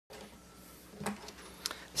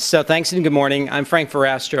So thanks and good morning. I'm Frank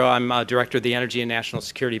Verastro. I'm Director of the Energy and National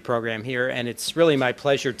Security Program here, and it's really my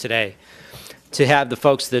pleasure today to have the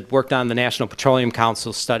folks that worked on the National Petroleum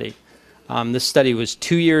Council study. This study was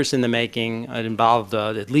 2 years in the making. It involved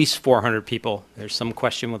at least 400 people. There's some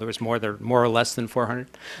question whether it was more or less than 400.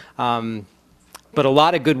 But a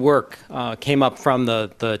lot of good work came up from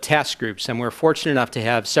the task groups, and we're fortunate enough to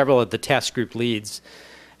have several of the task group leads.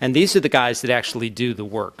 And these are the guys that actually do the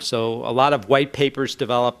work. So a lot of white papers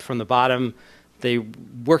developed from the bottom. They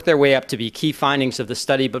work their way up to be key findings of the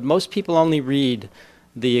study, but most people only read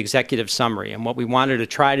the executive summary. And what we wanted to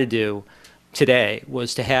try to do today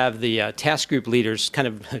was to have the task group leaders kind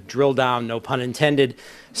of drill down, no pun intended,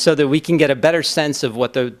 so that we can get a better sense of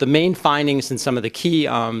what the main findings and some of the key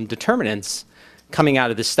determinants coming out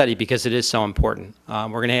of this study, because it is so important. We're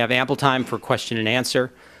going to have ample time for question and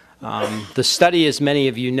answer. The study, as many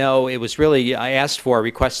of you know, it was really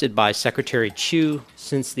requested by Secretary Chu,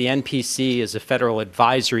 since the NPC is a federal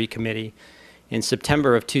advisory committee. In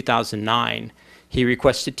September of 2009, he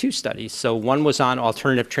requested 2 studies. So one was on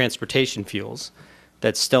alternative transportation fuels,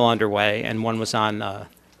 that's still underway, and one was on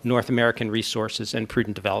North American resources and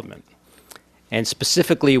prudent development. And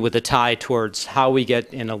specifically with a tie towards how we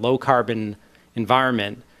get in a low carbon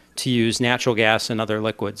environment to use natural gas and other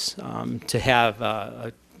liquids to have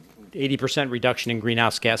a 80% reduction in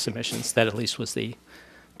greenhouse gas emissions. That at least was the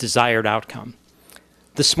desired outcome.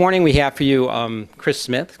 This morning we have for you Chris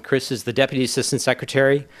Smith. Chris is the Deputy Assistant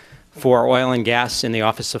Secretary for Oil and Gas in the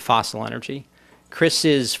Office of Fossil Energy. Chris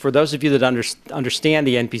is, for those of you that understand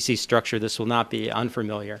the NPC structure, this will not be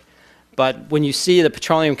unfamiliar. But when you see the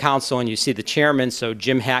Petroleum Council and you see the chairman, so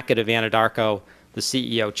Jim Hackett of Anadarko, the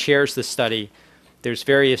CEO, chairs the study. There's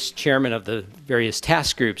various chairmen of the various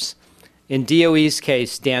task groups. In DOE's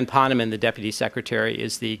case, Dan Poneman, the Deputy Secretary,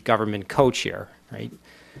 is the government co-chair, right?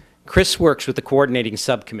 Chris works with the coordinating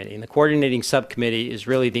subcommittee, and the coordinating subcommittee is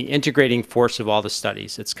really the integrating force of all the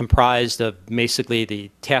studies. It's comprised of basically the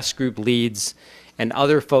task group leads and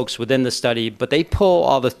other folks within the study, but they pull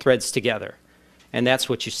all the threads together, and that's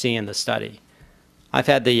what you see in the study. I've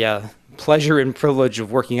had the pleasure and privilege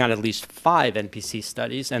of working on at least 5 NPC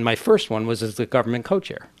studies, and my first one was as the government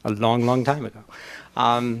co-chair a long, long time ago.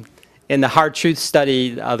 In the hard truth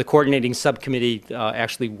study, the coordinating subcommittee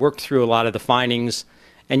actually worked through a lot of the findings,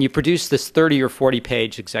 and you produce this 30 or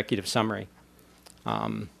 40-page executive summary.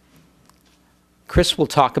 Chris will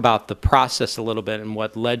talk about the process a little bit and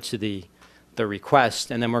what led to the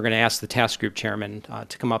request, and then we're going to ask the task group chairman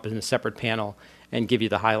to come up in a separate panel and give you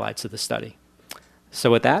the highlights of the study.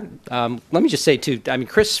 So with that, let me just say too, I mean,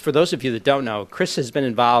 Chris, for those of you that don't know, Chris has been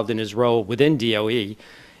involved in his role within DOE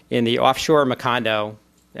in the offshore Macondo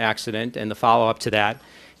accident and the follow-up to that.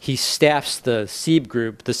 He staffs the SEAB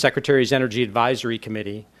group, the Secretary's Energy Advisory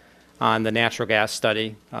Committee, on the natural gas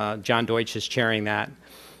study. John Deutsch is chairing that.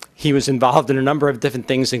 He was involved in a number of different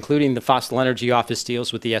things, including the Fossil Energy Office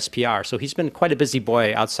deals with the SPR. So he's been quite a busy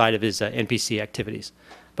boy outside of his NPC activities.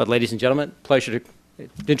 But ladies and gentlemen, pleasure to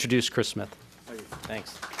introduce Chris Smith.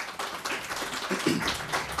 Thanks.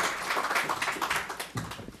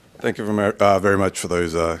 Thank you very much for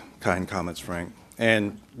those kind comments, Frank.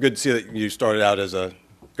 And good to see that you started out as a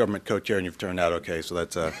government co-chair and you've turned out okay. So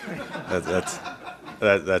that's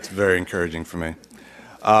very encouraging for me.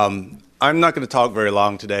 I'm not going to talk very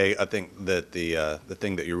long today. I think that the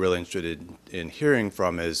thing that you're really interested in hearing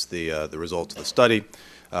from is the results of the study.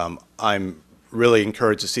 I'm really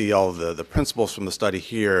encouraged to see all of the principles from the study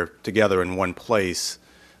here together in one place.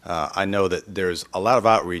 I know that there's a lot of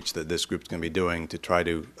outreach that this group's going to be doing to try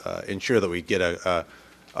to ensure that we get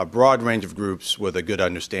a broad range of groups with a good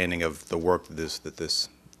understanding of the work that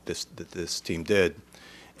this team did.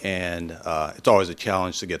 And it's always a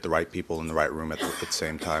challenge to get the right people in the right room at the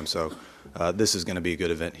same time. So this is going to be a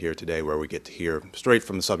good event here today where we get to hear straight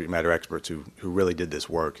from the subject matter experts who really did this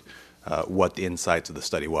work what the insights of the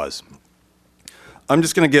study was. I'm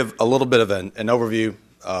just going to give a little bit of an overview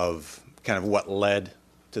of kind of what led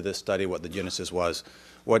to this study, what the genesis was,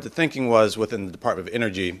 what the thinking was within the Department of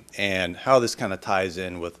Energy, and how this kind of ties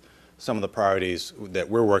in with some of the priorities that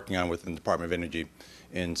we're working on within the Department of Energy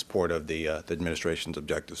in support of the administration's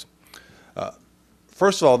objectives.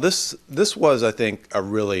 First of all, this was, I think, a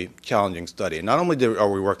really challenging study. And not only are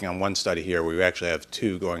we working on one study here, we actually have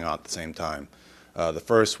 2 going on at the same time. The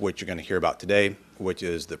first, which you're going to hear about today, which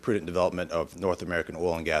is the prudent development of North American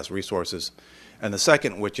oil and gas resources, and the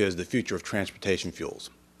second, which is the future of transportation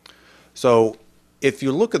fuels. So if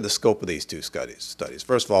you look at the scope of these 2 studies,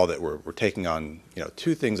 first of all, that we're taking on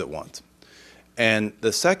 2 things at once. And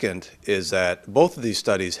the second is that both of these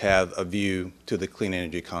studies have a view to the clean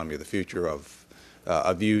energy economy of the future, of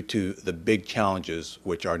a view to the big challenges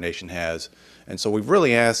which our nation has. And so we've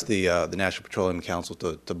really asked the National Petroleum Council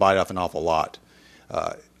to bite off an awful lot,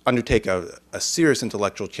 undertake a serious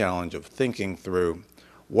intellectual challenge of thinking through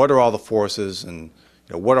what are all the forces and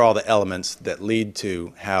what are all the elements that lead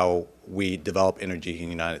to how we develop energy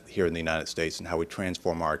here in the United States and how we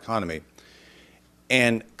transform our economy,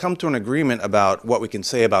 and come to an agreement about what we can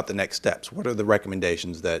say about the next steps. What are the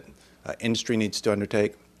recommendations that industry needs to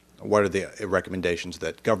undertake? What are the recommendations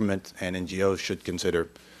that government and NGOs should consider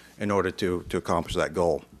in order to accomplish that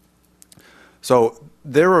goal? So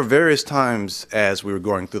there were various times as we were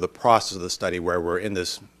going through the process of the study where we're in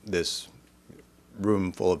this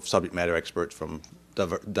room full of subject matter experts from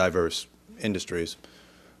diverse industries,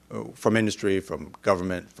 from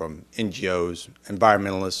government, from NGOs,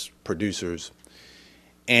 environmentalists, producers,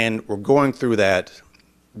 and we're going through that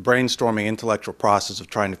brainstorming intellectual process of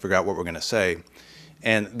trying to figure out what we're going to say.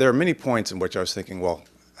 And there are many points in which I was thinking, well,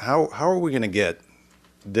 how are we going to get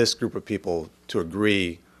this group of people to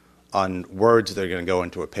agree on words that are going to go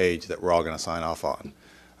into a page that we're all going to sign off on?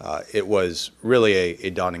 It was really a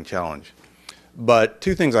daunting challenge. But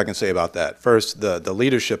two things I can say about that. First, the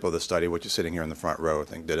leadership of the study, which is sitting here in the front row, I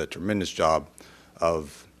think did a tremendous job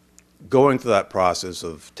of going through that process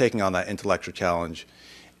of taking on that intellectual challenge.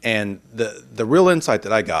 And the real insight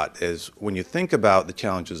that I got is when you think about the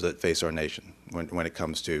challenges that face our nation, when it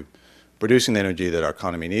comes to producing the energy that our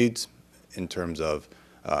economy needs, in terms of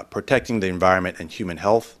protecting the environment and human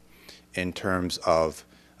health, in terms of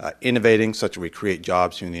innovating such that we create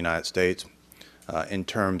jobs here in the United States, in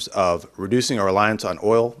terms of reducing our reliance on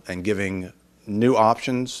oil and giving new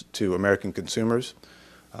options to American consumers,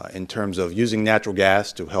 in terms of using natural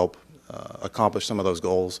gas to help accomplish some of those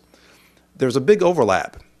goals. There's a big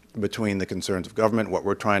overlap between the concerns of government, what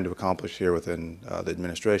we're trying to accomplish here within the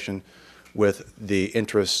administration, with the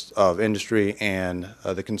interests of industry and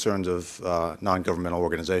the concerns of non-governmental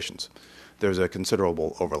organizations. There's a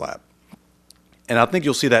considerable overlap. And I think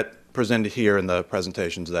you'll see that presented here in the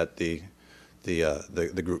presentations that the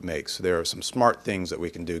group makes. There are some smart things that we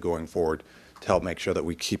can do going forward to help make sure that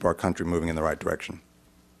we keep our country moving in the right direction.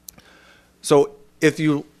 So if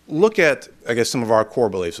you look at, I guess, some of our core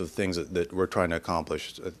beliefs of things that we're trying to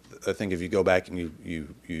accomplish, I think if you go back and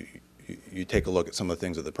you take a look at some of the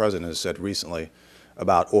things that the President has said recently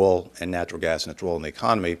about oil and natural gas and its role in the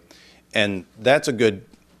economy, and that's a good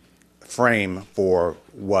frame for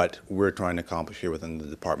what we're trying to accomplish here within the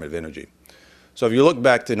Department of Energy. So if you look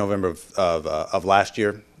back to November of last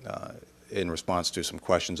year, in response to some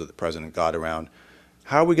questions that the President got around,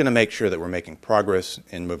 how are we going to make sure that we're making progress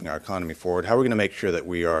in moving our economy forward? How are we going to make sure that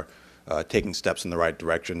we are taking steps in the right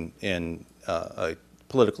direction in a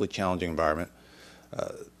politically challenging environment?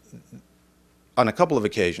 On a couple of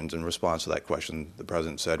occasions in response to that question, the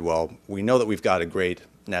President said, well, we know that we've got a great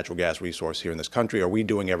natural gas resource here in this country. Are we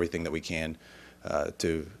doing everything that we can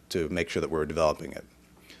to make sure that we're developing it?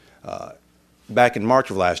 Back in March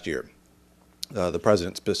of last year, the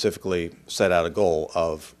President specifically set out a goal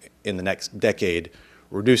of, in the next decade,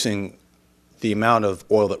 reducing the amount of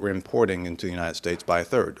oil that we're importing into the United States by a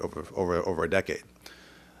third over a decade.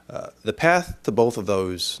 The path to both of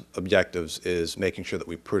those objectives is making sure that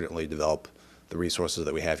we prudently develop the resources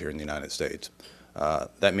that we have here in the United States.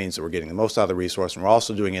 That means that we're getting the most out of the resource, and we're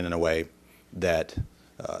also doing it in a way that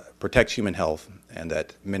protects human health and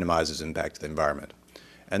that minimizes impact to the environment.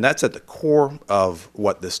 And that's at the core of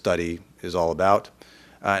what this study is all about.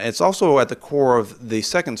 It's also at the core of the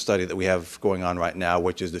second study that we have going on right now,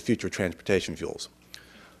 which is the future of transportation fuels.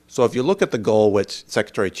 So if you look at the goal which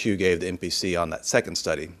Secretary Chu gave the NPC on that second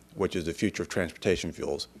study, which is the future of transportation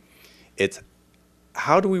fuels, it's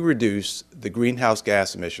how do we reduce the greenhouse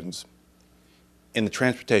gas emissions in the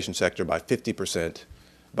transportation sector by 50%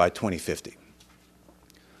 by 2050.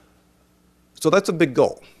 So that's a big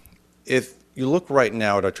goal. If you look right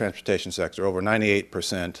now at our transportation sector, over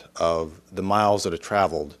 98% of the miles that are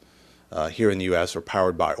traveled here in the U.S. are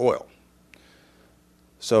powered by oil.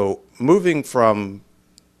 So moving from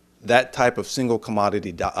that type of single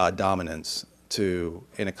commodity dominance to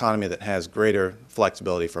an economy that has greater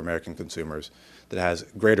flexibility for American consumers, that has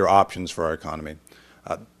greater options for our economy,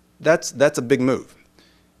 that's a big move.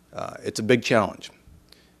 It's a big challenge.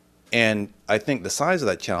 And I think the size of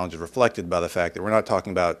that challenge is reflected by the fact that we're not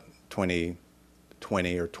talking about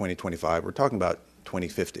 2020 or 2025, we're talking about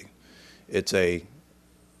 2050. It's a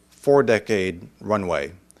 4-decade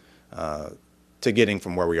runway to getting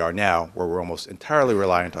from where we are now, where we're almost entirely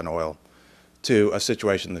reliant on oil, to a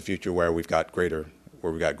situation in the future where we've got greater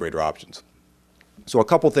options. So a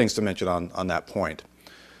couple things to mention on that point.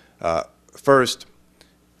 First,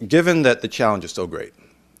 given that the challenge is so great,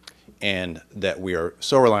 and that we are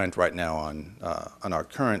so reliant right now on our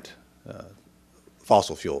current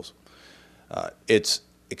fossil fuels. It's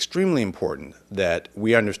extremely important that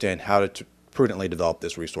we understand how to prudently develop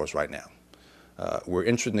this resource right now. We're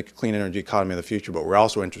interested in the clean energy economy of the future, but we're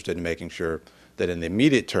also interested in making sure that in the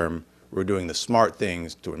immediate term, we're doing the smart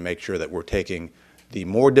things to make sure that we're taking the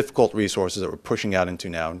more difficult resources that we're pushing out into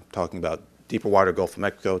now, talking about deeper water Gulf of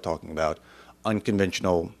Mexico, talking about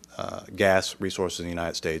unconventional gas resources in the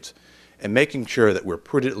United States, and making sure that we're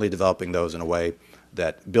prudently developing those in a way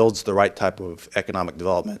that builds the right type of economic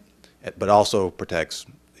development, but also protects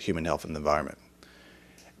human health and the environment.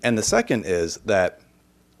 And the second is that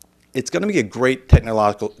it's going to be a great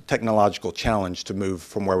technological challenge to move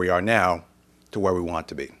from where we are now to where we want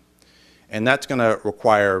to be. And that's going to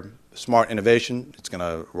require smart innovation. It's going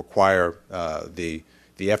to require the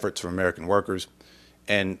efforts of American workers.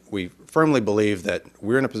 And we firmly believe that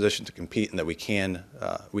we're in a position to compete and that we can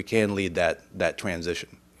lead that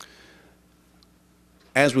transition.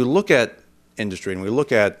 As we look at industry and we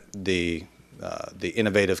look at the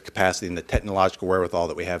innovative capacity and the technological wherewithal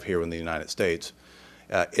that we have here in the United States,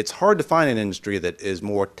 it's hard to find an industry that is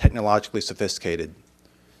more technologically sophisticated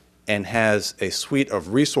and has a suite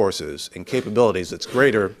of resources and capabilities that's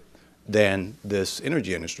greater than this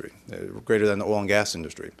energy industry, greater than the oil and gas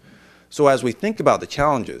industry. So as we think about the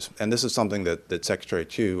challenges, and this is something that Secretary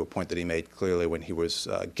Chu, a point that he made clearly when he was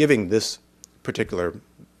giving this particular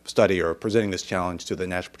study or presenting this challenge to the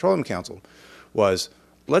National Petroleum Council, was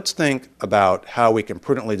let's think about how we can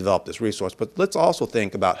prudently develop this resource, but let's also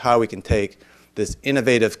think about how we can take this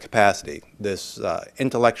innovative capacity, this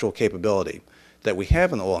intellectual capability that we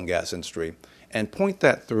have in the oil and gas industry and point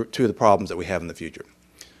that through to the problems that we have in the future.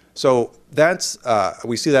 So that's,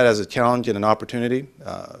 we see that as a challenge and an opportunity.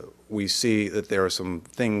 We see that there are some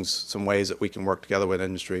things, some ways that we can work together with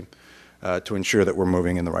industry to ensure that we're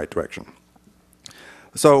moving in the right direction.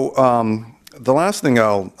 So the last thing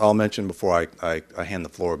I'll mention before I hand the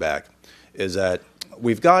floor back is that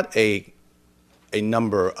we've got a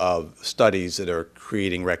number of studies that are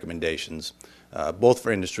creating recommendations, both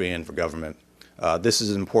for industry and for government. This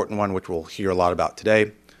is an important one which we'll hear a lot about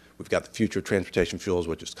today. We've got the Future of Transportation Fuels,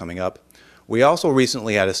 which is coming up. We also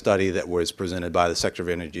recently had a study that was presented by the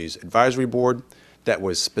Secretary of Energy's Advisory Board that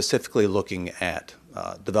was specifically looking at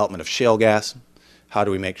development of shale gas. How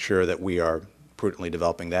do we make sure that we are prudently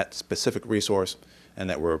developing that specific resource and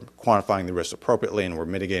that we're quantifying the risks appropriately and we're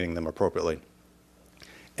mitigating them appropriately.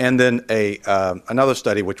 And then another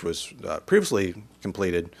study which was previously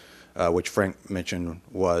completed, which Frank mentioned,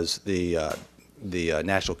 was the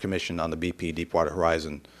National Commission on the BP Deepwater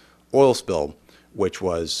Horizon oil spill, which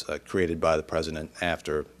was created by the President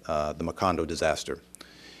after the Macondo disaster.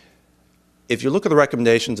 If you look at the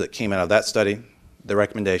recommendations that came out of that study, the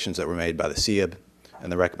recommendations that were made by the CIB,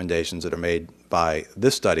 and the recommendations that are made by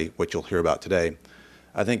this study, which you'll hear about today,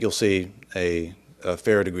 I think you'll see a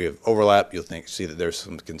fair degree of overlap. You'll see that there's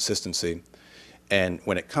some consistency. And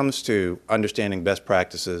when it comes to understanding best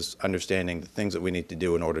practices, understanding the things that we need to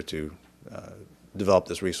do in order to develop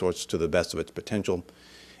this resource to the best of its potential,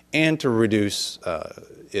 and to reduce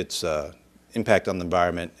its impact on the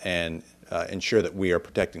environment and ensure that we are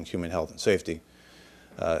protecting human health and safety,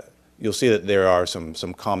 you'll see that there are some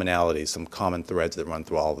commonalities, some common threads that run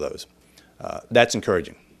through all of those. That's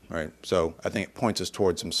encouraging, right? So I think it points us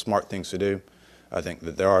towards some smart things to do. I think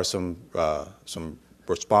that there are some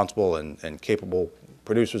responsible and capable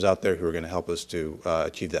producers out there who are going to help us to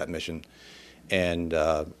achieve that mission. And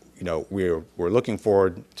you know, we're looking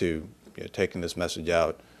forward to taking this message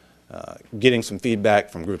out, getting some feedback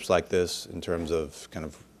from groups like this in terms of kind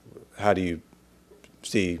of how do you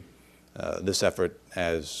see this effort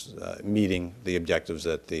as meeting the objectives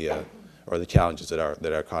that or the challenges that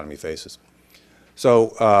our economy faces.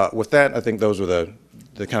 So with that, I think those were the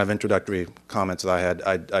kind of introductory comments that I had.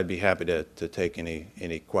 I'd be happy to take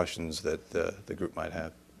any questions that the group might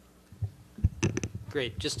have.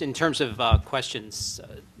 Great. Just in terms of questions,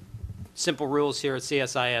 simple rules here at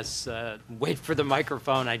CSIS, wait for the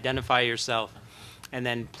microphone, identify yourself, and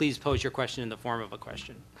then please pose your question in the form of a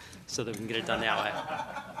question so that we can get it done that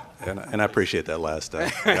way. And I appreciate that last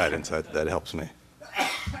guidance. That helps me.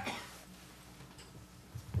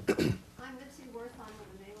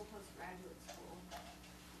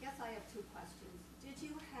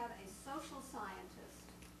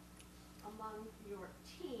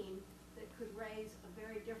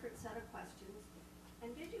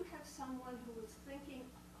 Someone who was thinking,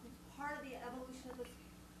 part of the evolution of this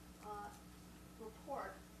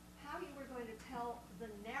report, how you were going to tell the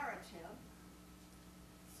narrative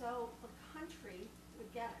so the country would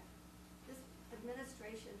get it. This administration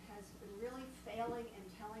administration has been really failing in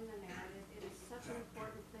telling the narrative. It is such an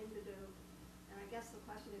important thing to do. And I guess the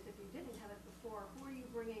question is, if you didn't have it before, who are you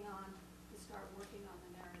bringing on to start working on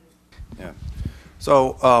the narrative? Yeah.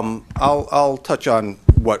 So I'll touch on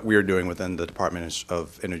what we're doing within the Department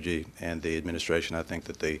of Energy and the administration. I think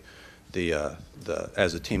that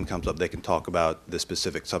as the team comes up, they can talk about the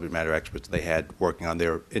specific subject matter experts they had working on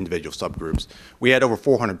their individual subgroups. We had over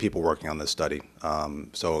 400 people working on this study,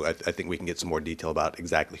 so I think we can get some more detail about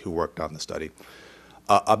exactly who worked on the study.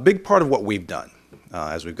 A big part of what we've done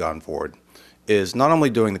as we've gone forward is not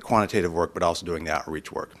only doing the quantitative work, but also doing the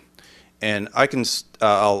outreach work. And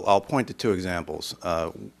I'll point to two examples.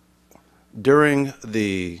 During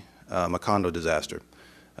the Macondo disaster,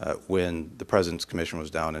 when the President's Commission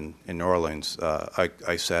was down in New Orleans, I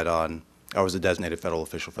was the designated federal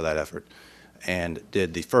official for that effort, and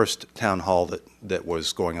did the first town hall that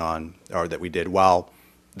was going on, or that we did while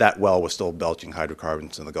that well was still belching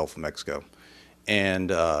hydrocarbons in the Gulf of Mexico.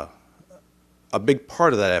 And a big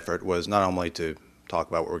part of that effort was not only to talk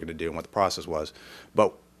about what we're going to do and what the process was,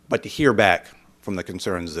 but to hear back from the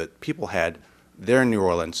concerns that people had there in New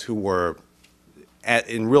Orleans who were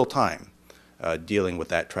in real time dealing with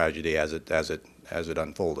that tragedy as it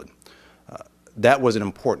unfolded. That was an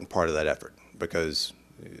important part of that effort because,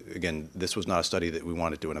 again, this was not a study that we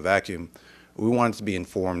wanted to do in a vacuum. We wanted to be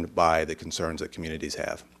informed by the concerns that communities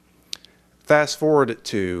have. Fast forward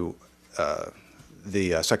to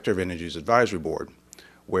the Secretary of Energy's Advisory Board,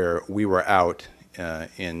 where we were out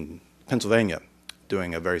in Pennsylvania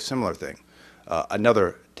doing a very similar thing.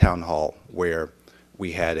 Another town hall where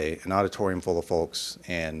we had an auditorium full of folks,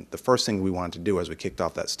 and the first thing we wanted to do as we kicked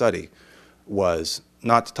off that study was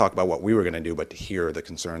not to talk about what we were going to do, but to hear the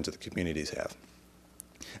concerns that the communities have.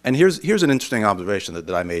 And here's an interesting observation that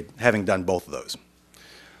I made, having done both of those.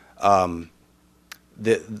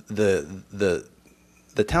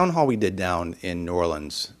 The town hall we did down in New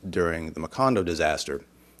Orleans during the Macondo disaster,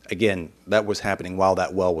 again, that was happening while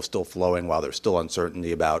that well was still flowing, while there's still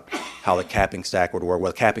uncertainty about how the capping stack would work.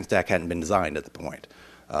 Well, the capping stack hadn't been designed at the point.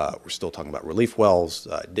 We're still talking about relief wells,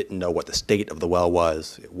 didn't know what the state of the well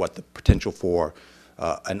was, what the potential for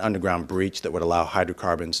an underground breach that would allow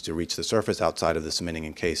hydrocarbons to reach the surface outside of the cementing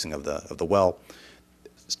encasing of the well.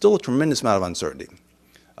 Still a tremendous amount of uncertainty.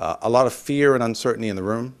 A lot of fear and uncertainty in the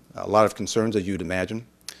room, a lot of concerns as you'd imagine.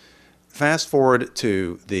 Fast forward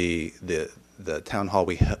to the town hall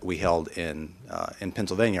we held in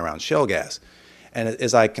Pennsylvania around shale gas, and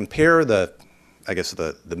as I compare the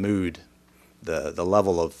mood, the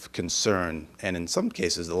level of concern, and in some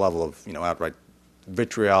cases the level of outright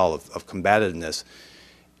vitriol of combativeness.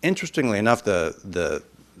 Interestingly enough, the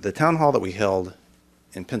town hall that we held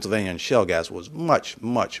in Pennsylvania on shale gas was much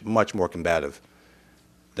more combative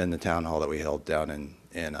than the town hall that we held down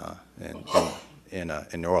in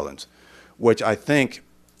New Orleans, which I think,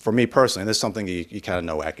 for me personally, and this is something you kind of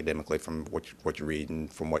know academically from what you read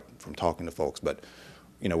and from talking to folks, but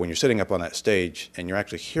when you're sitting up on that stage and you're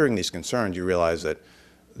actually hearing these concerns, you realize that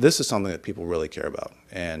this is something that people really care about,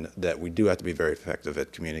 and that we do have to be very effective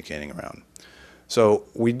at communicating around. So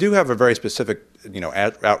we do have a very specific,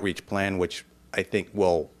 outreach plan, which I think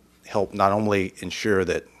will help not only ensure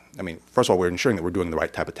that, first of all, we're ensuring that we're doing the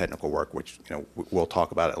right type of technical work, which we'll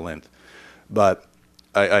talk about at length. But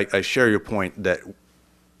I share your point that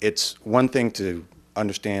it's one thing to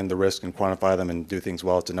understand the risk and quantify them and do things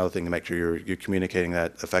well. It's another thing to make sure you're communicating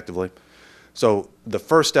that effectively. So the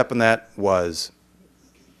first step in that was,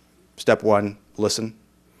 step one, listen.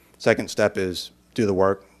 Second step is do the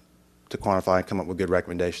work to quantify and come up with good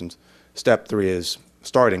recommendations. Step three is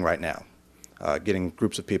starting right now, getting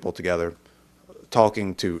groups of people together,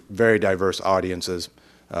 talking to very diverse audiences,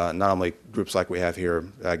 not only groups like we have here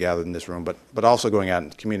gathered in this room, but also going out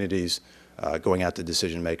into communities, going out to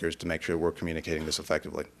decision makers to make sure we're communicating this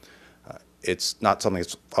effectively. It's not something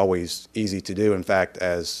that's always easy to do. In fact,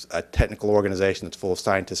 as a technical organization that's full of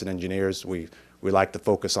scientists and engineers, we like to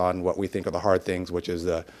focus on what we think are the hard things, which is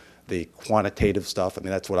the quantitative stuff.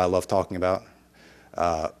 That's what I love talking about.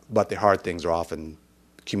 But the hard things are often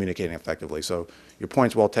communicating effectively. So your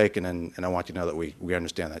point's well taken, and I want you to know that we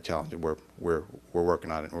understand that challenge, and we're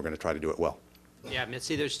working on it, and we're going to try to do it well. Yeah,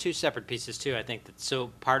 Mitzi, there's two separate pieces too. I think that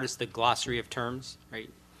part is the glossary of terms, right?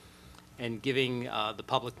 And giving the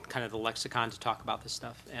public kind of the lexicon to talk about this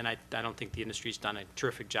stuff. And I don't think the industry's done a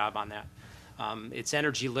terrific job on that. It's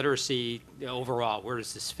energy literacy overall. Where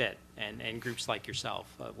does this fit? And groups like yourself,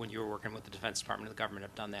 when you were working with the Defense Department of the government,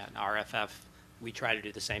 have done that. RFF, we try to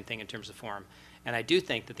do the same thing in terms of forum. And I do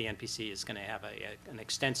think that the NPC is going to have an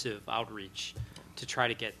extensive outreach to try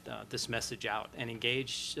to get this message out and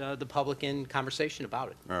engage the public in conversation about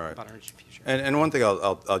it, All right. about our energy future. And one thing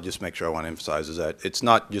I'll just make sure I want to emphasize is that it's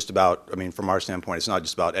not just about, I mean, from our standpoint, it's not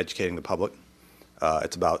just about educating the public.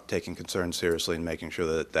 It's about taking concerns seriously and making sure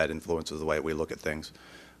that that influences the way we look at things.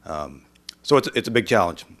 So it's a big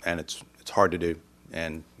challenge, and it's hard to do,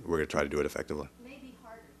 and we're going to try to do it effectively. Maybe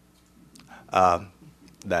harder.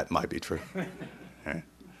 That might be true. All right.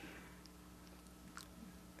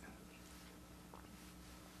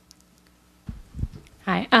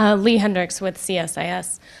 Hi, Lee Hendricks with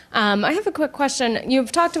CSIS. I have a quick question.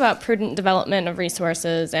 You've talked about prudent development of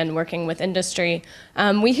resources and working with industry.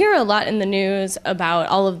 We hear a lot in the news about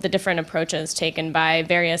all of the different approaches taken by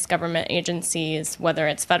various government agencies, whether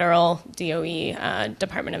it's federal, DOE,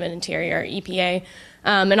 Department of Interior, EPA,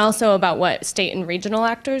 and also about what state and regional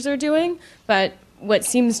actors are doing. But what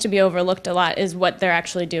seems to be overlooked a lot is what they're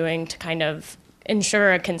actually doing to kind of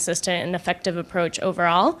ensure a consistent and effective approach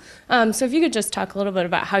overall. So if you could just talk a little bit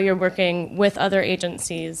about how you're working with other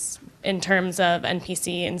agencies in terms of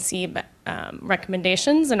NPC and C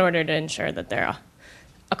recommendations in order to ensure that they're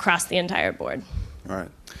across the entire board. All right.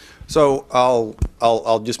 So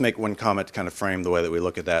I'll just make one comment to kind of frame the way that we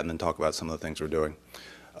look at that and then talk about some of the things we're doing.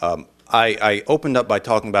 I opened up by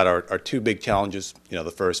talking about our two big challenges,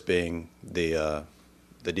 the first being the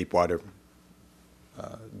deep water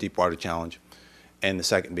challenge, and the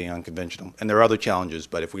second being unconventional. And there are other challenges,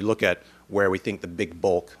 but if we look at where we think the big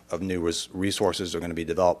bulk of new resources are going to be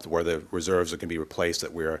developed, where the reserves are going to be replaced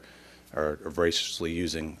that we are voraciously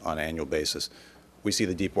using on an annual basis, we see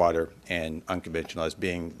the deep water and unconventional as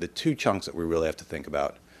being the two chunks that we really have to think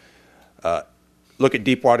about. Look at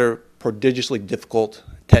deep water, prodigiously difficult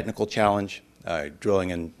technical challenge,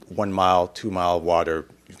 drilling in 1 mile, 2 mile water.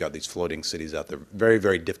 You've got these floating cities out there, very,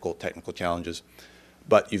 very difficult technical challenges.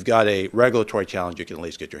 But you've got a regulatory challenge you can at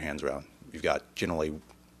least get your hands around. You've got generally,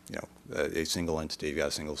 a single entity, you've got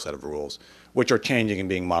a single set of rules, which are changing and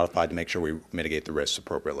being modified to make sure we mitigate the risks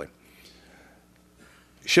appropriately.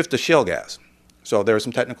 Shift to shale gas. So there are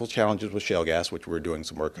some technical challenges with shale gas, which we're doing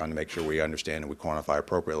some work on to make sure we understand and we quantify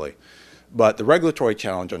appropriately. But the regulatory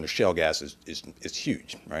challenge under shale gas is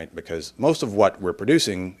huge, right? Because most of what we're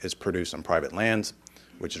producing is produced on private lands,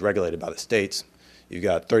 which is regulated by the states. You've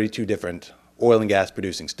got 32 different oil and gas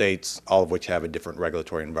producing states, all of which have a different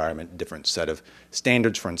regulatory environment, different set of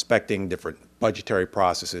standards for inspecting, different budgetary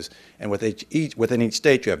processes. And within each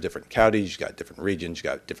state, you have different counties, you've got different regions, you've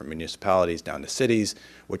got different municipalities down to cities,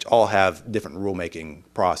 which all have different rulemaking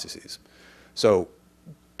processes. So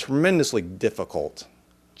tremendously difficult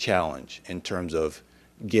challenge in terms of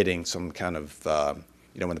getting some kind of,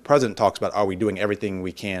 when the president talks about, are we doing everything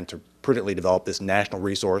we can to prudently develop this national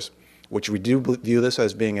resource, which we do view this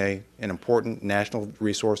as being an important national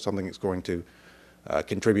resource, something that's going to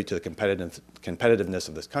contribute to the competitiveness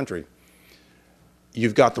of this country.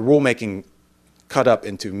 You've got the rulemaking cut up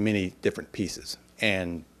into many different pieces,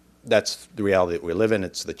 and that's the reality that we live in.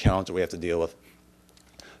 It's the challenge that we have to deal with.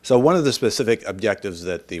 So one of the specific objectives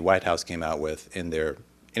that the White House came out with in their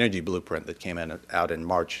energy blueprint that came out in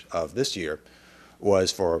March of this year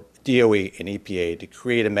was for DOE and EPA to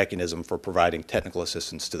create a mechanism for providing technical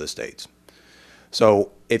assistance to the states.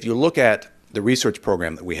 So if you look at the research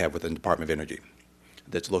program that we have within the Department of Energy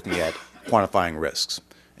that's looking at quantifying risks,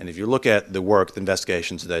 and if you look at the work, the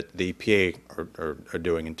investigations that the EPA are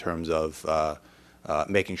doing in terms of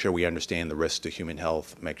making sure we understand the risks to human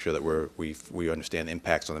health, make sure that we understand the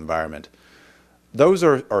impacts on the environment, those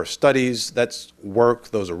are studies, that's work,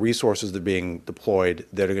 those are resources that are being deployed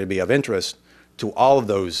that are going to be of interest to all of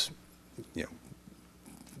those,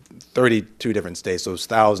 32 different states, those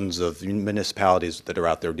thousands of municipalities that are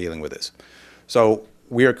out there dealing with this. So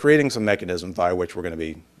we are creating some mechanism via which we're going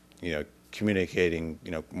to be, communicating,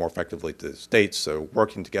 more effectively to the states. So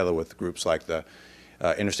working together with groups like the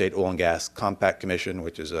Interstate Oil and Gas Compact Commission,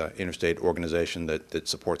 which is an interstate organization that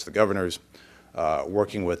supports the governors,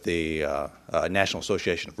 working with the National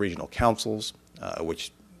Association of Regional Councils,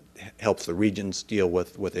 which helps the regions deal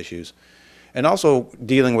with issues, and also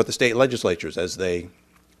dealing with the state legislatures as they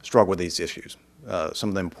struggle with these issues. Some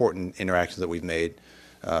of the important interactions that we've made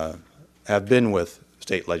have been with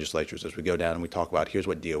state legislatures as we go down and we talk about here's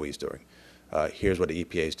what DOE is doing, here's what the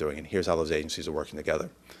EPA is doing, and here's how those agencies are working together.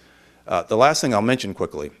 The last thing I'll mention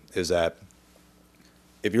quickly is that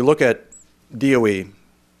if you look at DOE,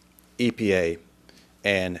 EPA,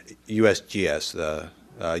 and USGS,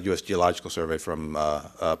 the U.S. Geological Survey from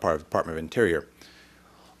part of the Department of Interior,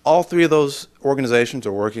 all three of those organizations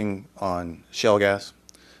are working on shale gas,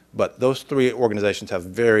 but those three organizations have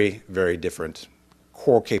very, very different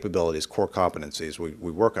core capabilities, core competencies. We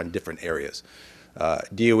work on different areas.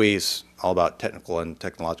 DOE is all about technical and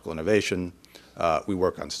technological innovation. We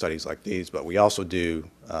work on studies like these, but we also do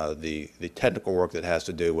the technical work that has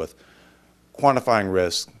to do with quantifying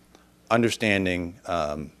risk, understanding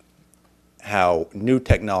how new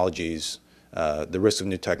technologies, the risks of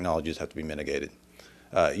new technologies have to be mitigated.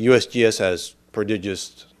 USGS has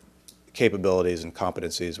prodigious capabilities and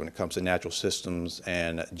competencies when it comes to natural systems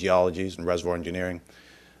and geologies and reservoir engineering.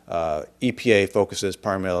 EPA focuses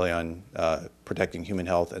primarily on protecting human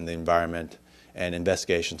health and the environment, and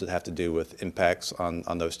investigations that have to do with impacts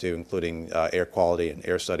on those two, including air quality and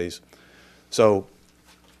air studies. So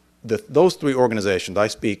those three organizations, I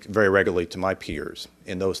speak very regularly to my peers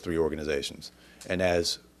in those three organizations. And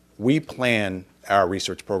as we plan our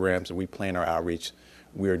research programs and we plan our outreach,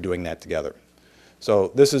 we are doing that together.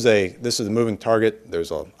 So this is a moving target.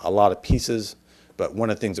 There's a lot of pieces, but one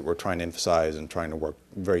of the things that we're trying to emphasize and trying to work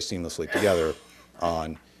very seamlessly together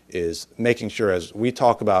on is making sure as we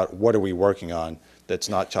talk about what are we working on, that's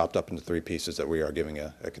not chopped up into three pieces, that we are giving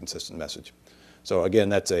a consistent message. So again,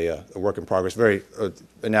 that's a work in progress, very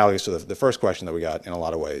analogous to the first question that we got in a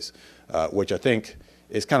lot of ways, which I think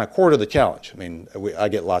is kind of core to the challenge. I mean, I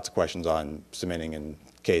get lots of questions on cementing and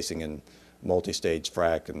casing and multi-stage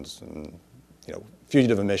frac and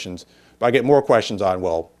fugitive emissions, but I get more questions on,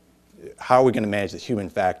 well, how are we going to manage the human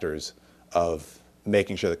factors of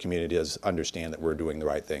making sure the community does understand that we're doing the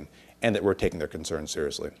right thing and that we're taking their concerns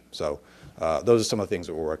seriously. So those are some of the things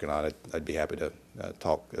that we're working on. I'd be happy to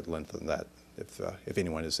talk at length on that if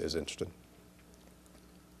anyone is interested.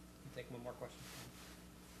 Take one more question.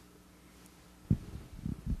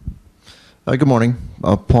 Good morning,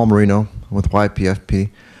 Paul Marino with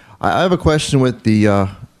YPFP. I have a question with the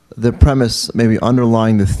premise, maybe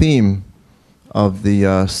underlying the theme of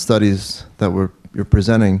the studies that you're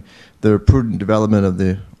presenting, the prudent development of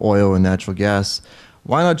the oil and natural gas.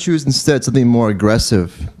 Why not choose instead something more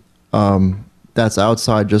aggressive that's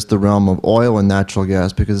outside just the realm of oil and natural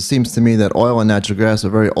gas? Because it seems to me that oil and natural gas are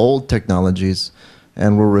very old technologies,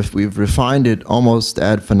 and we've refined it almost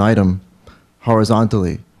ad infinitum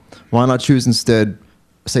horizontally. Why not choose instead,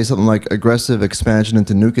 say something like aggressive expansion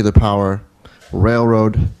into nuclear power,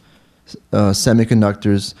 railroad,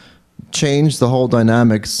 semiconductors, change the whole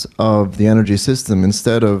dynamics of the energy system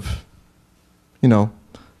instead of,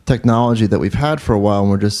 technology that we've had for a while, and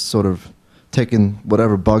we're just sort of taking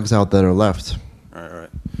whatever bugs out that are left. All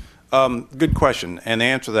right. Good question. And the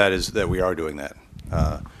answer to that is that we are doing that.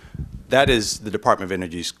 That is the Department of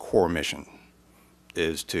Energy's core mission,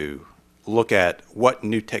 is to look at what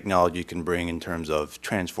new technology can bring in terms of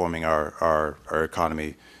transforming our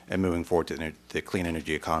economy and moving forward to the clean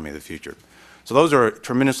energy economy of the future. So those are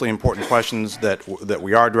tremendously important questions that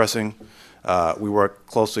we are addressing. We work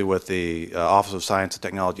closely with the Office of Science and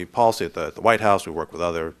Technology Policy at the White House. We work with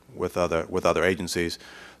other agencies.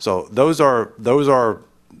 So those are the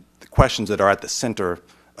questions that are at the center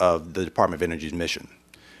of the Department of Energy's mission.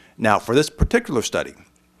 Now, for this particular study,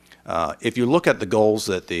 if you look at the goals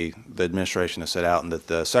that the administration has set out and that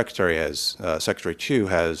the Secretary Chu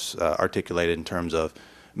has articulated in terms of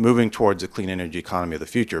moving towards a clean energy economy of the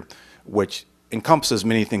future, which encompasses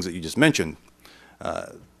many things that you just mentioned,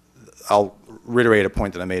 I'll reiterate a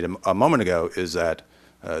point that I made a moment ago, is that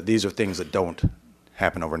these are things that don't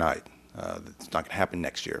happen overnight. It's not going to happen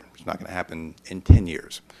next year. It's not going to happen in 10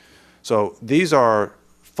 years. So these are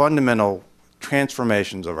fundamental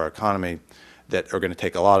transformations of our economy that are going to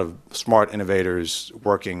take a lot of smart innovators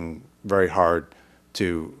working very hard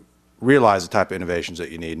to realize the type of innovations that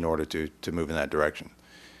you need in order to move in that direction.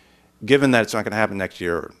 Given that it's not going to happen next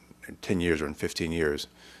year, or in 10 years, or in 15 years,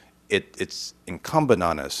 it's incumbent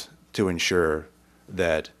on us to ensure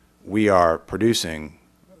that we are producing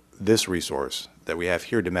this resource that we have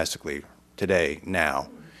here domestically today, now,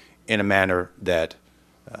 in a manner that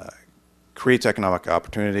creates economic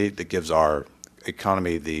opportunity, that gives our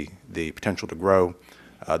economy the potential to grow,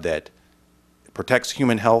 that protects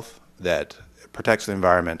human health, that protects the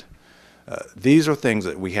environment. These are things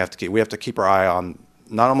that we have to keep. We have to keep our eye on,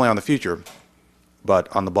 not only on the future,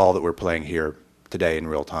 but on the ball that we're playing here today in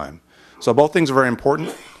real time. So both things are very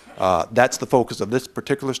important. That's the focus of this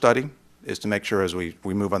particular study, is to make sure as we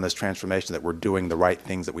move on this transformation that we're doing the right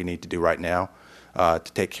things that we need to do right now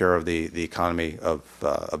to take care of the economy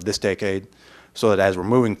of this decade, so that as we're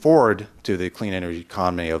moving forward to the clean energy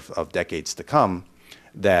economy of decades to come,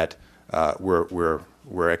 that we're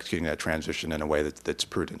executing that transition in a way that's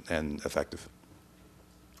prudent and effective.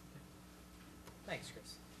 Thanks,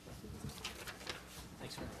 Chris.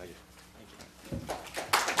 Thanks, Chris. Thank you.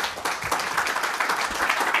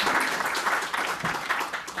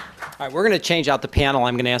 All right, we're going to change out the panel.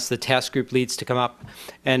 I'm going to ask the task group leads to come up.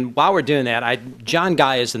 And while we're doing that, John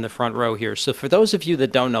Guy is in the front row here. So for those of you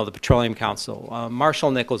that don't know the Petroleum Council, Marshall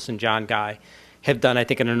Nichols and John Guy have done, I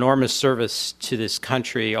think, an enormous service to this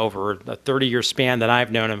country over a 30-year span that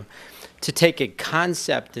I've known them, to take a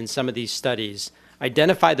concept in some of these studies,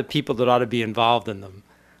 identify the people that ought to be involved in them,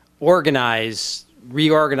 reorganize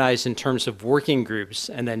in terms of working groups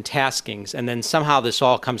and then taskings, and then somehow this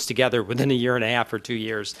all comes together within a year and a half or 2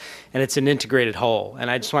 years, and it's an integrated whole.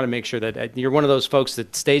 And I just want to make sure that you're one of those folks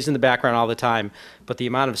that stays in the background all the time, but the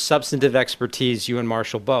amount of substantive expertise, you and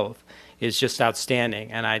Marshall both, is just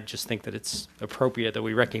outstanding, and I just think that it's appropriate that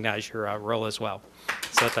we recognize your role as well.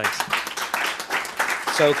 So thanks.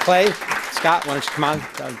 So Clay, Scott, why don't you come on,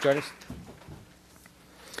 join us?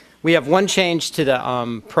 We have one change to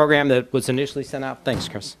the program that was initially sent out. Thanks,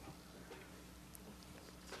 Chris.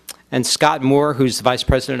 And Scott Moore, who's the Vice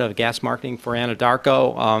President of Gas Marketing for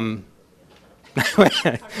Anadarko,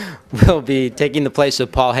 will be taking the place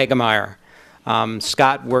of Paul Hagemeyer.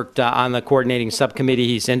 Scott worked on the coordinating subcommittee.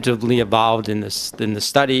 He's intimately involved in the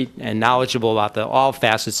study and knowledgeable about all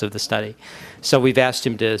facets of the study. So we've asked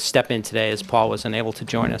him to step in today as Paul was unable to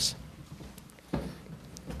join us.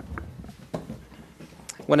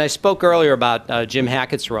 When I spoke earlier about Jim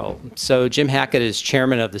Hackett's role, so Jim Hackett is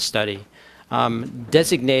chairman of the study,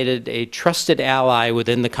 designated a trusted ally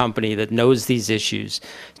within the company that knows these issues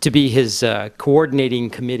to be his coordinating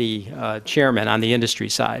committee chairman on the industry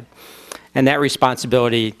side. And that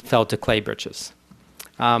responsibility fell to Clay Britches.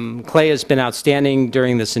 Clay has been outstanding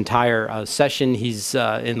during this entire session. He's,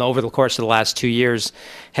 over the course of the last 2 years,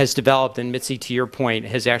 has developed, and Mitzi, to your point,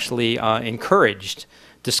 has actually encouraged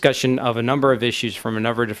discussion of a number of issues from a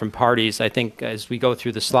number of different parties. I think as we go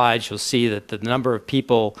through the slides, you'll see that the number of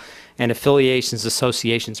people and affiliations,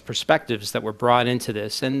 associations, perspectives that were brought into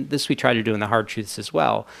this, and this we try to do in the hard truths as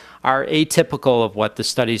well, are atypical of what the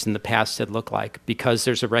studies in the past had looked like, because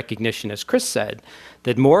there's a recognition, as Chris said,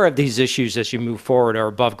 that more of these issues as you move forward are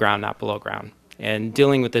above ground, not below ground. And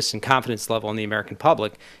dealing with this in confidence level in the American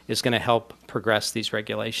public is going to help progress these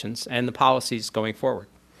regulations and the policies going forward.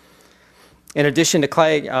 In addition to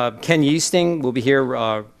Clay, Ken Yeasting will be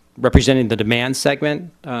here representing the demand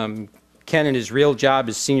segment. Ken, in his real job,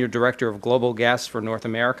 is Senior Director of Global Gas for North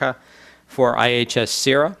America for IHS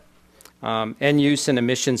CERA. End Use and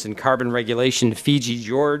Emissions and Carbon Regulation, Fiji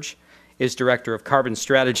George is Director of Carbon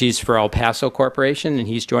Strategies for El Paso Corporation, and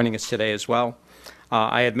he's joining us today as well.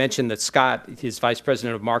 I had mentioned that Scott is Vice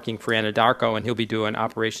President of Marketing for Anadarko, and he'll be doing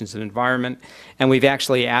Operations and Environment. And we've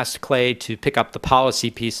actually asked Clay to pick up the policy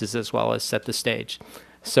pieces as well as set the stage.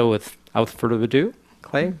 So without further ado,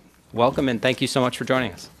 Clay, welcome, and thank you so much for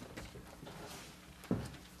joining us.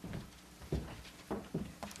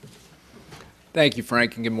 Thank you,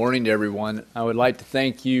 Frank, and good morning to everyone. I would like to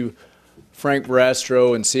thank you, Frank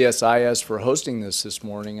Verastro and CSIS, for hosting this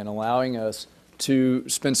morning and allowing us to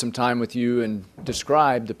spend some time with you and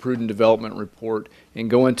describe the Prudent Development Report and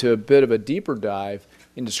go into a bit of a deeper dive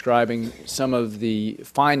in describing some of the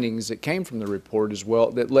findings that came from the report as well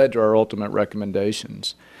that led to our ultimate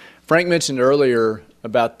recommendations. Frank mentioned earlier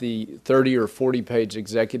about the 30 or 40 page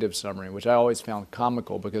executive summary, which I always found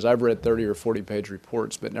comical because I've read 30 or 40 page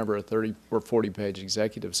reports but never a 30 or 40 page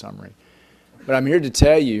executive summary. But I'm here to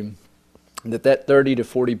tell you that 30 to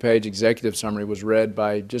 40 page executive summary was read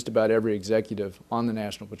by just about every executive on the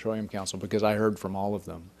National Petroleum Council because I heard from all of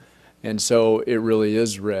them. And so it really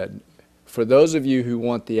is read. For those of you who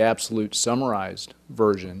want the absolute summarized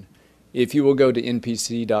version, if you will go to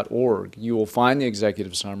npc.org, you will find the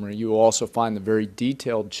executive summary. You will also find the very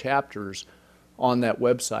detailed chapters on that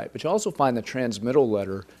website, but you'll also find the transmittal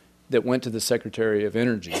letter that went to the Secretary of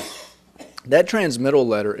Energy. That transmittal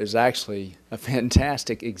letter is actually a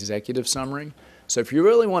fantastic executive summary. So if you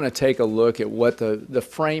really want to take a look at what the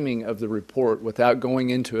framing of the report without going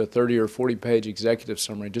into a 30 or 40 page executive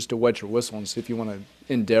summary, just to wet your whistle and see if you want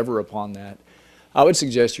to endeavor upon that, I would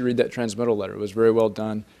suggest you read that transmittal letter. It was very well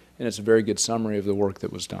done, and it's a very good summary of the work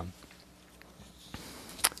that was done.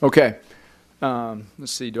 Okay,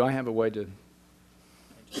 let's see, do I have a way to...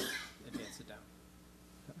 Advance it down.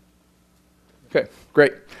 Okay,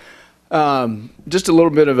 great. Just a little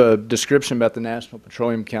bit of a description about the National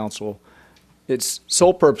Petroleum Council. Its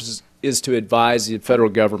sole purpose is to advise the federal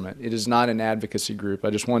government. It is not an advocacy group. I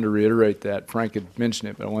just wanted to reiterate that. Frank had mentioned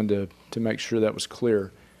it, but I wanted to make sure that was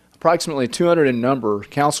clear. Approximately 200 in number,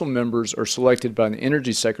 council members are selected by the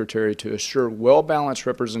Energy Secretary to assure well-balanced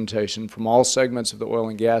representation from all segments of the oil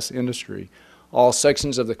and gas industry, all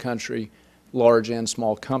sections of the country, large and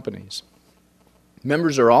small companies.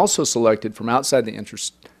 Members are also selected from outside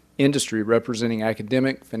the industry representing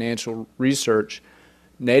academic, financial, research,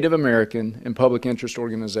 Native American, and public interest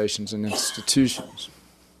organizations and institutions.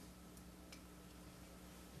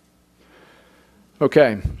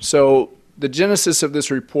 Okay, so the genesis of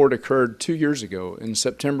this report occurred 2 years ago in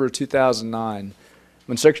September of 2009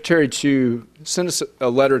 when Secretary Chu sent us a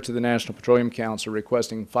letter to the National Petroleum Council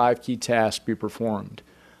requesting 5 key tasks be performed: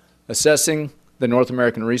 assessing the North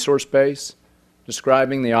American resource base,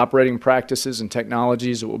 describing the operating practices and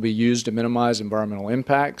technologies that will be used to minimize environmental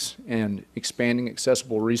impacts and expanding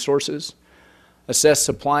accessible resources, assess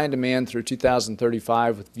supply and demand through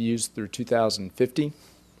 2035 with views through 2050,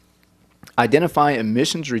 identify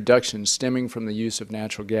emissions reductions stemming from the use of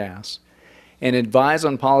natural gas, and advise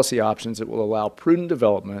on policy options that will allow prudent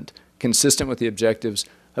development consistent with the objectives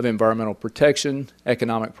of environmental protection,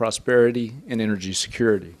 economic prosperity, and energy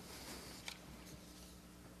security.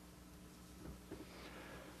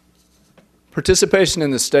 Participation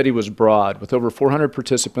in the study was broad, with over 400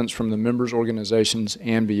 participants from the members' organizations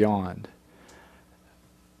and beyond.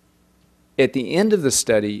 At the end of the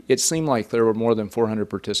study, it seemed like there were more than 400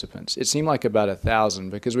 participants. It seemed like about 1,000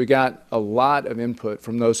 because we got a lot of input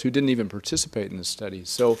from those who didn't even participate in the study.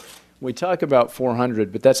 So we talk about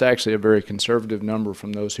 400, but that's actually a very conservative number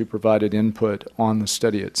from those who provided input on the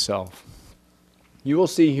study itself. You will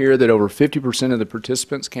see here that over 50% of the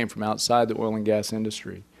participants came from outside the oil and gas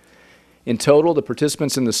industry. In total, the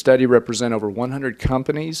participants in the study represent over 100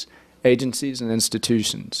 companies, agencies, and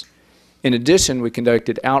institutions. In addition, we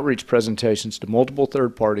conducted outreach presentations to multiple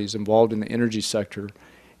third parties involved in the energy sector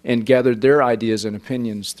and gathered their ideas and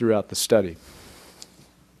opinions throughout the study.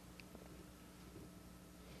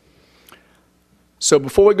 So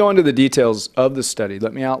before we go into the details of the study,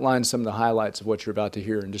 let me outline some of the highlights of what you're about to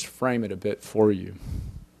hear and just frame it a bit for you.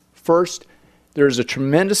 First, there is a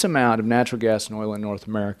tremendous amount of natural gas and oil in North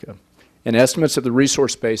America, and estimates of the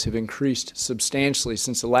resource base have increased substantially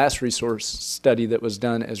since the last resource study that was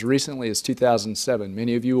done as recently as 2007.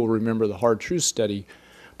 Many of you will remember the Hard Truth study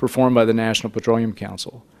performed by the National Petroleum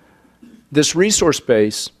Council. This resource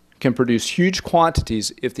base can produce huge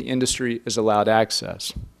quantities if the industry is allowed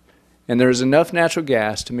access. And there is enough natural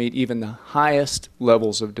gas to meet even the highest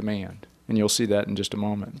levels of demand, and you'll see that in just a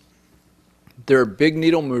moment. There are big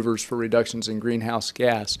needle movers for reductions in greenhouse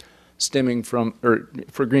gas stemming from, or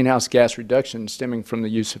for greenhouse gas reduction stemming from the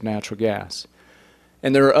use of natural gas.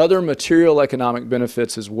 And there are other material economic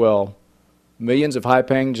benefits as well: millions of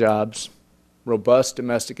high-paying jobs, robust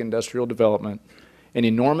domestic industrial development, and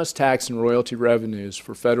enormous tax and royalty revenues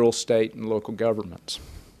for federal, state, and local governments.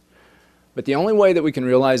 But the only way that we can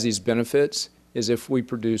realize these benefits is if we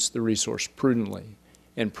produce the resource prudently.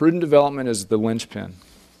 And prudent development is the linchpin.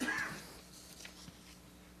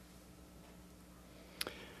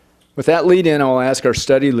 With that lead in, I'll ask our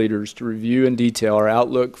study leaders to review in detail our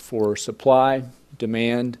outlook for supply,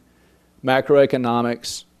 demand,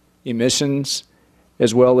 macroeconomics, emissions,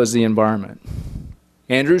 as well as the environment.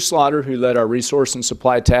 Andrew Slaughter, who led our Resource and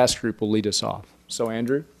Supply Task Group, will lead us off. So,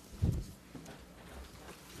 Andrew.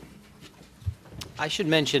 I should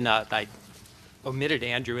mention I omitted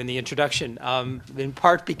Andrew in the introduction, in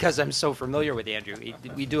part because I'm so familiar with Andrew.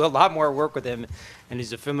 We do a lot more work with him, and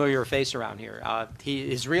he's a familiar face around here.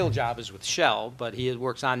 His real job is with Shell, but he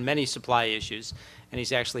works on many supply issues, and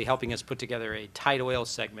he's actually helping us put together a tight oil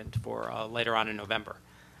segment for later on in November.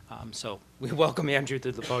 So we welcome Andrew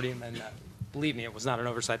to the podium, and believe me, it was not an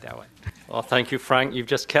oversight that way. Well, thank you, Frank. You've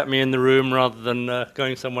just kept me in the room rather than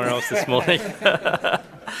going somewhere else this morning.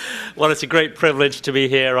 Well, it's a great privilege to be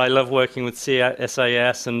here. I love working with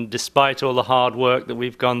CSIS, and despite all the hard work that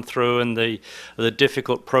we've gone through and the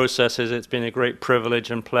difficult processes, it's been a great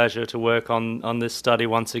privilege and pleasure to work on this study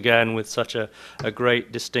once again with such a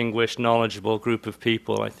great, distinguished, knowledgeable group of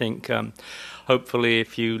people. I think hopefully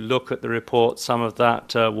if you look at the report, some of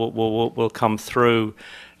that will come through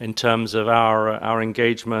in terms of our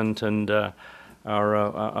engagement and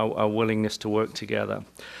our willingness to work together.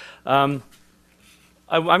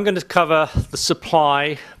 I'm going to cover the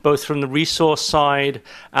supply, both from the resource side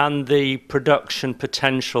and the production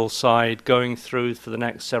potential side, going through for the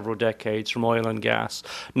next several decades from oil and gas.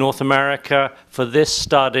 North America, for this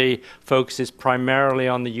study, focuses primarily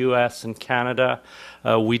on the US and Canada.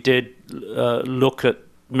 We did look at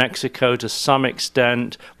Mexico to some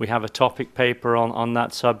extent. We have a topic paper on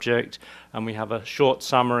that subject, and we have a short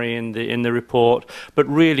summary in the report. But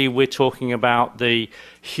really, we're talking about the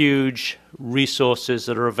huge resources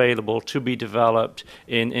that are available to be developed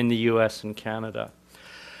in the US and Canada.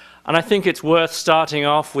 And I think it's worth starting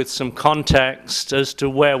off with some context as to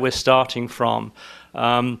where we're starting from.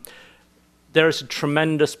 There is a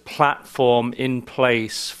tremendous platform in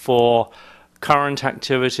place for current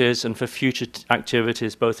activities and for future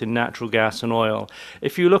activities, both in natural gas and oil.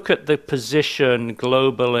 If you look at the position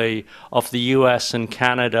globally of the US and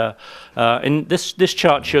Canada, and this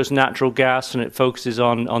chart shows natural gas and it focuses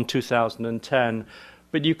on 2010.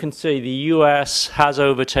 But you can see the US has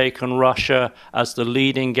overtaken Russia as the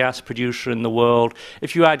leading gas producer in the world.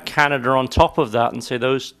 If you add Canada on top of that and say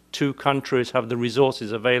those two countries have the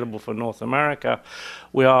resources available for North America,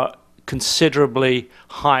 we are considerably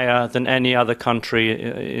higher than any other country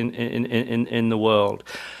in the world.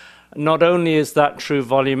 Not only is that true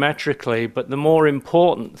volumetrically, but the more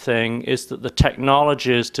important thing is that the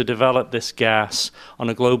technologies to develop this gas on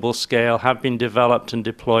a global scale have been developed and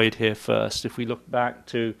deployed here first. If we look back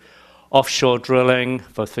to offshore drilling,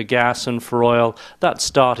 both for gas and for oil, that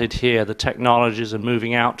started here. The technologies are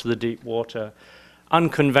moving out to the deep water.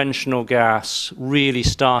 Unconventional gas really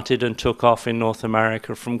started and took off in North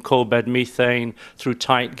America, from coal bed methane through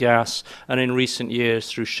tight gas, and in recent years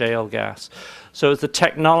through shale gas. So the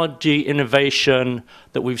technology innovation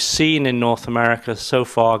that we've seen in North America so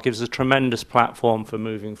far gives a tremendous platform for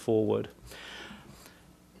moving forward.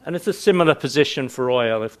 And it's a similar position for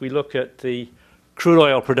oil. If we look at the crude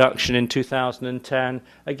oil production in 2010,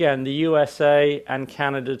 again, the USA and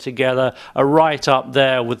Canada together are right up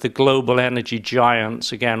there with the global energy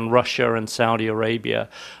giants, again, Russia and Saudi Arabia.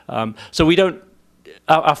 So we don't,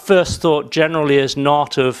 our first thought generally is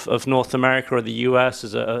not of North America or the US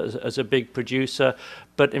as a big producer,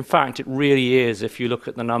 but in fact it really is if you look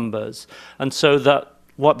at the numbers. And so that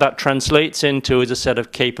what that translates into is a set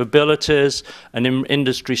of capabilities, an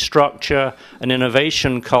industry structure, an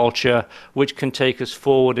innovation culture, which can take us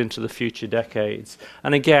forward into the future decades.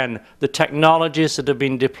 And again, the technologies that have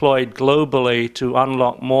been deployed globally to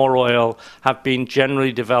unlock more oil have been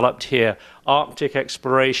generally developed here. Arctic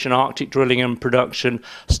exploration, Arctic drilling and production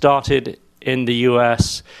started in the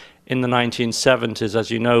US in the 1970s,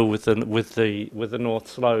 as you know, with the North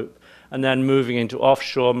Slope. And then moving into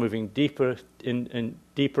offshore, moving deeper in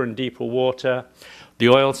deeper and deeper water. The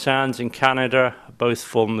oil sands in Canada, both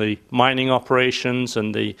from the mining operations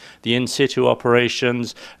and the in-situ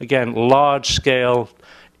operations. Again, large-scale,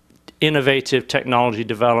 innovative technology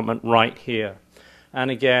development right here.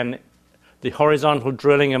 And again, the horizontal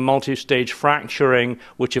drilling and multi-stage fracturing,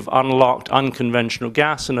 which have unlocked unconventional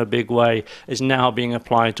gas in a big way, is now being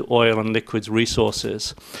applied to oil and liquids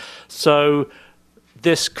resources. So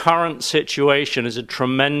this current situation is a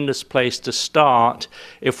tremendous place to start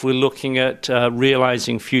if we're looking at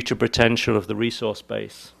realizing future potential of the resource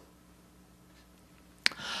base.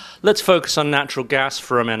 Let's focus on natural gas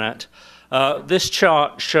for a minute. This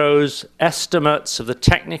chart shows estimates of the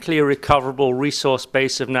technically recoverable resource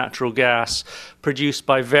base of natural gas produced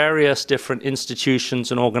by various different institutions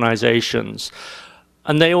and organizations.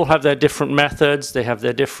 And they all have their different methods, they have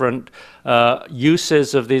their different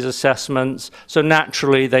uses of these assessments, so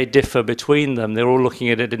naturally they differ between them. They're all looking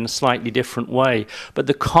at it in a slightly different way. But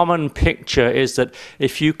the common picture is that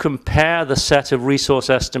if you compare the set of resource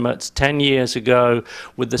estimates 10 years ago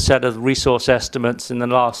with the set of resource estimates in the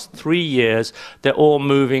last 3 years, they're all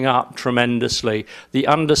moving up tremendously. The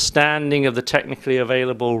understanding of the technically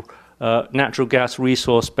available natural gas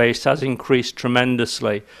resource base has increased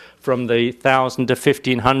tremendously, from the 1,000 to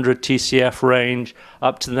 1,500 TCF range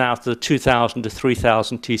up to now the 2,000 to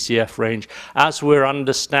 3,000 TCF range, as we're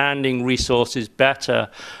understanding resources better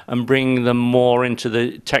and bringing them more into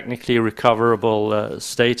the technically recoverable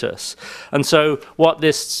status. And so what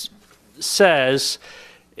this says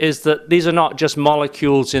is that these are not just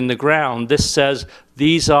molecules in the ground. This says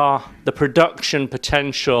these are the production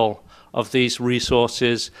potential of these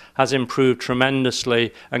resources has improved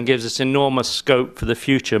tremendously and gives us enormous scope for the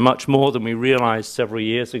future, much more than we realized several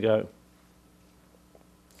years ago.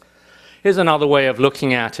 Here's another way of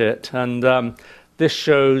looking at it, and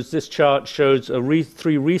this chart shows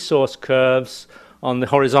three resource curves. On the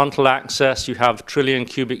horizontal axis, you have trillion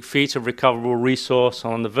cubic feet of recoverable resource.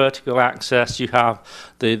 On the vertical axis, you have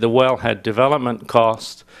the wellhead development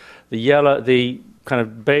cost. The kind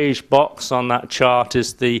of beige box on that chart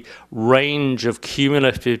is the range of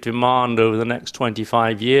cumulative demand over the next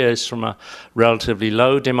 25 years, from a relatively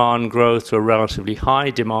low demand growth to a relatively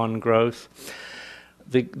high demand growth.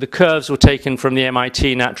 The curves were taken from the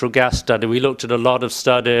MIT natural gas study. We looked at a lot of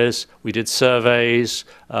studies, we did surveys,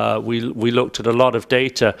 we looked at a lot of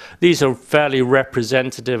data. These are fairly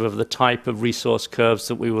representative of the type of resource curves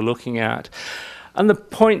that we were looking at. And the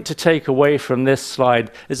point to take away from this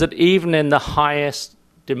slide is that even in the highest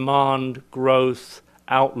demand growth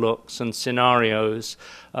outlooks and scenarios,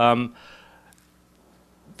 the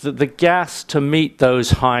gas to meet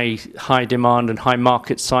those high demand and high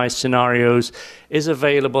market size scenarios is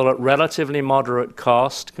available at relatively moderate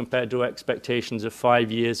cost compared to expectations of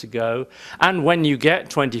 5 years ago. And when you get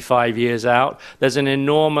 25 years out, there's an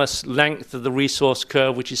enormous length of the resource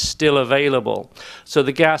curve which is still available. So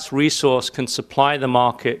the gas resource can supply the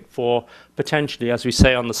market for potentially, as we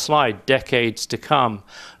say on the slide, decades to come,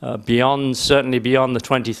 certainly beyond the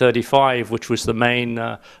 2035, which was the main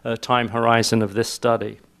time horizon of this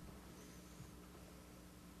study.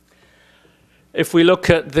 If we look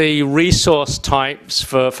at the resource types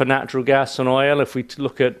for natural gas and oil, if we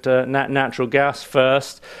look at natural gas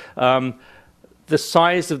first, the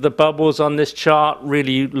size of the bubbles on this chart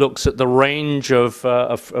really looks at the range of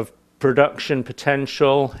production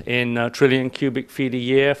potential in trillion cubic feet a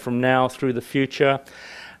year from now through the future.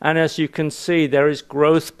 And as you can see, there is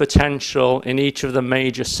growth potential in each of the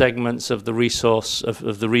major segments of the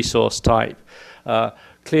resource type.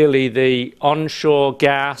 Clearly, the onshore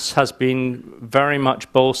gas has been very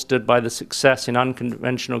much bolstered by the success in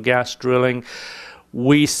unconventional gas drilling.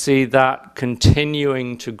 We see that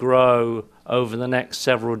continuing to grow over the next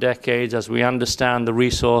several decades as we understand the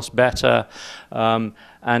resource better, and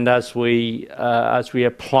as we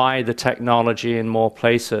apply the technology in more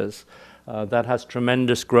places. That has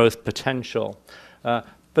tremendous growth potential.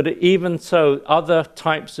 But even so, other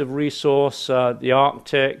types of resource, the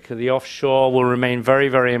Arctic, the offshore, will remain very,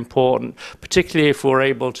 very important, particularly if we're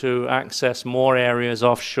able to access more areas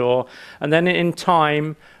offshore. And then in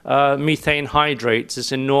time, methane hydrates,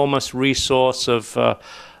 this enormous resource of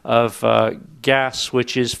gas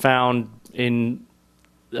which is found in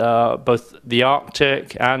both the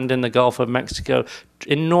Arctic and in the Gulf of Mexico.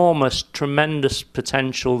 Enormous, tremendous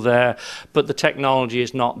potential there, but the technology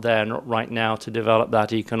is not there right now to develop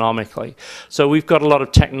that economically. So we've got a lot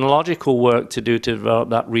of technological work to do to develop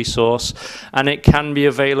that resource, and it can be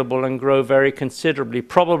available and grow very considerably,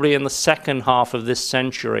 probably in the second half of this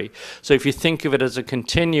century. So if you think of it as a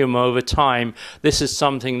continuum over time, this is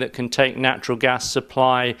something that can take natural gas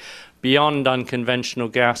supply beyond unconventional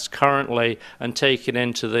gas currently and take it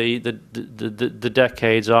into the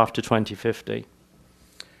decades after 2050.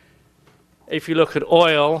 If you look at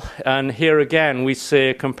oil, and here again we see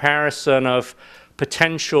a comparison of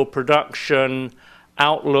potential production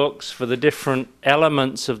outlooks for the different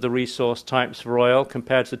elements of the resource types for oil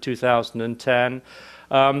compared to 2010.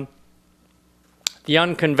 The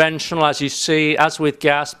unconventional, as you see, as with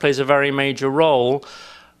gas, plays a very major role.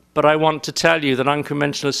 But I want to tell you that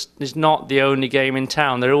unconventional is not the only game in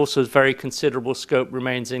town. There also is very considerable scope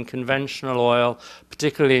remains in conventional oil,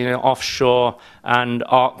 particularly in offshore and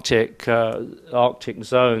Arctic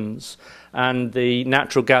zones. And the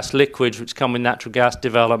natural gas liquids, which come with natural gas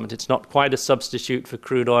development, it's not quite a substitute for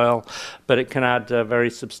crude oil, but it can add very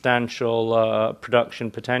substantial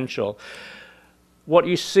production potential. What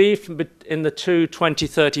you see in the two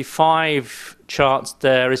 2035 charts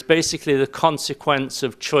there is basically the consequence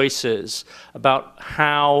of choices about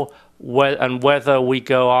how and whether we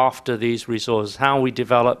go after these resources, how we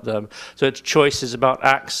develop them. So it's choices about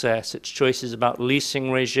access, it's choices about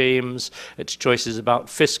leasing regimes, it's choices about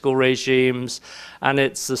fiscal regimes, and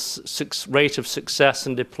it's the rate of success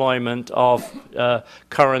and deployment of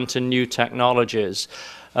current and new technologies.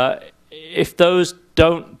 If those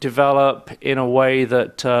don't develop in a way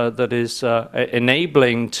that is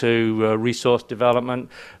enabling to resource development,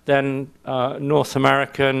 then North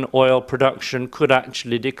American oil production could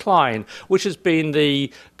actually decline, which has been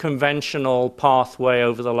the conventional pathway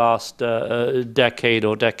over the last decade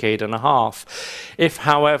or decade and a half. If,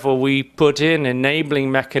 however, we put in enabling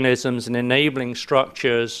mechanisms and enabling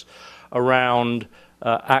structures around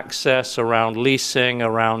access, around leasing,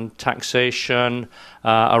 around taxation,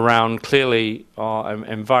 around clearly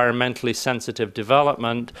environmentally sensitive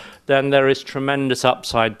development, then there is tremendous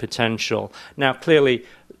upside potential. Now, clearly,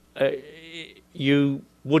 you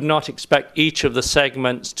would not expect each of the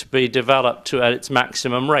segments to be developed at its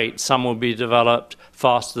maximum rate. Some will be developed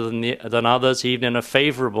faster than others, even in a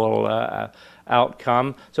favorable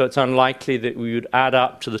outcome. So it's unlikely that we would add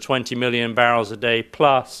up to the 20 million barrels a day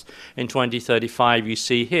plus in 2035 you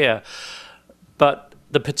see here. But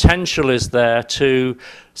the potential is there to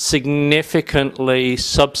significantly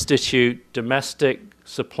substitute domestic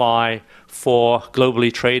supply for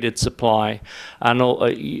globally traded supply, and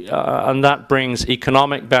that brings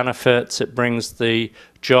economic benefits, it brings the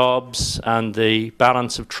jobs and the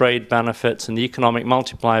balance of trade benefits and the economic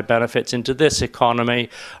multiplier benefits into this economy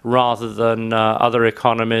rather than other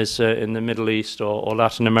economies in the Middle East or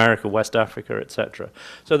Latin America, West Africa, etc.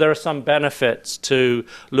 So there are some benefits to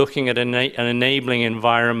looking at an enabling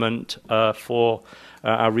environment for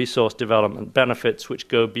our resource development, benefits which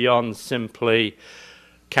go beyond simply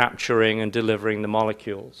capturing and delivering the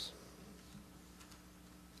molecules.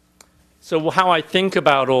 So how I think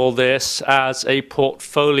about all this as a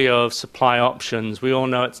portfolio of supply options. We all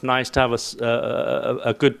know it's nice to have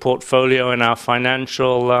a good portfolio in our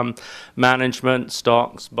financial management,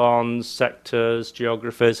 stocks, bonds, sectors,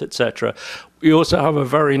 geographies, etc. We also have a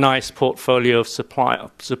very nice portfolio of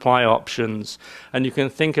supply options. And you can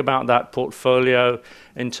think about that portfolio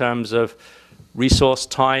in terms of resource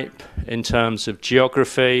type, in terms of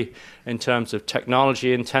geography, in terms of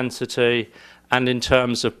technology intensity, and in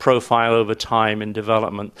terms of profile over time in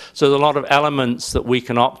development. So there's a lot of elements that we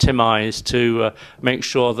can optimize to make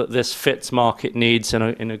sure that this fits market needs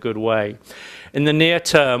in a good way. In the near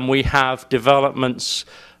term, we have developments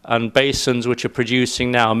and basins which are producing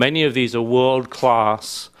now. Many of these are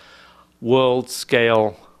world-class,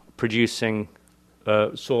 world-scale producing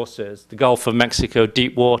sources. The Gulf of Mexico,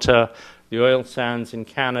 deep water, the oil sands in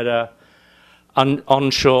Canada,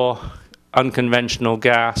 onshore, unconventional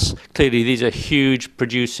gas. Clearly, these are huge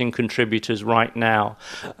producing contributors right now.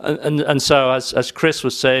 And so, as Chris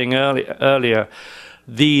was saying earlier,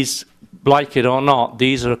 these, like it or not,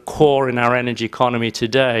 these are core in our energy economy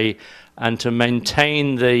today. And to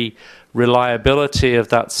maintain the reliability of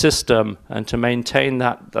that system and to maintain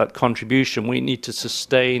that contribution, we need to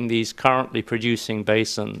sustain these currently producing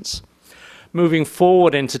basins. Moving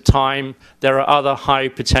forward into time, there are other high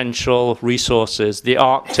potential resources. The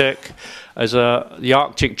Arctic, the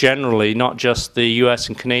Arctic generally, not just the US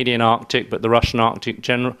and Canadian Arctic, but the Russian Arctic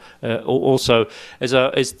also is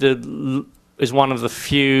one of the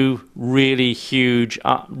few really huge,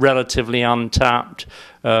 relatively untapped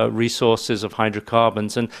resources of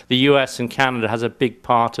hydrocarbons. And the US and Canada has a big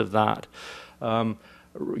part of that.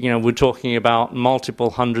 We're talking about multiple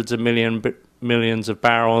hundreds of millions of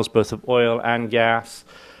barrels, both of oil and gas.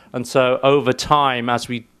 And so over time, as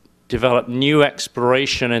we develop new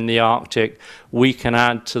exploration in the Arctic, we can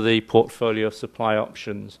add to the portfolio of supply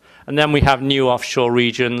options. And then we have new offshore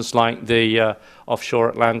regions like the offshore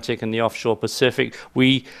Atlantic and the offshore Pacific.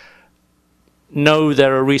 We know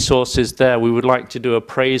there are resources there. We would like to do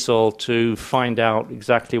appraisal to find out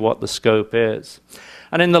exactly what the scope is.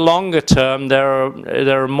 And in the longer term,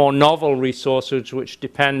 there are more novel resources which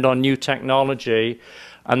depend on new technology,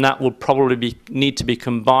 and that will probably need to be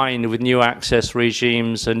combined with new access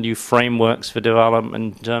regimes and new frameworks for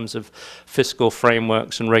development in terms of fiscal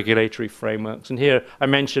frameworks and regulatory frameworks. And here I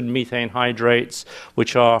mentioned methane hydrates,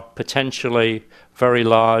 which are potentially very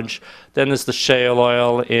large. Then there's the shale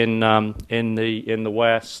oil in the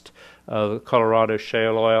West, the Colorado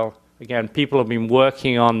shale oil. Again, people have been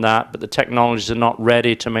working on that, but the technologies are not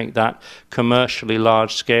ready to make that commercially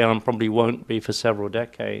large scale and probably won't be for several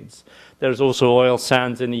decades. There's also oil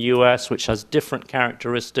sands in the US, which has different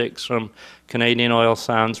characteristics from Canadian oil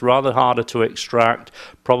sands, rather harder to extract,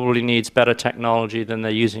 probably needs better technology than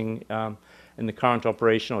they're using in the current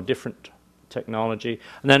operation, or different technology.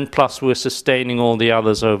 And then plus we're sustaining all the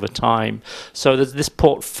others over time. So there's this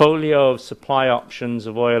portfolio of supply options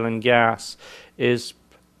of oil and gas is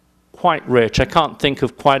quite rich. I can't think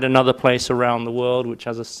of quite another place around the world which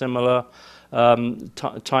has a similar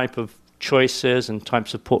type of choices and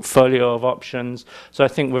types of portfolio of options. So I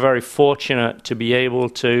think we're very fortunate to be able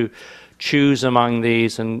to choose among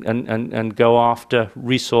these and go after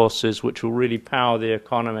resources which will really power the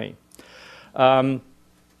economy. As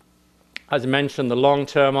I mentioned, the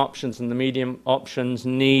long-term options and the medium options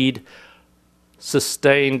need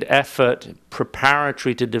sustained effort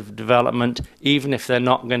preparatory to development, even if they're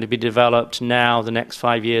not going to be developed now, the next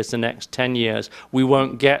 5 years, the next 10 years. We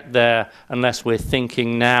won't get there unless we're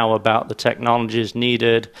thinking now about the technologies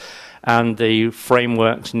needed and the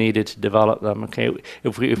frameworks needed to develop them. Okay,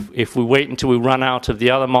 if we wait until we run out of the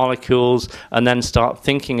other molecules and then start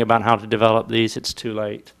thinking about how to develop these, it's too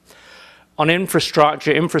late. On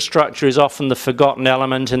infrastructure, infrastructure is often the forgotten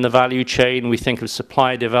element in the value chain. We think of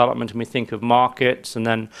supply development and we think of markets, and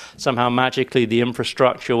then somehow magically the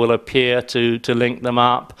infrastructure will appear to link them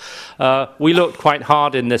up. We looked quite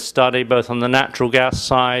hard in this study, both on the natural gas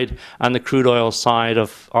side and the crude oil side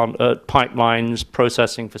of pipelines,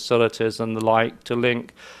 processing facilities and the like, to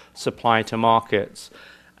link supply to markets.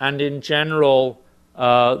 And in general,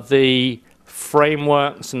 the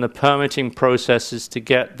frameworks and the permitting processes to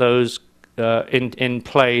get those in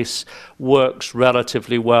place works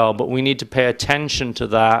relatively well, but we need to pay attention to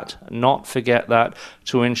that, not forget that,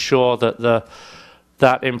 to ensure that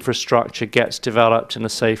that infrastructure gets developed in a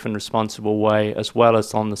safe and responsible way, as well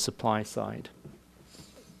as on the supply side.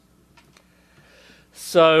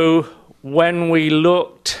 So when we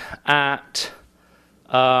looked at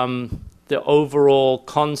the overall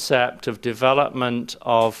concept of development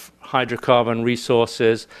of hydrocarbon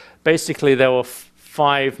resources, basically there were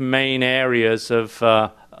 5 main areas of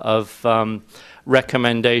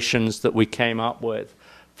recommendations that we came up with.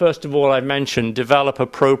 First of all, I mentioned develop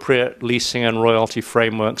appropriate leasing and royalty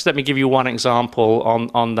frameworks. Let me give you one example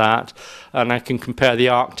on that, and I can compare the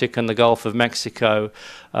Arctic and the Gulf of Mexico.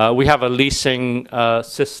 We have a leasing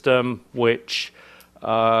system which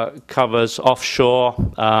covers offshore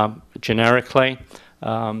generically,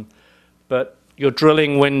 but your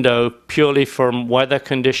drilling window, purely from weather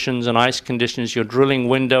conditions and ice conditions, your drilling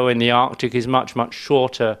window in the Arctic is much, much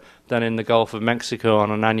shorter than in the Gulf of Mexico on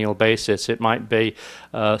an annual basis. It might be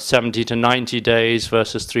 70 to 90 days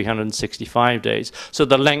versus 365 days. So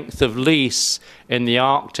the length of lease in the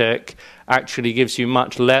Arctic actually gives you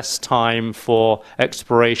much less time for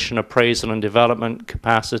exploration, appraisal, and development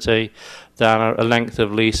capacity than a length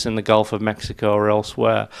of lease in the Gulf of Mexico or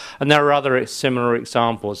elsewhere. And there are other similar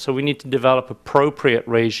examples. So we need to develop appropriate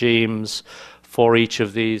regimes for each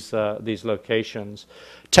of these locations.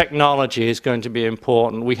 Technology is going to be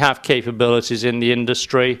important. We have capabilities in the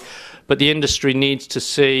industry, but the industry needs to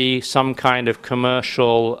see some kind of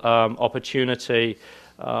commercial opportunity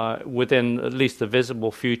within at least the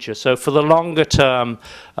visible future. So for the longer term,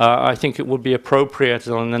 I think it would be appropriate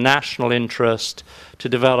in the national interest to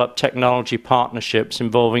develop technology partnerships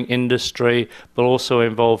involving industry, but also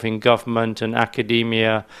involving government and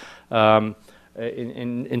academia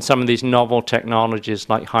in some of these novel technologies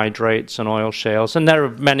like hydrates and oil shales. And there are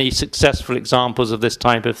many successful examples of this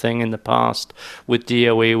type of thing in the past with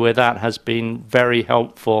DOE, where that has been very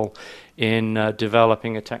helpful in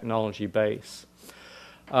developing a technology base.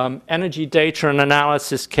 Energy data and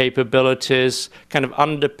analysis capabilities kind of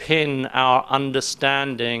underpin our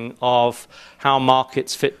understanding of how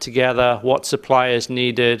markets fit together, what supply is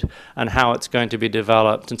needed, and how it's going to be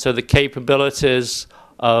developed. And so the capabilities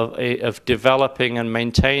of developing and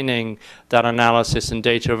maintaining that analysis and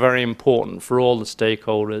data are very important for all the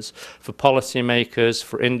stakeholders, for policymakers,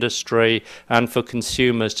 for industry, and for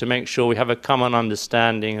consumers, to make sure we have a common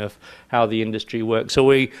understanding of how the industry works. So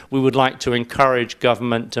we would like to encourage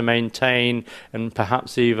government to maintain and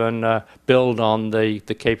perhaps even build on the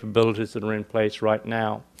capabilities that are in place right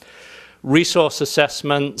now. Resource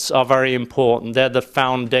assessments are very important. They're the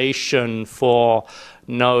foundation for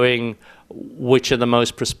knowing which are the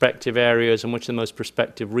most prospective areas and which are the most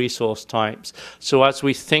prospective resource types. So as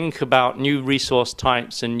we think about new resource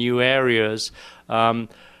types and new areas,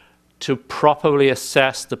 to properly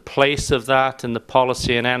assess the place of that in the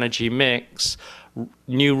policy and energy mix,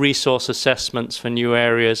 new resource assessments for new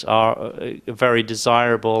areas are a very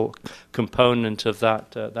desirable component of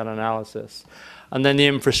that analysis. And then the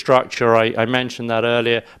infrastructure, I mentioned that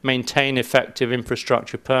earlier, maintain effective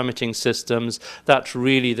infrastructure permitting systems. That's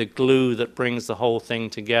really the glue that brings the whole thing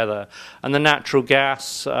together. And the natural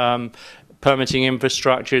gas permitting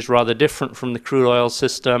infrastructure is rather different from the crude oil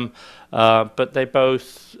system, but they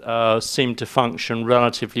both seem to function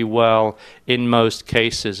relatively well in most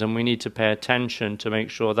cases, and we need to pay attention to make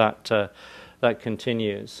sure that that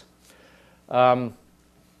continues.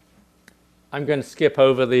 I'm going to skip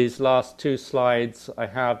over these last two slides I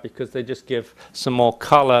have because they just give some more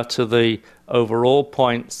color to the overall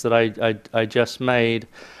points that I just made.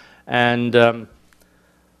 And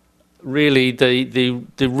really the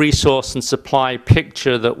resource and supply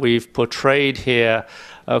picture that we've portrayed here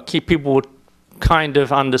keep people kind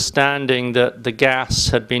of understanding that the gas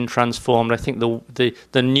had been transformed. I think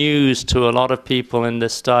the news to a lot of people in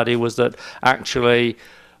this study was that actually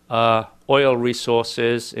oil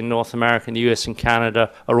resources in North America, in the US and Canada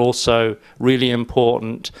are also really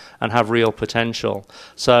important and have real potential.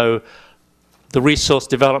 So the resource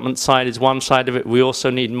development side is one side of it. We also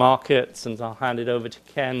need markets, and I'll hand it over to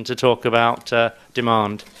Ken to talk about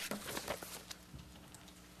demand.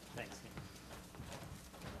 Thanks.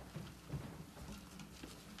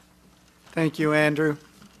 Thank you, Andrew.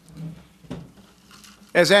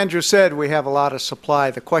 As Andrew said, we have a lot of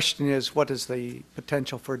supply. The question is, what is the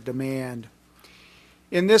potential for demand?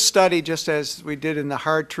 In this study, just as we did in the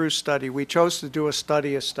hard truth study, we chose to do a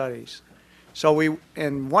study of studies.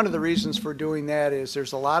 And one of the reasons for doing that is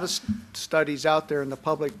there's a lot of studies out there in the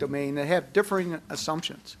public domain that have differing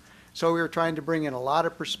assumptions. So we were trying to bring in a lot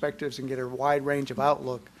of perspectives and get a wide range of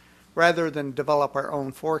outlook rather than develop our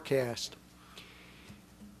own forecast.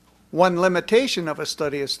 One limitation of a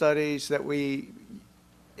study of studies that we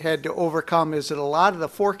had to overcome is that a lot of the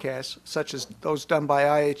forecasts, such as those done by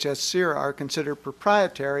IHS CERA, are considered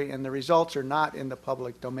proprietary, and the results are not in the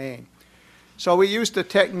public domain. So we used a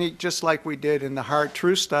technique just like we did in the hard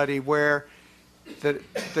truth study, where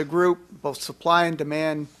the group, both supply and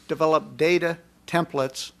demand, developed data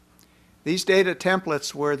templates. These data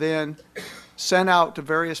templates were then sent out to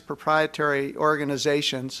various proprietary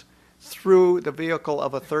organizations through the vehicle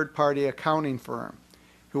of a third-party accounting firm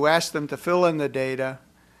who asked them to fill in the data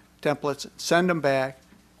templates, send them back.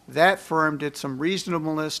 That firm did some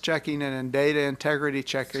reasonableness checking and data integrity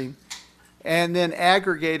checking, and then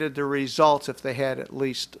aggregated the results if they had at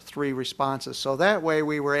least 3 responses. So that way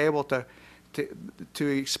we were able to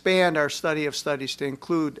expand our study of studies to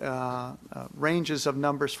include ranges of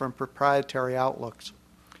numbers from proprietary outlooks.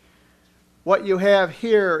 What you have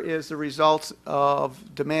here is the results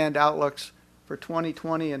of demand outlooks for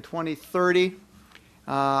 2020 and 2030.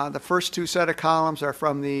 The first 2 set of columns are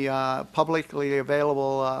from the publicly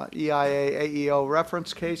available EIA, AEO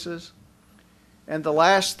reference cases. And the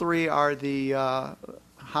last 3 are the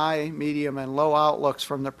high, medium, and low outlooks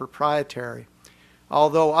from the proprietary.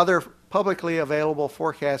 Although other publicly available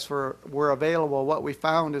forecasts were available, what we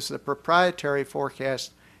found is the proprietary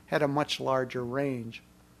forecast had a much larger range.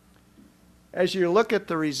 As you look at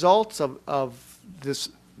the results of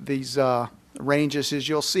these ranges, is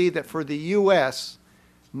you'll see that for the U.S.,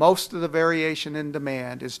 most of the variation in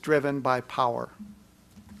demand is driven by power.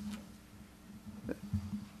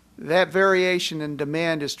 That variation in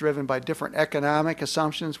demand is driven by different economic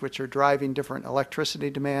assumptions, which are driving different electricity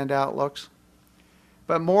demand outlooks.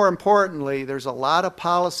 But more importantly, there's a lot of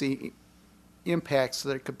policy impacts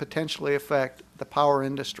that could potentially affect the power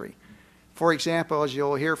industry. For example, as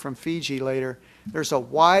you'll hear from Fiji later, there's a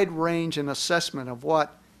wide range in assessment of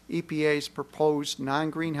what EPA's proposed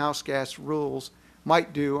non-greenhouse gas rules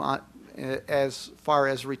might do as far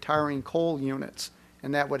as retiring coal units,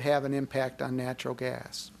 and that would have an impact on natural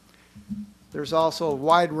gas. There's also a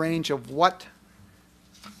wide range of what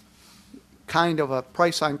kind of a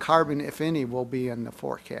price on carbon, if any, will be in the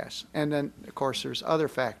forecast. And then, of course, there's other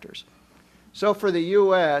factors. So for the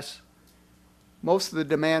U.S., most of the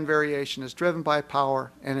demand variation is driven by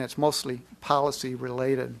power, and it's mostly policy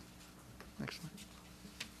related. Next slide.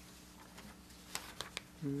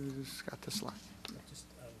 Who's got this slide? Just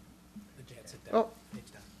advance it down. Oh. Page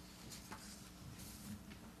down.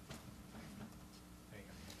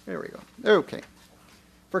 There we go. Okay.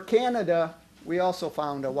 For Canada, we also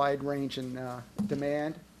found a wide range in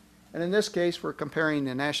demand. And in this case, we're comparing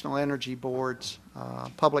the National Energy Board's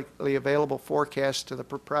publicly available forecast to the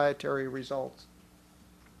proprietary results.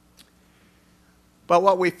 But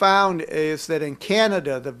what we found is that in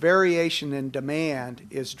Canada, the variation in demand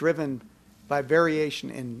is driven by variation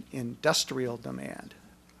in industrial demand.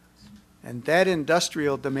 And that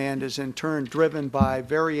industrial demand is in turn driven by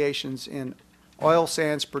variations in oil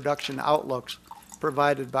sands production outlooks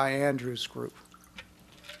provided by Andrew's group.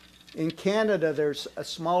 In Canada, there's a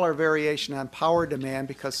smaller variation on power demand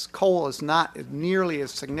because coal is not nearly a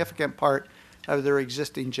significant part of their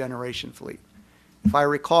existing generation fleet. If I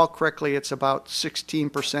recall correctly, it's about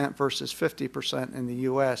 16% versus 50% in the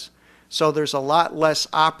U.S. So there's a lot less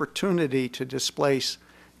opportunity to displace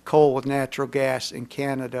coal with natural gas in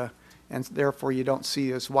Canada, and therefore you don't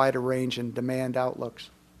see as wide a range in demand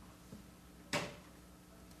outlooks.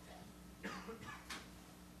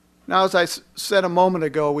 Now, as I said a moment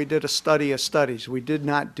ago, we did a study of studies. We did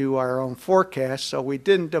not do our own forecast, so we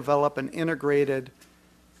didn't develop an integrated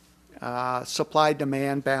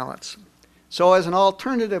supply-demand balance. So as an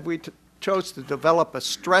alternative, we chose to develop a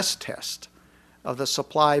stress test of the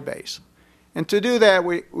supply base. And to do that,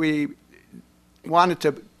 we wanted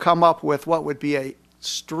to come up with what would be an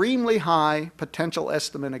extremely high potential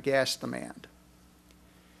estimate of gas demand.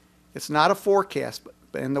 It's not a forecast,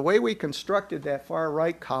 and the way we constructed that far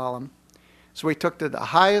right column, so we took the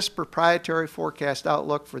highest proprietary forecast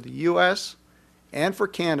outlook for the U.S. and for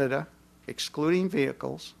Canada, excluding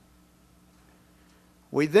vehicles.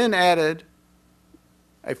 We then added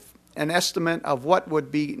an estimate of what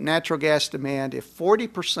would be natural gas demand if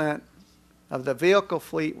 40% of the vehicle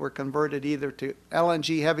fleet were converted either to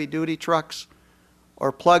LNG heavy-duty trucks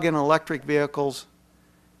or plug-in electric vehicles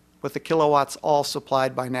with the kilowatts all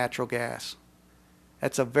supplied by natural gas.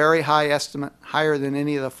 That's a very high estimate, higher than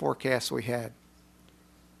any of the forecasts we had.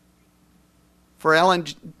 For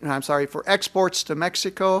for exports to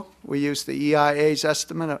Mexico, we used the EIA's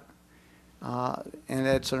estimate, and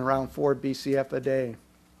it's around 4 BCF a day.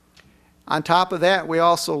 On top of that, we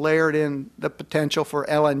also layered in the potential for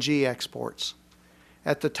LNG exports.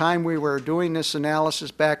 At the time we were doing this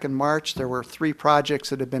analysis back in March, there were 3 projects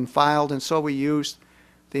that had been filed, and so we used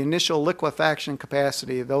the initial liquefaction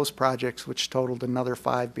capacity of those projects, which totaled another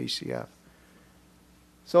 5 BCF.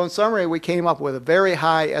 So in summary, we came up with a very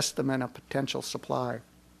high estimate of potential supply.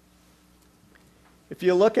 If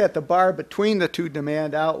you look at the bar between the 2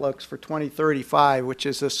 demand outlooks for 2035, which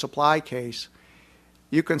is a supply case,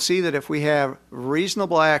 you can see that if we have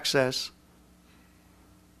reasonable access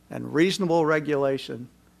and reasonable regulation,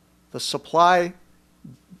 the supply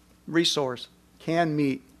resource can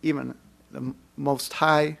meet even the most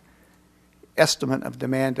high estimate of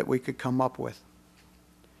demand that we could come up with.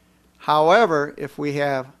 However, if we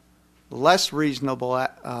have less reasonable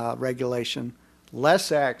regulation,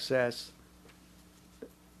 less access,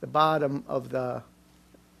 the bottom of the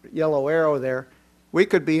yellow arrow there, we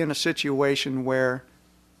could be in a situation where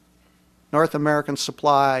North American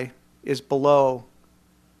supply is below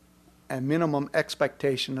a minimum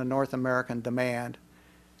expectation of North American demand,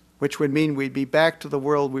 which would mean we'd be back to the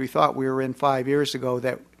world we thought we were in 5 years ago,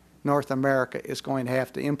 that North America is going to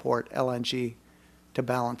have to import LNG to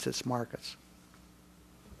balance its markets.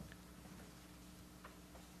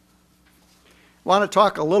 I want to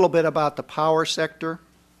talk a little bit about the power sector.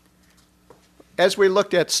 As we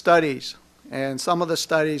looked at studies, and some of the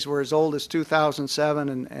studies were as old as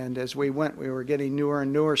 2007, and as we went, we were getting newer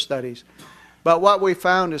and newer studies. But what we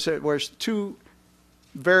found is that there was two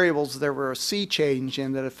variables there were a sea change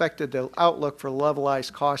in that affected the outlook for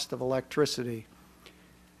levelized cost of electricity.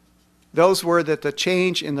 Those were that the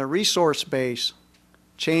change in the resource base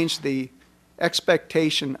changed the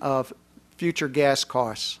expectation of future gas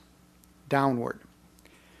costs downward.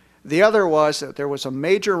 The other was that there was a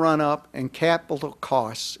major run-up in capital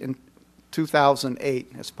costs in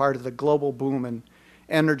 2008 as part of the global boom in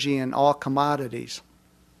energy and all commodities.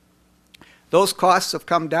 Those costs have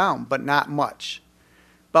come down, but not much.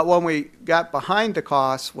 But when we got behind the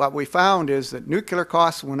costs, what we found is that nuclear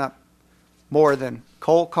costs went up more than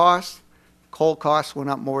coal costs went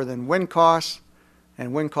up more than wind costs,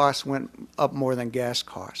 and wind costs went up more than gas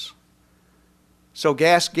costs. So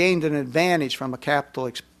gas gained an advantage from a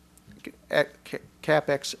CapEx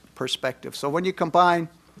perspective. So when you combine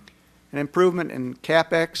an improvement in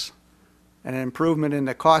CapEx and an improvement in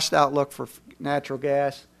the cost outlook for natural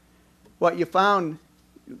gas, what you found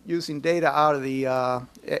using data out of the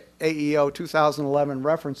AEO 2011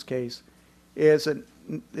 reference case is that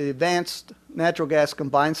the advanced natural gas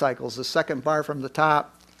combined cycles, the second bar from the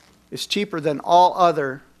top, is cheaper than all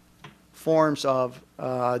other forms of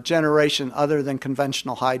generation other than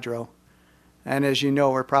conventional hydro. And as you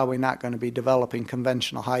know, we're probably not going to be developing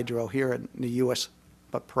conventional hydro here in the U.S.,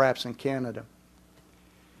 but perhaps in Canada.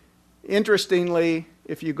 Interestingly,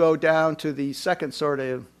 if you go down to the second sort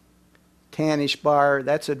of tannish bar,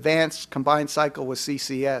 that's advanced combined cycle with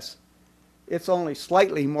CCS. It's only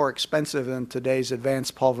slightly more expensive than today's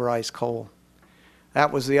advanced pulverized coal.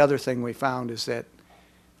 That was the other thing we found, is that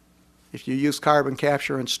if you use carbon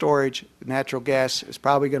capture and storage, natural gas is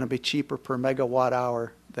probably going to be cheaper per megawatt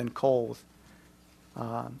hour than coal with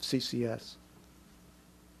CCS.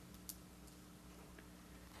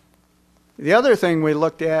 The other thing we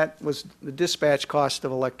looked at was the dispatch cost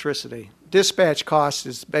of electricity. Dispatch cost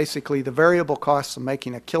is basically the variable cost of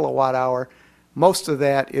making a kilowatt hour. Most of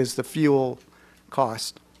that is the fuel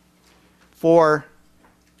cost. For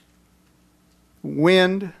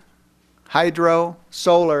wind, hydro,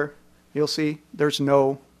 solar, you'll see there's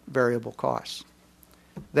no variable costs.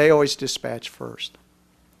 They always dispatch first.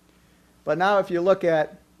 But now if you look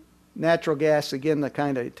at natural gas, again, the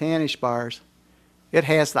kind of tannish bars, it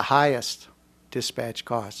has the highest dispatch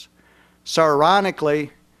costs. So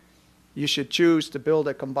ironically, you should choose to build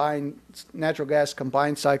a combined natural gas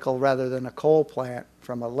combined cycle rather than a coal plant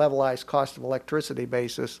from a levelized cost of electricity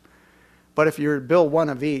basis. But if you build one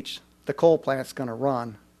of each, the coal plant's going to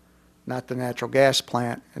run, not the natural gas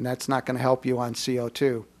plant, and that's not going to help you on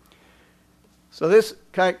CO2. So this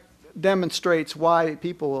kind of demonstrates why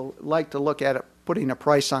people like to look at it, putting a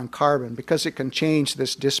price on carbon, because it can change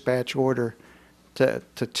this dispatch order to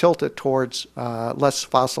tilt it towards less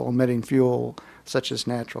fossil emitting fuel such as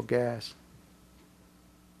natural gas.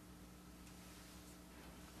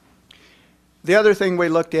 The other thing we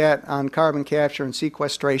looked at on carbon capture and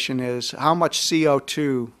sequestration is how much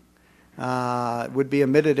CO2 would be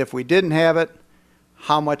emitted if we didn't have it,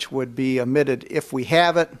 how much would be emitted if we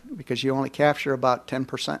have it, because you only capture about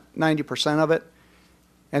 10%, 90% of it,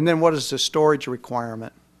 and then what is the storage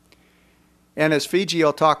requirement. And as Fiji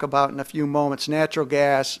will talk about in a few moments, natural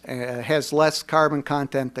gas has less carbon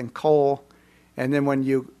content than coal. And then when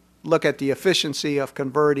you look at the efficiency of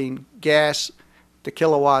converting gas to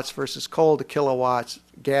kilowatts versus coal to kilowatts,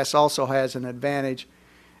 gas also has an advantage.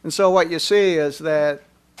 And so what you see is that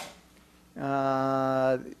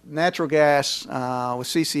natural gas with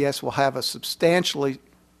CCS will have a substantially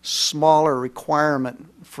smaller requirement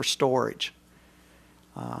for storage.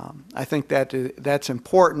 I think that's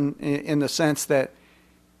important in the sense that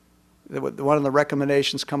one of the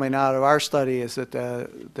recommendations coming out of our study is that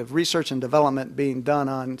the research and development being done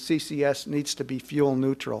on CCS needs to be fuel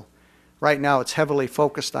neutral. Right now it's heavily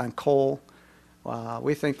focused on coal.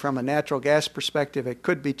 We think from a natural gas perspective it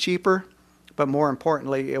could be cheaper, but more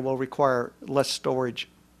importantly it will require less storage.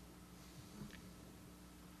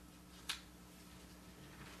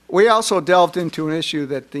 We also delved into an issue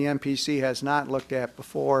that the MPC has not looked at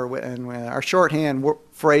before, and our shorthand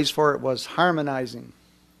phrase for it was harmonizing.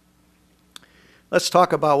 Let's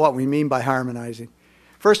talk about what we mean by harmonizing.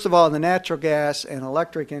 First of all, the natural gas and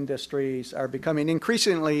electric industries are becoming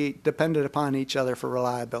increasingly dependent upon each other for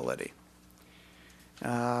reliability.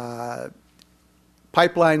 Pipelines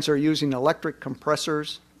are using electric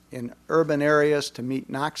compressors in urban areas to meet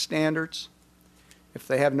NOx standards. If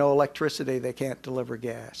they have no electricity, they can't deliver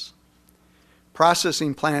gas.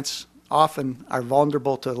 Processing plants often are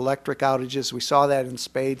vulnerable to electric outages. We saw that in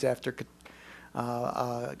spades after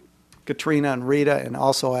Katrina and Rita, and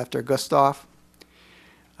also after Gustav.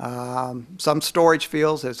 Some storage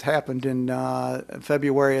fields, as happened in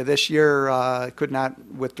February of this year, could not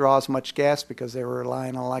withdraw as much gas because they were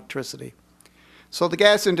relying on electricity. So the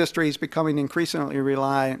gas industry is becoming increasingly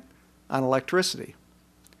reliant on electricity.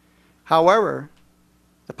 However,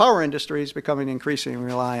 the power industry is becoming increasingly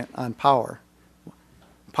reliant on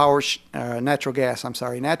natural gas.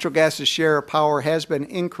 Natural gas's share of power has been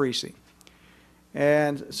increasing.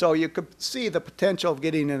 And so you could see the potential of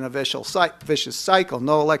getting in a vicious cycle.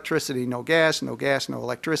 No electricity, no gas, no gas, no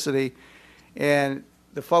electricity. And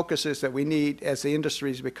the focus is that we need, as the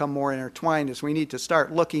industries become more intertwined, is we need to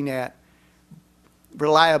start looking at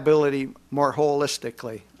reliability more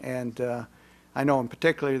holistically. And I know in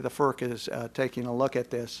particular the FERC is taking a look at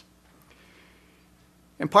this.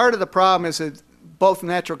 And part of the problem is that both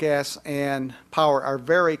natural gas and power are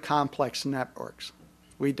very complex networks.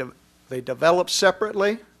 They develop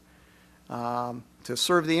separately to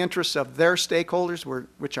serve the interests of their stakeholders,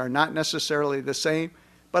 which are not necessarily the same.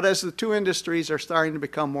 But as the two industries are starting to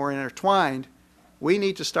become more intertwined, we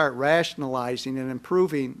need to start rationalizing and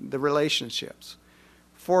improving the relationships.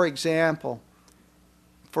 For example,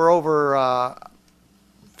 for over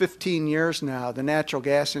 15 years now, the natural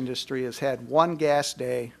gas industry has had one gas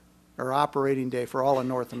day or operating day for all of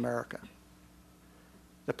North America.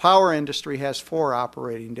 The power industry has 4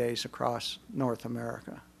 operating days across North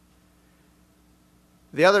America.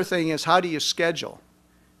 The other thing is, how do you schedule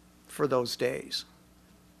for those days?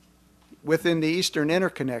 Within the Eastern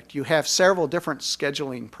Interconnect, you have several different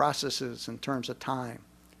scheduling processes in terms of time,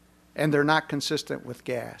 and they're not consistent with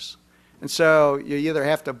gas. And so you either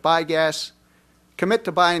have to buy gas, commit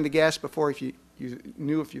to buying the gas before if you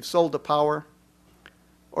knew if you sold the power,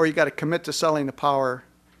 or you got to commit to selling the power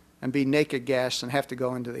and be naked gas and have to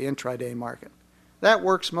go into the intraday market. That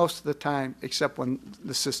works most of the time, except when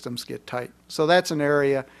the systems get tight. So that's an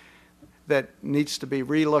area that needs to be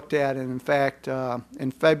relooked at. And in fact,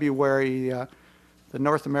 in February, the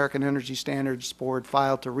North American Energy Standards Board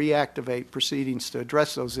filed to reactivate proceedings to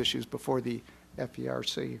address those issues before the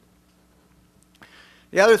FERC.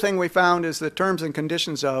 The other thing we found is the terms and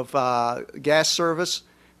conditions of gas service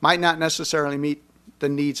might not necessarily meet the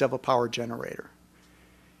needs of a power generator.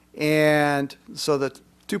 And so the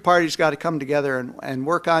two parties got to come together and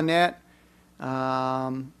work on that.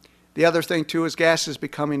 The other thing too is gas is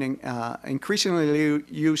becoming increasingly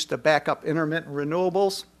used to back up intermittent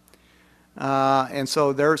renewables. And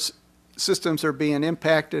so their systems are being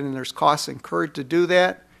impacted and there's costs incurred to do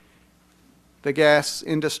that. The gas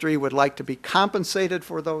industry would like to be compensated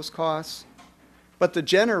for those costs, but the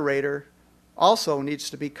generator also needs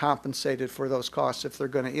to be compensated for those costs if they're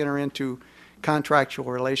going to enter into contractual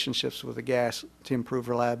relationships with the gas to improve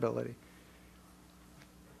reliability.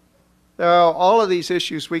 All of these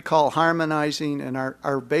issues we call harmonizing, and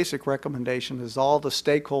our basic recommendation is all the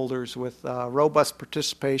stakeholders with robust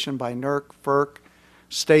participation by NERC, FERC,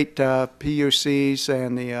 state PUCs,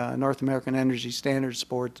 and the North American Energy Standards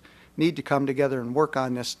Board need to come together and work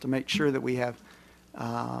on this to make sure that we have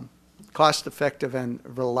cost-effective and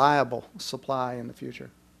reliable supply in the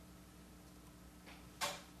future.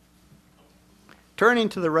 Turning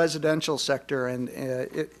to the residential sector, and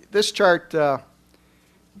this chart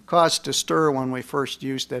caused a stir when we first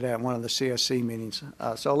used it at one of the CSC meetings.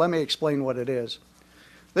 So let me explain what it is.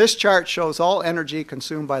 This chart shows all energy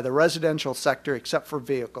consumed by the residential sector except for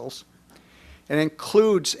vehicles, and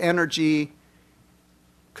includes energy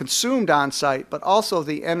consumed on site, but also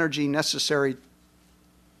the energy necessary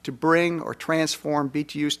to bring or transform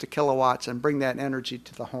BTUs to kilowatts and bring that energy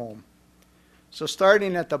to the home. So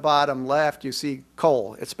starting at the bottom left, you see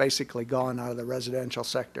coal. It's basically gone out of the residential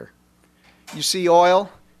sector. You see oil.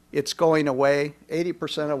 It's going away.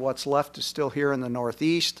 80% of what's left is still here in the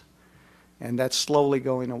Northeast, and that's slowly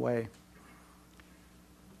going away.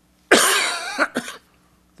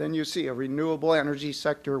 Then you see a renewable energy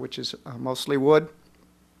sector, which is mostly wood.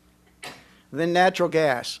 Then natural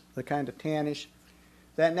gas, the kind of tannish.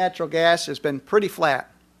 That natural gas has been pretty flat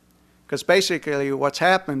because basically what's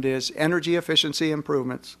happened is energy efficiency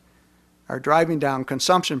improvements are driving down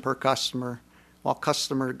consumption per customer while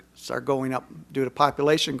customers are going up due to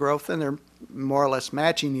population growth, and they're more or less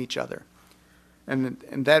matching each other.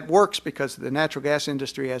 And that works because the natural gas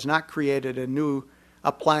industry has not created a new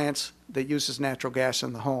appliance that uses natural gas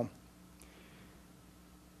in the home.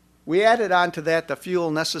 We added on to that the fuel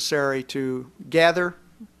necessary to gather,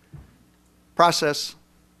 process,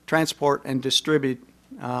 transport, and distribute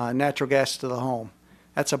natural gas to the home.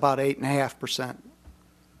 That's about 8.5%.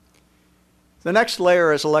 The next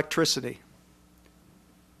layer is electricity.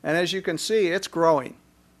 And as you can see, it's growing.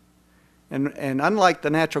 And unlike the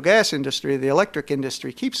natural gas industry, the electric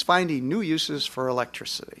industry keeps finding new uses for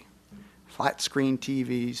electricity. Flat screen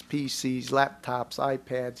TVs, PCs, laptops,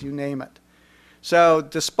 iPads, you name it. So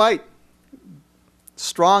despite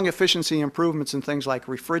strong efficiency improvements in things like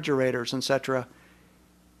refrigerators, etc.,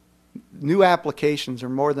 new applications are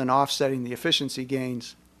more than offsetting the efficiency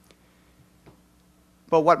gains.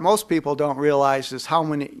 But what most people don't realize is how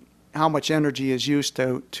much energy is used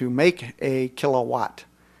to make a kilowatt.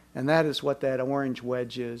 And that is what that orange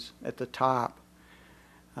wedge is at the top.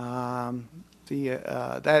 That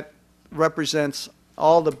represents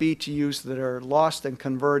all the BTUs that are lost in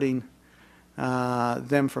converting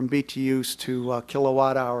them from BTUs to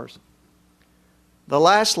kilowatt hours. The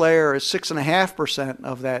last layer is 6.5%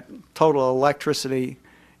 of that total electricity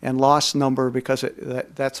and loss number, because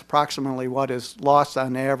that's approximately what is lost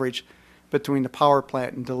on average between the power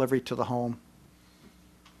plant and delivery to the home.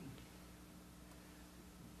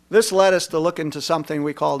 This led us to look into something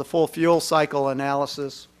we call the full fuel cycle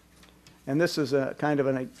analysis. And this is a kind of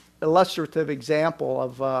an illustrative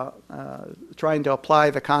example of trying to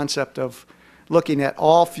apply the concept of looking at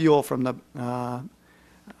all fuel from the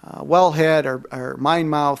wellhead or mine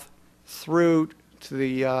mouth through to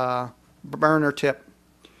the burner tip.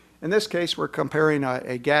 In this case, we're comparing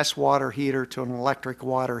a gas water heater to an electric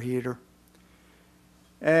water heater.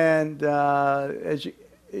 And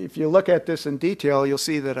if you look at this in detail, you'll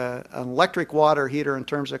see that an electric water heater, in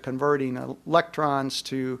terms of converting electrons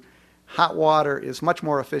to hot water, is much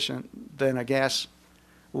more efficient than a gas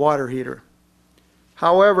water heater.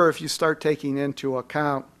 However, if you start taking into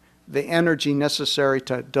account the energy necessary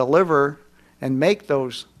to deliver and make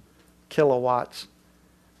those kilowatts,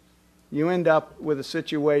 you end up with a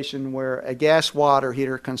situation where a gas water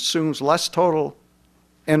heater consumes less total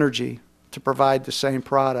energy to provide the same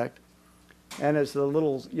product. And as the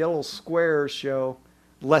little yellow squares show,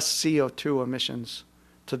 less CO2 emissions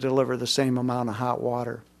to deliver the same amount of hot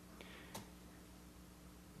water.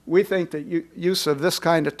 We think that use of this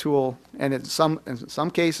kind of tool, and in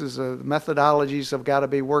some cases the methodologies have got to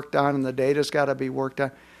be worked on and the data's got to be worked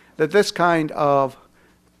on, that this kind of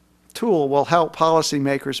tool will help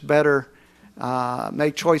policymakers better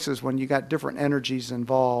make choices when you got different energies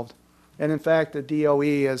involved. And in fact, the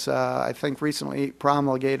DOE has, I think, recently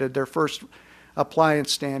promulgated their first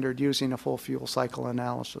appliance standard using a full fuel cycle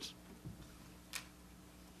analysis.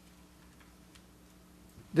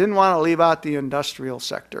 Didn't want to leave out the industrial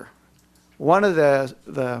sector. One of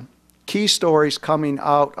the key stories coming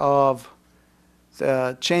out of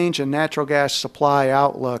the change in natural gas supply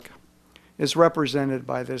outlook is represented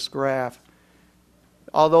by this graph.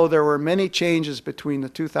 Although there were many changes between the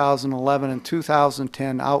 2011 and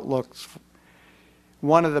 2010 outlooks,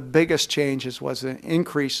 one of the biggest changes was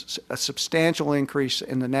a substantial increase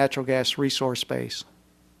in the natural gas resource base.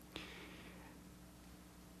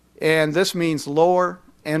 And this means lower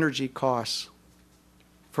energy costs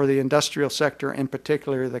for the industrial sector, in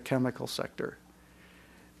particular the chemical sector.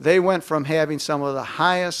 They went from having some of the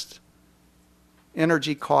highest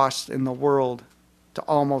energy costs in the world to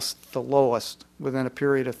almost the lowest within a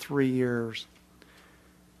period of 3 years.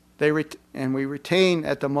 And we retain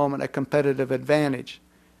at the moment a competitive advantage.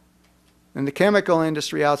 In the chemical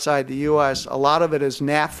industry outside the U.S., a lot of it is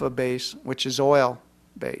naphtha-based, which is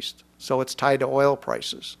oil-based, so it's tied to oil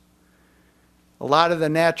prices. A lot of the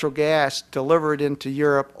natural gas delivered into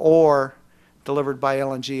Europe or delivered by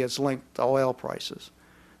LNG is linked to oil prices.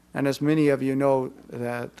 And as many of you know,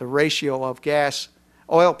 the ratio of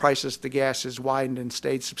oil prices to gas has widened and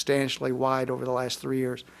stayed substantially wide over the last 3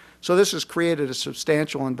 years. So this has created a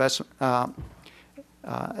substantial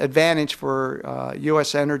advantage for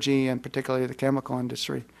U.S. energy and particularly the chemical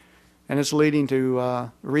industry. And it's leading to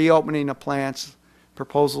reopening of plants,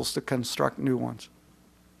 proposals to construct new ones.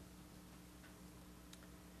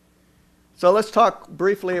 So let's talk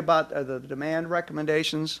briefly about the demand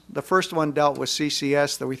recommendations. The first one dealt with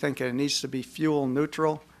CCS, that we think it needs to be fuel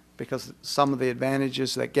neutral because some of the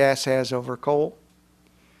advantages that gas has over coal.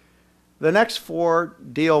 The next four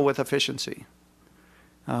deal with efficiency.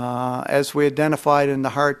 As we identified in the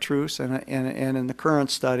hard truths and in the current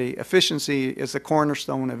study, efficiency is the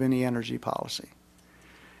cornerstone of any energy policy.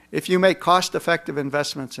 If you make cost-effective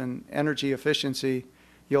investments in energy efficiency,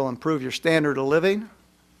 you'll improve your standard of living,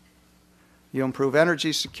 you'll improve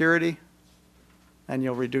energy security, and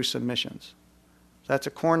you'll reduce emissions. That's a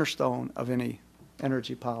cornerstone of any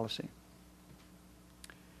energy policy.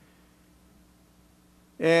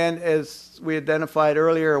 And as we identified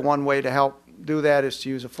earlier, one way to help do that is to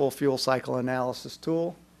use a full fuel cycle analysis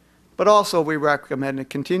tool. But also we recommend a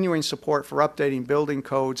continuing support for updating building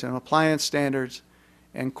codes and appliance standards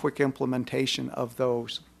and quick implementation of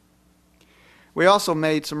those. We also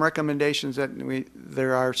made some recommendations that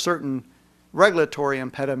there are certain regulatory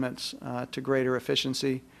impediments to greater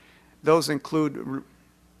efficiency. Those include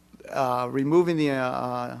removing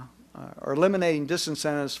or eliminating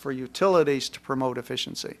disincentives for utilities to promote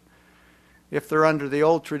efficiency. If they're under the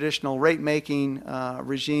old traditional rate-making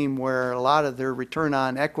regime where a lot of their return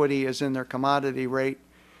on equity is in their commodity rate,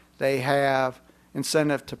 they have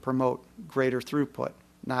incentive to promote greater throughput,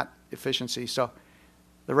 not efficiency. So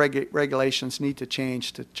the regulations need to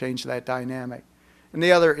change that dynamic. And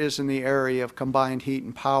the other is in the area of combined heat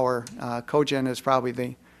and power. Cogen is probably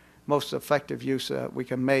the most effective use we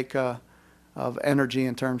can make of energy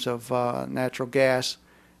in terms of natural gas.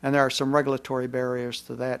 And there are some regulatory barriers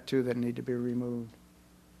to that, too, that need to be removed.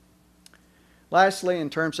 Lastly, in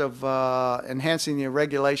terms of enhancing the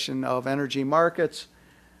regulation of energy markets,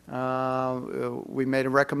 we made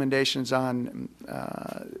recommendations on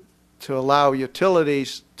to allow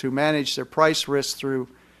utilities to manage their price risk through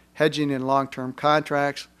hedging in long-term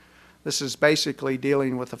contracts. This is basically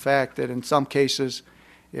dealing with the fact that in some cases,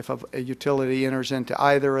 if a utility enters into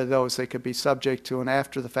either of those, they could be subject to an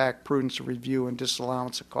after-the-fact prudence review and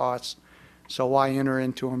disallowance of costs. So why enter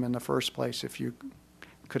into them in the first place if you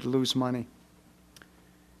could lose money?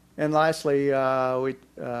 And lastly, we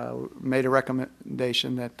made a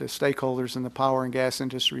recommendation that the stakeholders in the power and gas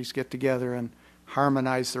industries get together and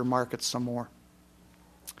harmonize their markets some more.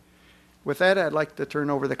 With that, I'd like to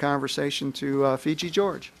turn over the conversation to Fiji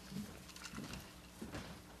George.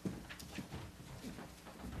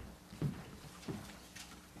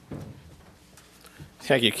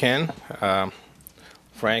 Thank you, Ken.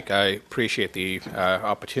 Frank, I appreciate the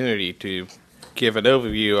opportunity to give an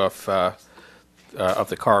overview of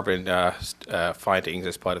the carbon findings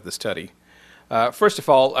as part of the study. First of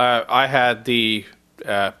all, I had the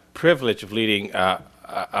privilege of leading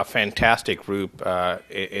a fantastic group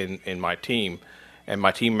in my team, and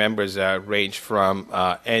my team members range from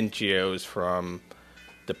NGOs, from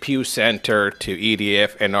the Pew Center to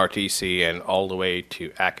EDF, NRTC, and all the way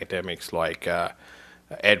to academics like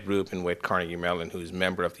Ed Rubin with Carnegie Mellon, who's a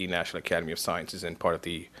member of the National Academy of Sciences and part of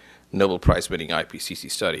the Nobel Prize-winning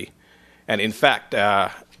IPCC study. And in fact,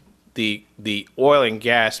 the oil and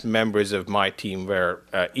gas members of my team were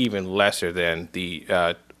even lesser than the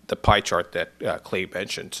pie chart that Clay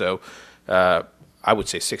mentioned. So I would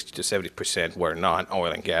say 60 to 70% were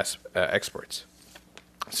non-oil and gas experts.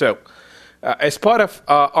 So as part of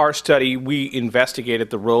our study, we investigated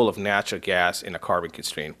the role of natural gas in a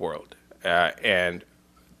carbon-constrained world. And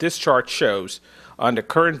this chart shows, under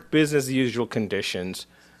current business-as-usual conditions,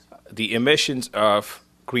 the emissions of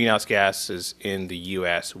greenhouse gases in the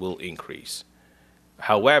U.S. will increase.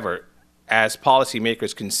 However, as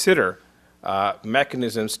policymakers consider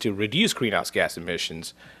mechanisms to reduce greenhouse gas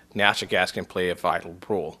emissions, natural gas can play a vital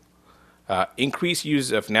role. Increased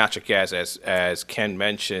use of natural gas, as Ken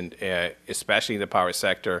mentioned, especially in the power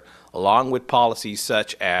sector, along with policies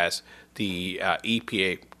such as the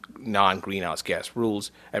EPA non-greenhouse gas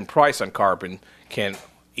rules and price on carbon, can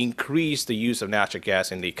increase the use of natural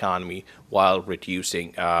gas in the economy while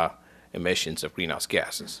reducing emissions of greenhouse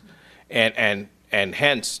gases. And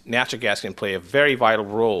hence, natural gas can play a very vital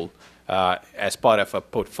role as part of a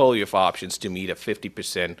portfolio of options to meet a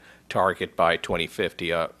 50% target by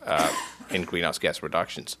 2050 in greenhouse gas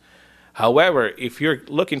reductions. However, if you're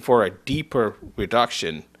looking for a deeper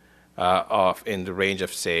reduction in the range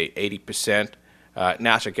of, say, 80%,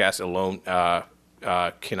 natural gas alone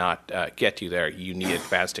cannot get you there. You need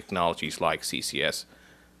advanced technologies like CCS.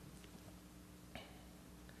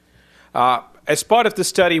 As part of the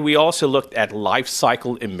study, we also looked at life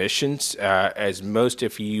cycle emissions. As most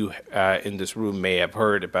of you in this room may have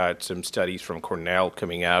heard about some studies from Cornell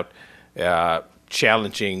coming out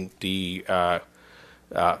challenging the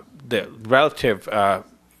relative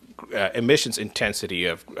emissions intensity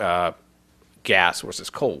of gas versus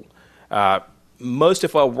coal. Most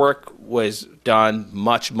of our work was done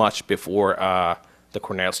much before the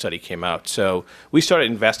Cornell study came out. So we started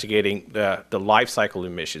investigating the life cycle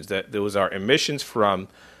emissions. Those are emissions from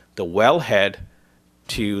the wellhead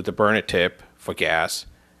to the burner tip for gas,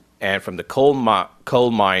 and from the coal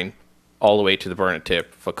mine all the way to the burner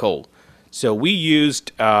tip for coal. So we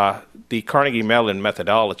used the Carnegie Mellon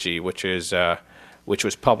methodology, which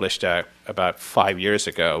was published about 5 years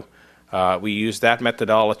ago. We used that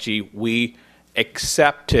methodology. We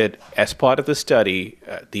accepted, as part of the study,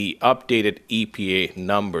 the updated EPA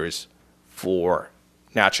numbers for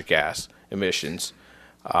natural gas emissions,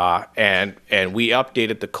 and we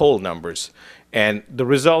updated the coal numbers. And the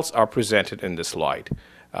results are presented in the slide.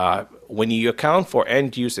 When you account for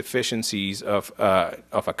end-use efficiencies of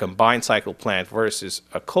a combined cycle plant versus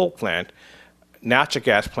a coal plant, natural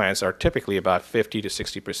gas plants are typically about 50 to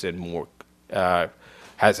 60% more,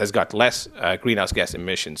 has got less greenhouse gas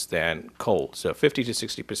emissions than coal. So 50 to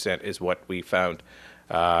 60% is what we found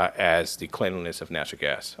as the cleanliness of natural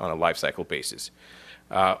gas on a life cycle basis.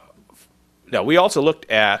 Now, we also looked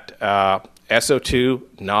at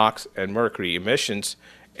SO2, NOx, and mercury emissions,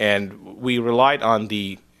 and we relied on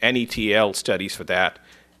the NETL studies for that,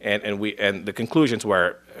 and the conclusions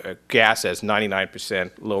were gas has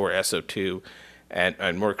 99% lower SO2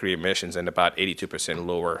 and mercury emissions, and about 82%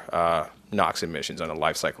 lower NOx emissions on a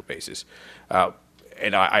life cycle basis.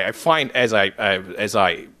 And I find as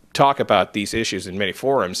I talk about these issues in many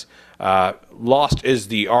forums, lost is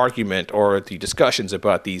the argument or the discussions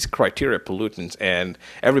about these criteria pollutants, and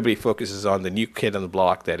everybody focuses on the new kid on the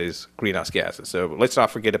block that is greenhouse gases. So let's not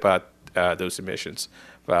forget about those emissions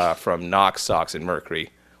from NOx, SOx, and mercury,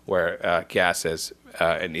 where gas has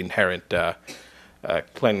an inherent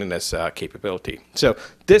cleanliness capability. So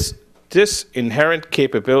this inherent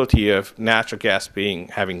capability of natural gas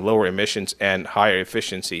having lower emissions and higher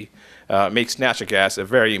efficiency makes natural gas a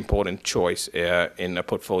very important choice in a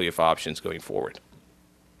portfolio of options going forward.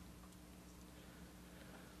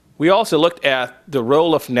 We also looked at the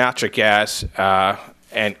role of natural gas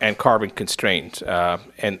and carbon constraints.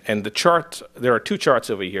 And the chart, there are two charts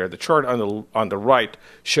over here. The chart on the right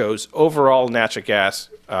shows overall natural gas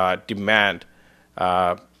demand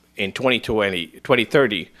in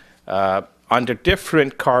 2030 under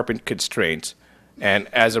different carbon constraints, and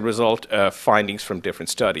as a result of findings from different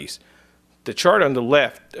studies. The chart on the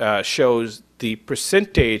left shows the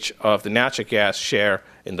percentage of the natural gas share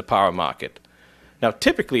in the power market. Now,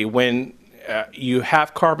 typically, when you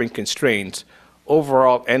have carbon constraints,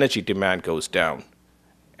 overall energy demand goes down,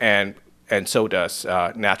 and so does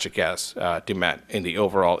natural gas demand in the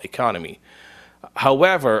overall economy.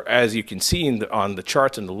 However, as you can see on the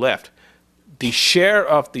charts on the left, the share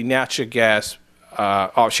of the natural gas,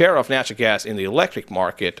 share of natural gas in the electric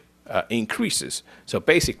market increases. So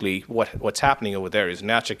basically, what's happening over there is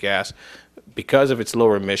natural gas, because of its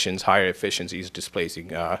lower emissions, higher efficiency, is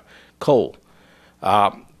displacing coal.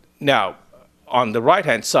 Now, on the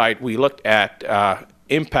right-hand side, we looked at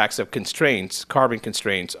impacts of constraints, carbon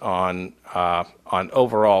constraints on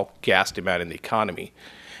overall gas demand in the economy.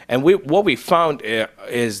 And what we found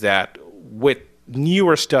is that with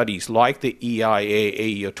newer studies like the EIA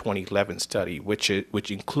AEO 2011 study, which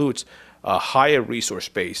includes a higher resource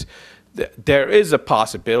base, there is a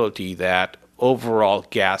possibility that overall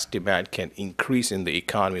gas demand can increase in the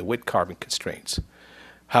economy with carbon constraints.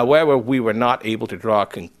 However, we were not able to draw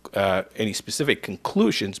any specific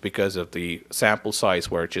conclusions because of the sample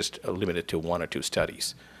size were just limited to 1 or 2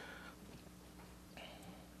 studies.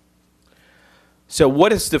 So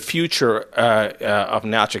what is the future of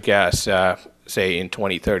natural gas, say, in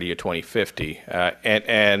 2030 or 2050?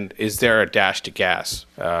 And is there a dash to gas?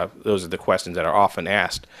 Those are the questions that are often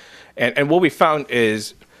asked. And what we found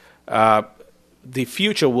is the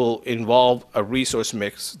future will involve a resource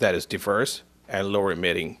mix that is diverse and lower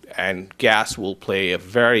emitting, and gas will play a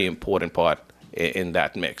very important part in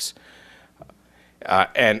that mix.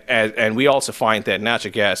 And we also find that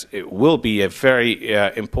natural gas will be a very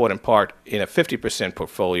important part in a 50%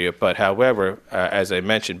 portfolio, but however, as I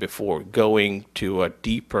mentioned before, going to a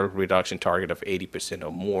deeper reduction target of 80%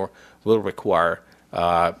 or more will require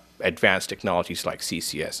advanced technologies like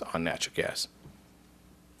CCS on natural gas.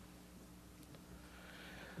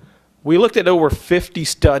 We looked at over 50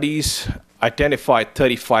 studies, identified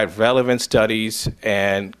 35 relevant studies,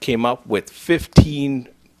 and came up with 15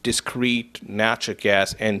 discrete natural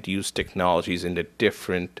gas end-use technologies in the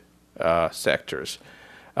different sectors.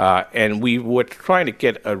 And we were trying to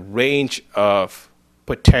get a range of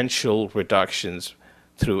potential reductions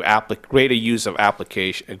through greater use of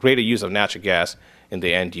natural gas in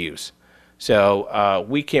the end use. So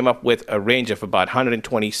we came up with a range of about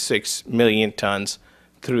 126 million tons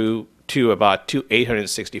through to about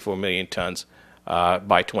 864 million tons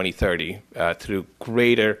by 2030 through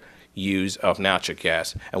greater use of natural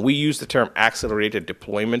gas. And we use the term accelerated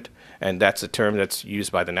deployment, and that's a term that's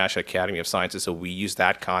used by the National Academy of Sciences, so we use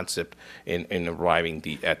that concept in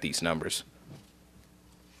arriving at these numbers.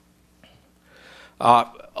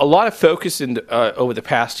 A lot of focus over the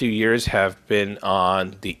past 2 years have been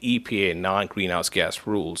on the EPA non-greenhouse gas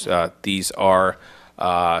rules. These are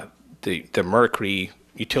the mercury,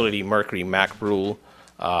 utility mercury MAC rule,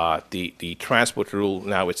 the transport rule,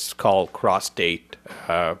 now it's called cross-state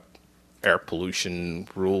air pollution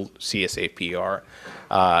rule, CSAPR,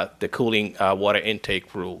 the cooling water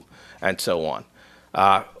intake rule, and so on.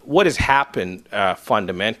 What has happened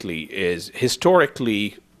fundamentally is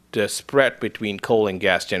historically the spread between coal and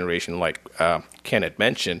gas generation, like Ken had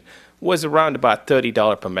mentioned, was around about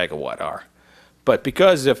 $30 per megawatt hour. But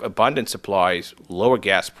because of abundant supplies, lower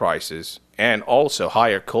gas prices, and also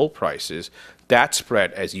higher coal prices, that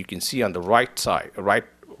spread, as you can see on the right side,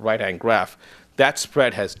 right-hand graph, that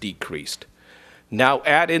spread has decreased. Now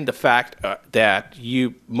add in the fact that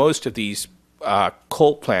most of these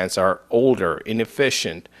coal plants are older,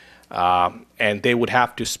 inefficient, and they would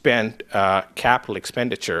have to spend capital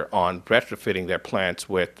expenditure on retrofitting their plants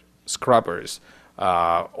with scrubbers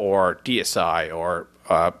or DSI or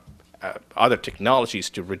other technologies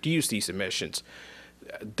to reduce these emissions.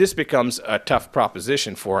 This becomes a tough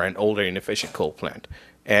proposition for an older, inefficient coal plant.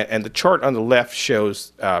 And the chart on the left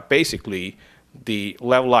shows basically the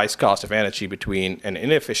levelized cost of energy between an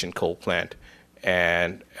inefficient coal plant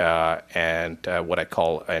and what I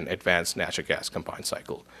call an advanced natural gas combined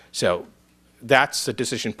cycle. So that's the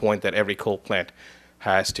decision point that every coal plant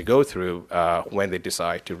has to go through when they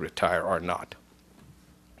decide to retire or not.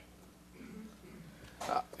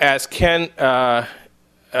 As Ken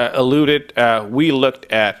alluded, we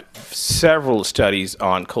looked at several studies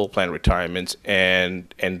on coal plant retirements,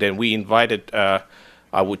 and then we invited,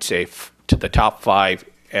 I would say, to the top 5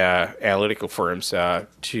 analytical firms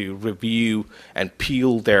to review and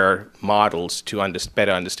peel their models to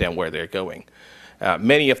better understand where they're going.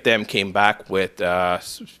 Many of them came back with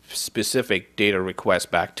specific data requests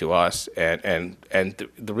back to us, and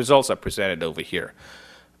the results are presented over here.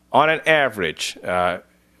 On an average,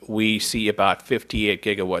 we see about 58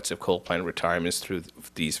 gigawatts of coal plant retirements through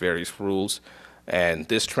these various rules, and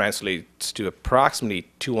this translates to approximately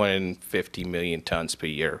 250 million tons per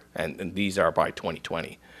year, and these are by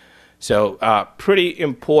 2020. So pretty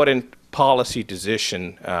important policy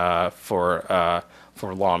decision for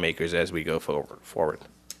lawmakers as we go forward.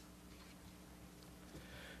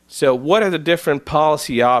 So what are the different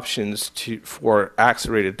policy options for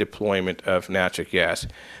accelerated deployment of natural gas?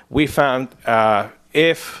 We found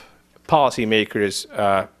if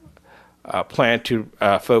policymakers plan to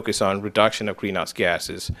focus on reduction of greenhouse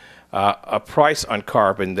gases, a price on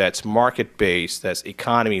carbon that's market-based, that's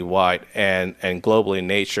economy-wide and global in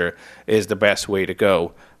nature is the best way to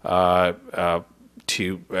go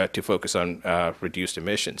to focus on reduced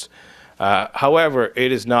emissions. However,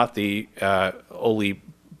 it is not the only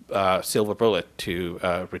silver bullet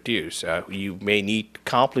to reduce. You may need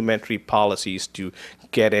complementary policies to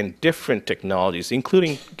get in different technologies,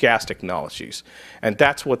 including gas technologies. And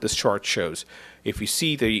that's what this chart shows. If you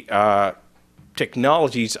see the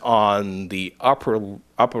technologies on the upper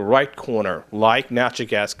right corner, like natural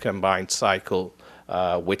gas combined cycle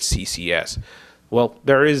with CCS, well,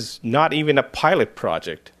 there is not even a pilot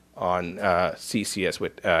project on CCS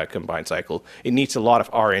with combined cycle. It needs a lot of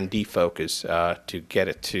R&D focus to get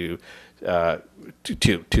it to the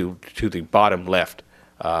bottom left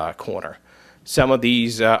corner. Some of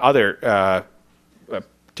these other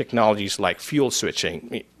technologies like fuel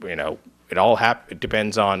switching, you know, it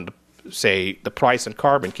depends on, say, the price on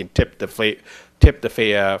carbon can tip the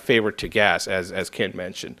favor to gas, as Ken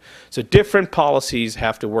mentioned. So different policies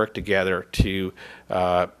have to work together to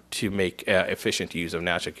make efficient use of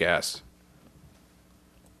natural gas.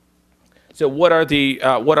 So what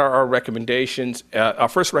are our recommendations? Our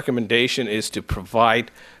first recommendation is to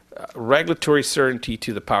provide regulatory certainty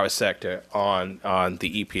to the power sector on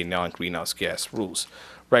the EPA non-greenhouse gas rules.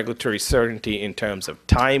 Regulatory certainty in terms of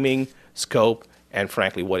timing, scope, and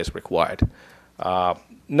frankly, what is required.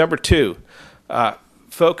 Number 2,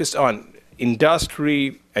 focus on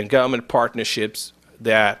industry and government partnerships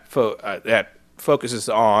that focuses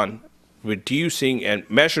on reducing and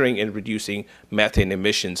measuring and reducing methane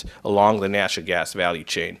emissions along the natural gas value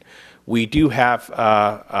chain. We do have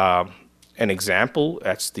an example.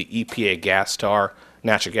 That's the EPA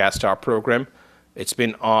natural gas star program. It's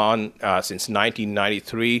been on since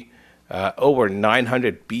 1993. Over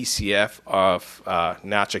 900 BCF of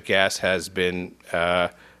natural gas has been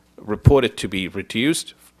reported to be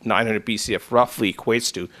reduced. 900 BCF roughly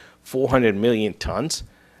equates to 400 million tons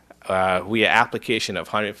via application of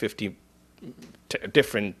 150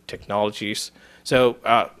 different technologies. So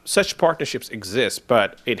such partnerships exist,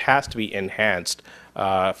 but it has to be enhanced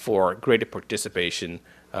for greater participation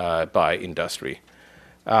by industry.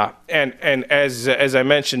 And as I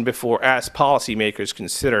mentioned before, as policymakers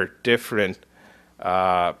consider different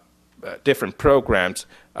programs,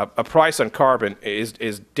 a price on carbon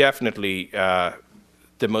is definitely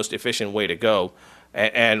the most efficient way to go.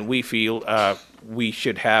 And we feel we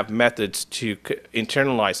should have methods to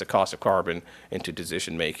internalize the cost of carbon into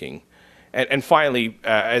decision making. And finally,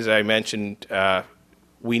 as I mentioned,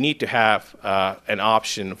 we need to have an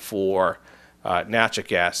option for natural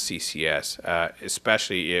gas CCS,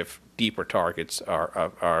 especially if deeper targets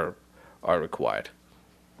are required.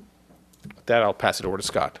 With that, I'll pass it over to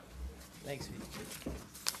Scott. Thanks.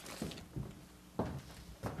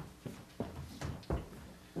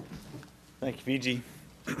 Thank you, Fiji.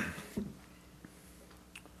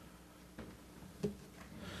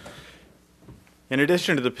 In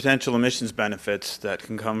addition to the potential emissions benefits that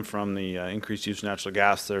can come from the increased use of natural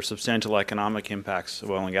gas, there are substantial economic impacts of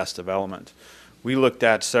oil and gas development. We looked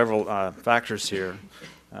at several factors here,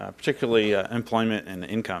 particularly employment and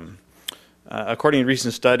income. According to a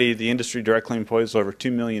recent study, the industry directly employs over 2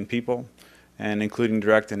 million people, and including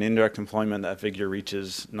direct and indirect employment, that figure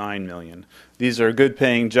reaches 9 million. These are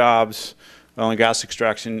good-paying jobs. Oil and gas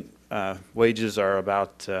extraction wages are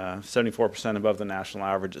about 74% above the national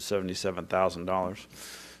average at $77,000.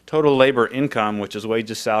 Total labor income, which is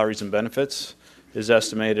wages, salaries, and benefits, is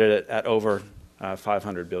estimated at over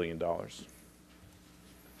 $500 billion.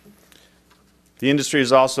 The industry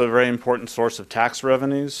is also a very important source of tax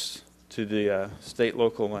revenues to the state,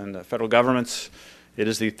 local, and federal governments. It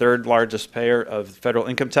is the third largest payer of federal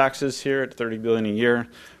income taxes here at $30 billion a year.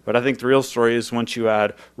 But I think the real story is once you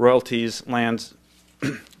add royalties, lands,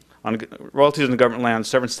 royalties on government land,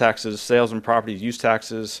 severance taxes, sales and property use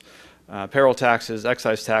taxes, payroll taxes,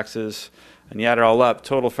 excise taxes, and you add it all up,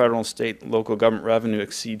 total federal and state and local government revenue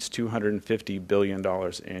exceeds $250 billion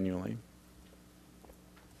annually.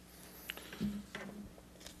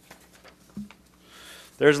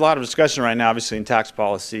 There's a lot of discussion right now, obviously, in tax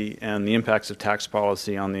policy and the impacts of tax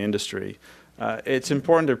policy on the industry. It's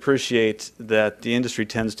important to appreciate that the industry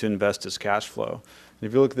tends to invest its cash flow. And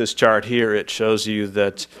if you look at this chart here, it shows you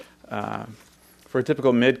that for a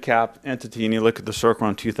typical mid-cap entity, and you look at the circle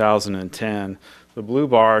in 2010, the blue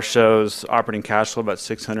bar shows operating cash flow about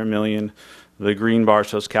 $600 million. The green bar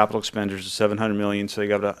shows capital expenditures of $700 million, so you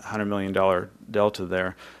got a $100 million delta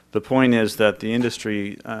there. The point is that the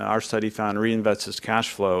industry, our study found, reinvests its cash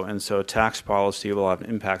flow, and so tax policy will have an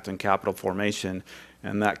impact on capital formation,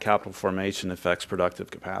 and that capital formation affects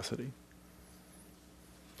productive capacity.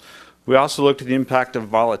 We also looked at the impact of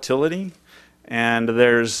volatility, and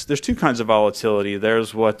there's two kinds of volatility.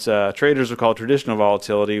 There's what traders would call traditional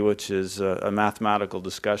volatility, which is a mathematical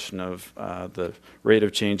discussion of the rate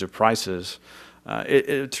of change of prices.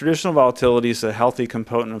 Traditional volatility is a healthy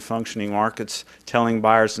component of functioning markets, telling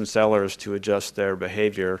buyers and sellers to adjust their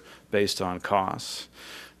behavior based on costs.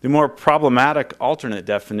 The more problematic alternate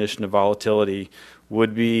definition of volatility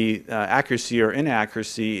would be accuracy or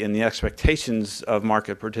inaccuracy in the expectations of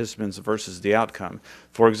market participants versus the outcome.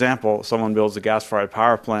 For example, someone builds a gas-fired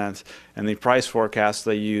power plant and the price forecast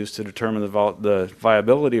they use to determine the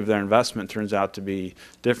viability of their investment turns out to be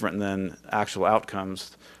different than actual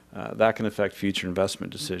outcomes. That can affect future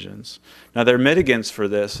investment decisions. Now, there are mitigants for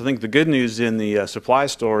this. I think the good news in the supply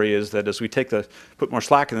story is that as we put more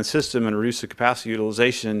slack in the system and reduce the capacity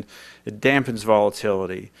utilization, it dampens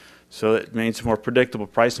volatility. So it means a more predictable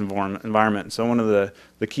price environment. So one of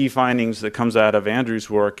the key findings that comes out of Andrew's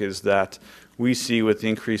work is that we see with the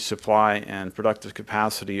increased supply and productive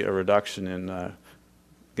capacity a reduction in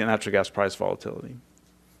natural gas price volatility.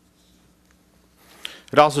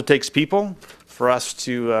 It also takes people for us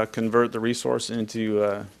to convert the resource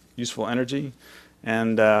into useful energy.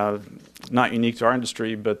 And not unique to our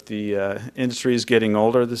industry, but the industry is getting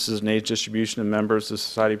older. This is an age distribution of members of the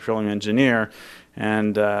Society of Petroleum Engineer.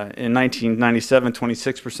 And in 1997,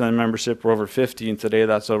 26% of membership were over 50, and today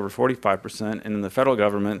that's over 45%. And in the federal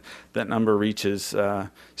government, that number reaches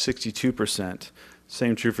 62%.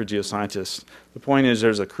 Same true for geoscientists. The point is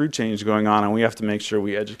there's a crew change going on, and we have to make sure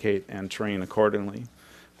we educate and train accordingly.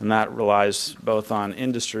 And that relies both on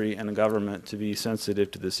industry and the government to be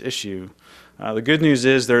sensitive to this issue. The good news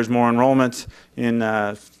is there's more enrollment in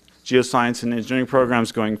geoscience and engineering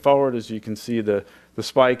programs going forward. As you can see, the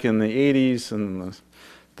spike in the 80s and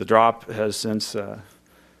the drop has since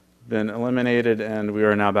been eliminated, and we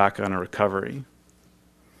are now back on a recovery.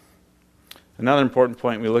 Another important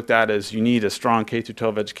point we looked at is you need a strong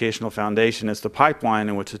K-12 educational foundation. It's the pipeline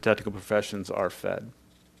in which the technical professions are fed.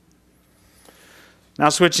 Now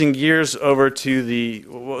switching gears over to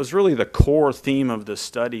what was really the core theme of this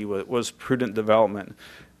study was prudent development.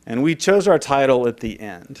 And we chose our title at the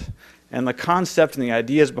end. And the concept and the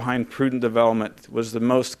ideas behind prudent development was the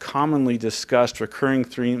most commonly discussed recurring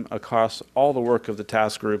theme across all the work of the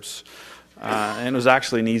task groups. And it was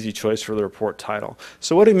actually an easy choice for the report title.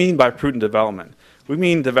 So what do we mean by prudent development? We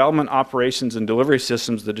mean development operations and delivery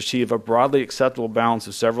systems that achieve a broadly acceptable balance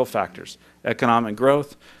of several factors: economic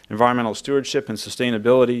growth, environmental stewardship and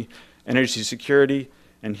sustainability, energy security,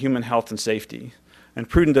 and human health and safety. And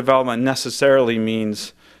prudent development necessarily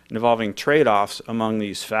means involving trade-offs among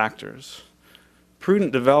these factors.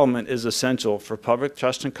 Prudent development is essential for public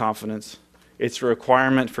trust and confidence. It's a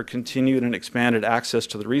requirement for continued and expanded access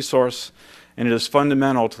to the resource, and it is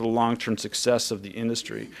fundamental to the long-term success of the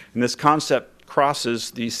industry. And this concept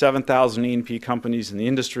crosses the 7,000 E&P companies in the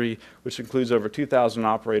industry, which includes over 2,000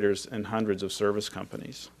 operators and hundreds of service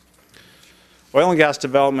companies. Oil and gas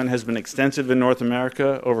development has been extensive in North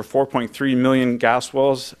America. Over 4.3 million gas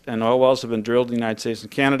wells and oil wells have been drilled in the United States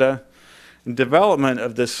and Canada. And development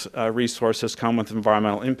of this resource has come with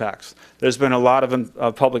environmental impacts. There's been a lot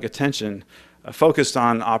of public attention focused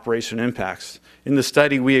on operation impacts. In the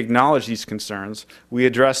study, we acknowledge these concerns. We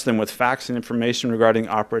address them with facts and information regarding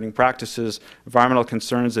operating practices, environmental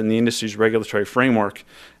concerns, and the industry's regulatory framework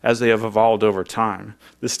as they have evolved over time.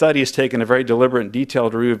 The study has taken a very deliberate and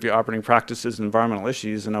detailed review of the operating practices and environmental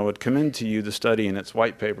issues, and I would commend to you the study and its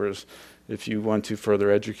white papers if you want to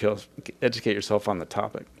further educate yourself on the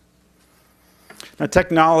topic. Now,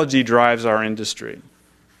 technology drives our industry.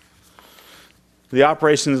 The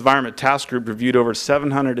Operations Environment Task Group reviewed over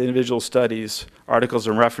 700 individual studies, articles,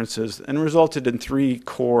 and references, and resulted in 3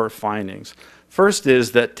 core findings. First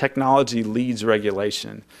is that technology leads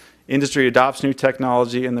regulation. Industry adopts new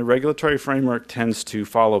technology, and the regulatory framework tends to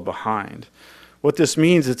follow behind. What this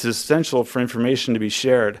means is it's essential for information to be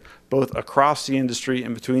shared, both across the industry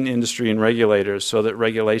and between industry and regulators, so that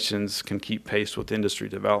regulations can keep pace with industry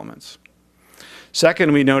developments.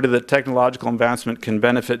 Second, we noted that technological advancement can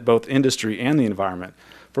benefit both industry and the environment.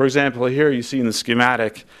 For example, here you see in the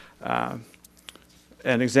schematic an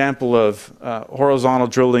example of horizontal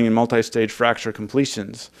drilling and multi-stage fracture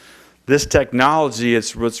completions. This technology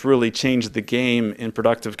is what's really changed the game in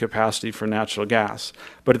productive capacity for natural gas.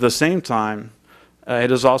 But at the same time, it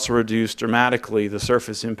has also reduced dramatically the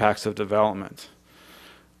surface impacts of development.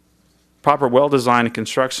 Proper well design and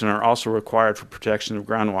construction are also required for protection of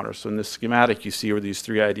groundwater. So in this schematic, you see where these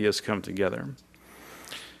 3 ideas come together.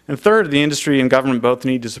 And third, the industry and government both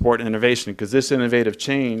need to support innovation, because this innovative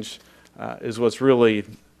change is what's really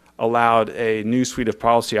allowed a new suite of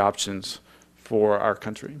policy options for our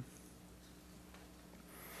country.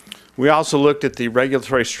 We also looked at the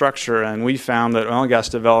regulatory structure, and we found that oil and gas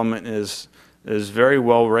development is very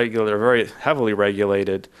well regulated, very heavily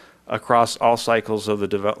regulated across all cycles of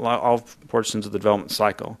all portions of the development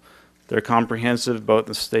cycle. They're comprehensive both at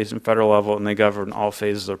the state and federal level, and they govern all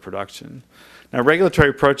phases of production. Now, regulatory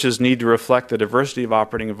approaches need to reflect the diversity of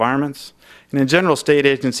operating environments, and in general, state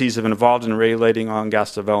agencies have been involved in regulating oil and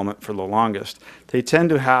gas development for the longest. They tend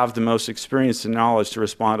to have the most experience and knowledge to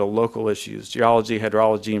respond to local issues: geology,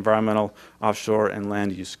 hydrology, environmental, offshore, and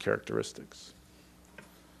land use characteristics.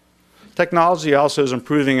 Technology also is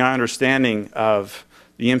improving our understanding of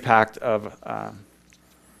the impact of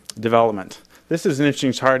development. This is an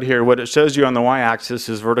interesting chart here. What it shows you on the y-axis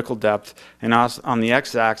is vertical depth, and on the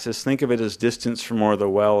x-axis, think of it as distance from where the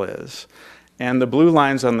well is. And the blue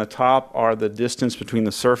lines on the top are the distance between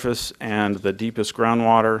the surface and the deepest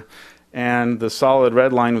groundwater, and the solid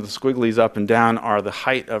red line with the squigglies up and down are the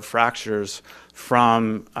height of fractures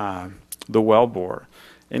from the well bore.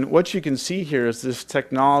 And what you can see here is this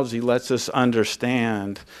technology lets us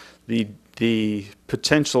understand the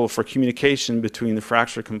potential for communication between the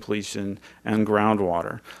fracture completion and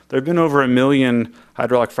groundwater. There have been over 1 million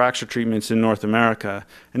hydraulic fracture treatments in North America,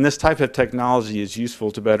 and this type of technology is useful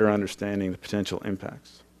to better understanding the potential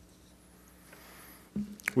impacts.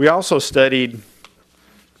 We also studied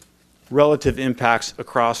relative impacts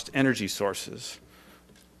across energy sources.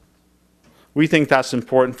 We think that's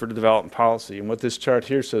important for the development policy. And what this chart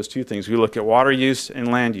here shows 2 things. We look at water use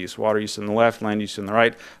and land use. Water use on the left, land use on the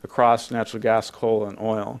right, across natural gas, coal, and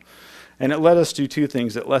oil. And it let us do two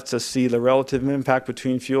things. It lets us see the relative impact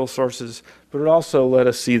between fuel sources, but it also let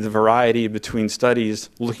us see the variety between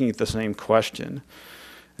studies looking at the same question.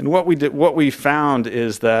 And what we found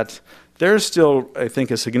is that there's still, I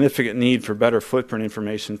think, a significant need for better footprint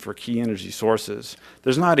information for key energy sources.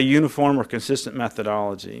 There's not a uniform or consistent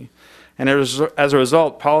methodology. And as a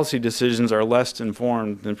result, policy decisions are less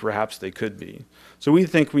informed than perhaps they could be. So we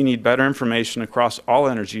think we need better information across all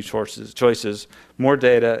energy choices, more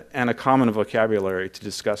data, and a common vocabulary to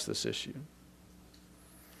discuss this issue.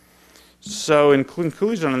 So in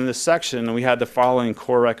conclusion on this section, we had the following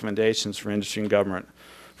core recommendations for industry and government.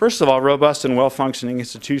 First of all, robust and well-functioning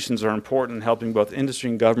institutions are important in helping both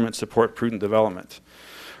industry and government support prudent development.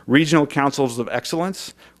 Regional councils of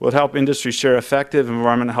excellence will help industry share effective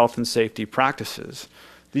environmental health and safety practices.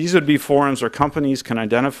 These would be forums where companies can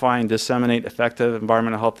identify and disseminate effective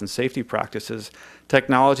environmental health and safety practices,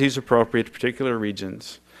 technologies appropriate to particular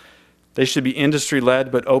regions. They should be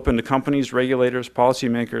industry-led but open to companies, regulators,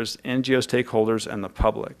 policymakers, NGO stakeholders, and the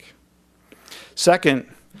public. Second,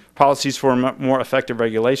 policies for more effective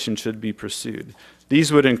regulation should be pursued.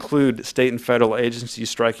 These would include state and federal agencies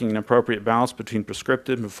striking an appropriate balance between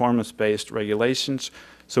prescriptive and performance-based regulations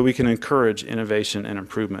so we can encourage innovation and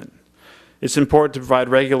improvement. It's important to provide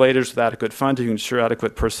regulators with adequate funding to ensure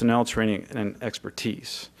adequate personnel training and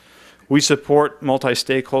expertise. We support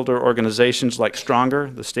multi-stakeholder organizations like Stronger,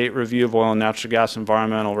 the State Review of Oil and Natural Gas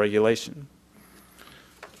Environmental Regulation.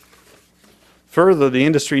 Further, the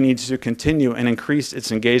industry needs to continue and increase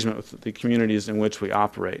its engagement with the communities in which we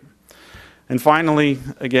operate. And finally,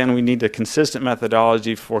 again, we need a consistent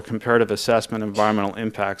methodology for comparative assessment of environmental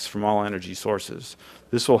impacts from all energy sources.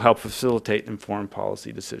 This will help facilitate informed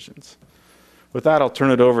policy decisions. With that, I'll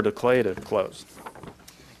turn it over to Clay to close.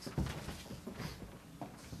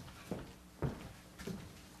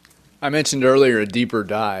 I mentioned earlier a deeper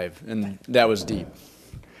dive, and that was deep.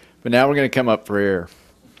 But now we're going to come up for air.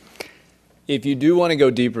 If you do want to go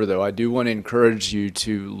deeper, though, I do want to encourage you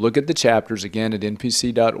to look at the chapters, again, at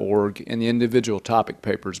npc.org and the individual topic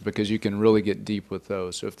papers, because you can really get deep with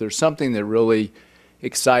those. So if there's something that really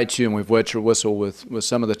excites you, and we've wet your whistle with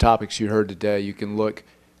some of the topics you heard today, you can look,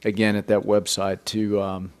 again, at that website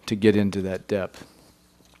to get into that depth.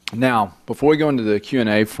 Now, before we go into the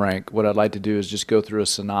Q&A, Frank, what I'd like to do is just go through a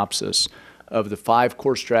synopsis of the 5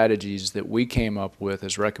 core strategies that we came up with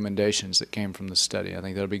as recommendations that came from the study. I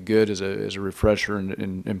think that'll be good as a refresher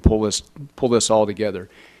and pull this all together.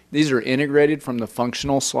 These are integrated from the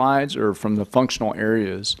functional slides or from the functional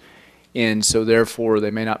areas, and so therefore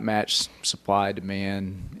they may not match supply,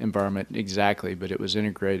 demand, environment exactly, but it was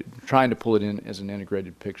integrated, trying to pull it in as an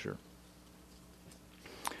integrated picture.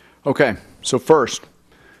 Okay, so first,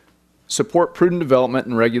 support prudent development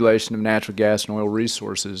and regulation of natural gas and oil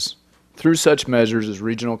resources through such measures as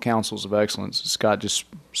regional councils of excellence, as Scott just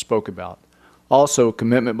spoke about. Also,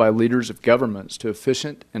 commitment by leaders of governments to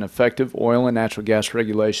efficient and effective oil and natural gas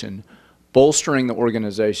regulation, bolstering the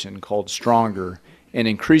organization called Stronger and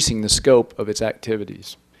increasing the scope of its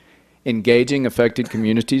activities. Engaging affected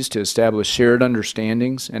communities to establish shared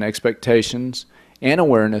understandings and expectations and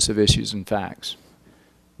awareness of issues and facts.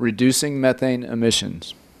 Reducing methane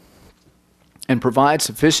emissions. And provide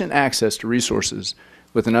sufficient access to resources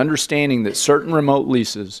with an understanding that certain remote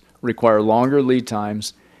leases require longer lead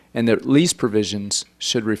times and that lease provisions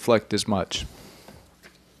should reflect as much.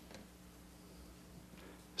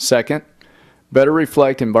 Second, better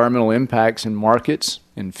reflect environmental impacts in markets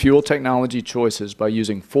and fuel technology choices by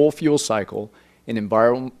using full fuel cycle and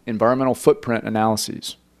environmental footprint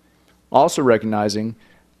analyses. Also recognizing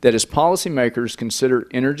that as policymakers consider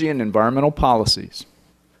energy and environmental policies,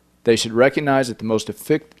 they should recognize that the most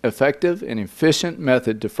effective and efficient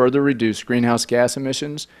method to further reduce greenhouse gas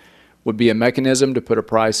emissions would be a mechanism to put a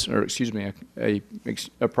price, or excuse me,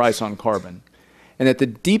 a price on carbon, and that the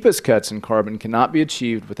deepest cuts in carbon cannot be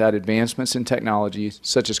achieved without advancements in technologies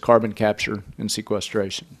such as carbon capture and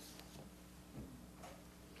sequestration.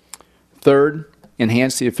 Third,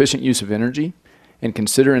 enhance the efficient use of energy and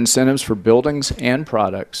consider incentives for buildings and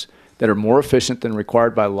products that are more efficient than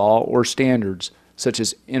required by law or standards, such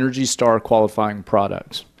as Energy Star qualifying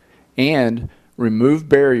products, and remove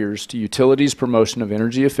barriers to utilities' promotion of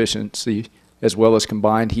energy efficiency as well as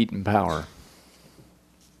combined heat and power.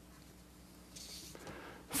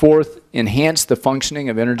 Fourth, enhance the functioning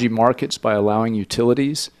of energy markets by allowing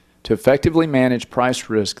utilities to effectively manage price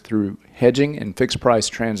risk through hedging and fixed price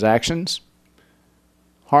transactions,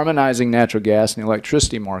 harmonizing natural gas and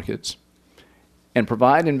electricity markets, and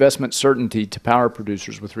provide investment certainty to power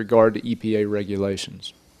producers with regard to EPA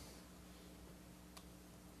regulations.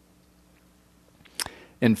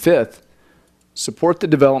 And fifth, support the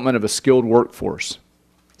development of a skilled workforce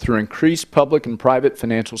through increased public and private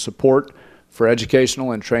financial support for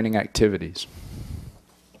educational and training activities.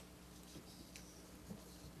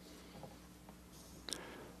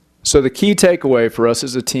 So the key takeaway for us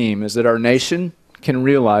as a team is that our nation can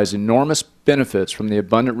realize enormous benefits from the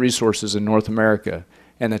abundant resources in North America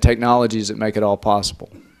and the technologies that make it all possible.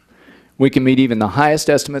 We can meet even the highest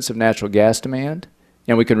estimates of natural gas demand,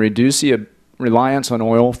 and we can reduce the reliance on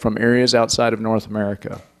oil from areas outside of North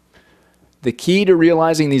America. The key to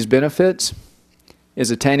realizing these benefits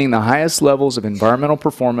is attaining the highest levels of environmental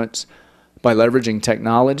performance by leveraging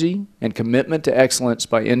technology and commitment to excellence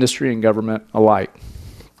by industry and government alike.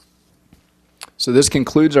 So this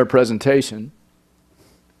concludes our presentation.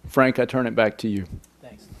 Frank, I turn it back to you.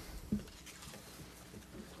 Thanks.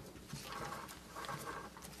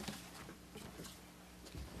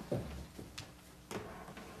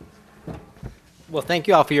 Well, thank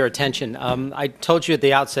you all for your attention. I told you at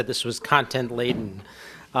the outset this was content-laden,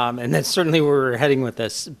 and that's certainly where we're heading with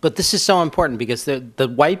this. But this is so important because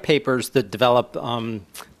the white papers that develop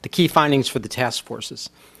the key findings for the task forces,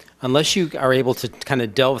 unless you are able to kind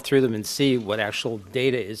of delve through them and see what actual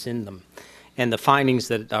data is in them and the findings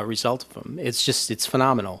that result from them, it's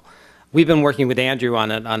phenomenal. We've been working with Andrew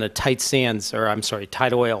on a tight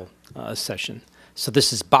oil session. So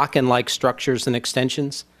this is Bakken-like structures and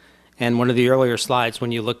extensions. And one of the earlier slides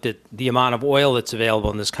when you looked at the amount of oil that's available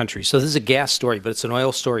in this country. So this is a gas story, but it's an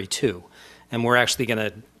oil story too. And we're actually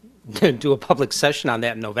going to do a public session on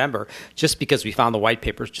that in November just because we found the white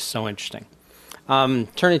paper is just so interesting.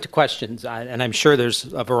 Turning to questions, and I'm sure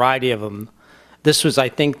there's a variety of them. This was, I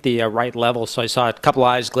think, the right level, so I saw a couple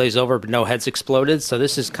eyes glaze over, but no heads exploded. So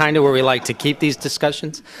this is kind of where we like to keep these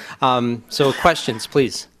discussions. So questions,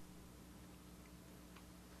 please.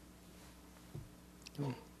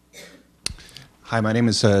 Hi, my name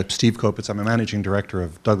is Steve Kopitz. I'm a managing director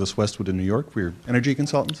of Douglas Westwood in New York. We're energy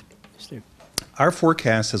consultants. Steve. Our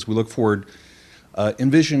forecast, as we look forward,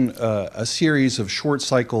 envision a series of short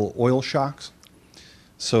cycle oil shocks.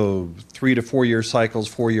 So 3 to 4 year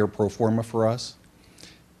cycles, 4-year pro forma for us.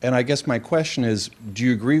 And I guess my question is, do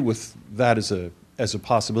you agree with that as a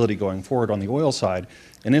possibility going forward on the oil side?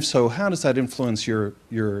 And if so, how does that influence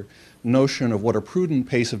your notion of what a prudent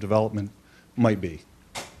pace of development might be?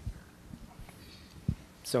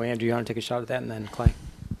 So Andrew, you want to take a shot at that, and then Clay?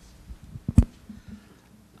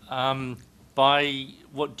 By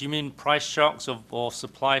what do you mean, price shocks or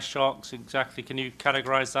supply shocks exactly? Can you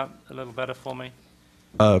categorize that a little better for me?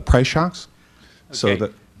 Price shocks. Okay. So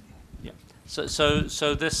that. Yeah.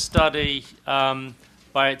 So this study,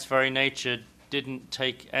 by its very nature, didn't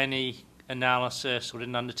take any analysis or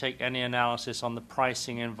didn't undertake any analysis on the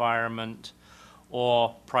pricing environment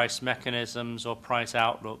or price mechanisms or price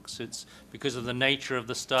outlooks. It's because of the nature of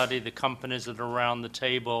the study, the companies that are around the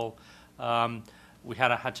table. We had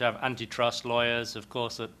to have antitrust lawyers, of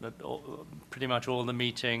course, at pretty much all the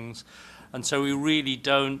meetings. And so we really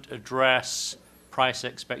don't address price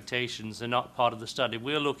expectations. They're not part of the study.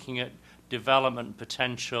 We're looking at development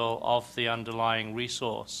potential of the underlying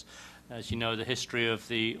resource. As you know, the history of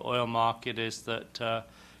the oil market is that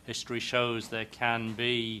history shows there can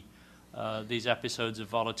be these episodes of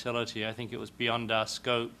volatility. I think it was beyond our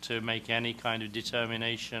scope to make any kind of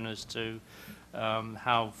determination as to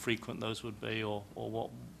how frequent those would be or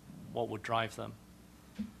what would drive them.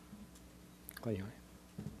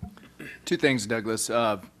 Two things, Douglas.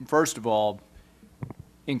 First of all,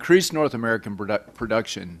 increased North American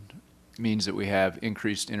production means that we have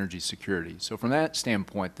increased energy security. So from that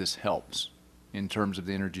standpoint, this helps in terms of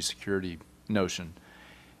the energy security notion.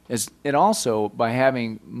 It also, by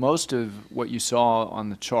having most of what you saw on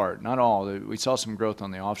the chart, not all, we saw some growth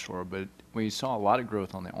on the offshore, but we saw a lot of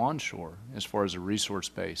growth on the onshore as far as a resource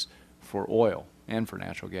base for oil and for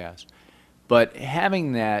natural gas. But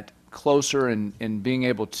having that closer and being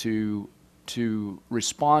able to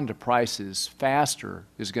respond to prices faster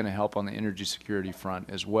is going to help on the energy security front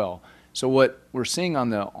as well. So what we're seeing on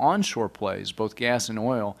the onshore plays, both gas and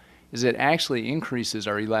oil, is it actually increases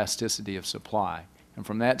our elasticity of supply. And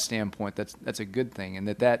from that standpoint, that's a good thing. And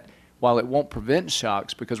that while it won't prevent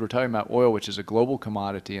shocks, because we're talking about oil, which is a global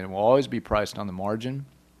commodity and it will always be priced on the margin,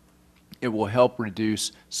 it will help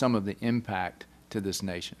reduce some of the impact to this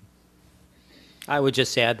nation. I would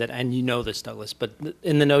just add that, and you know this, Douglas, but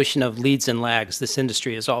in the notion of leads and lags, this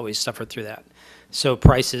industry has always suffered through that. So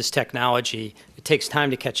prices, technology, it takes time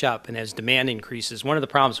to catch up. And as demand increases, one of the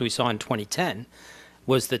problems we saw in 2010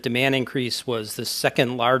 was that demand increase was the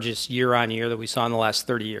second largest year on year that we saw in the last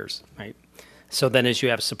 30 years, right? So then as you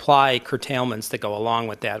have supply curtailments that go along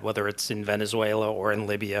with that, whether it's in Venezuela or in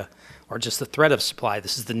Libya or just the threat of supply,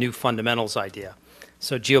 this is the new fundamentals idea.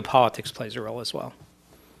 So geopolitics plays a role as well.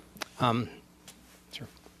 Sure.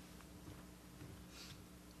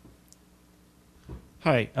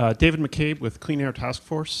 Hi, David McCabe with Clean Air Task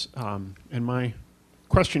Force, and my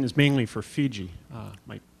question is mainly for Fiji.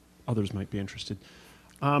 Others might be interested.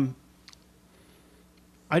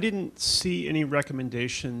 I didn't see any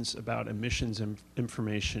recommendations about emissions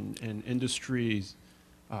information and industry's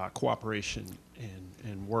cooperation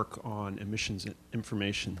and work on emissions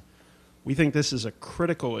information. We think this is a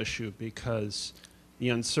critical issue because the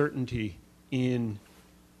uncertainty in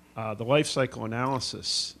the life cycle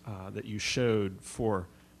analysis that you showed for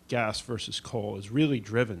gas versus coal is really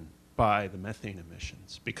driven by the methane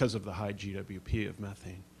emissions because of the high GWP of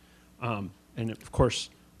methane. And of course,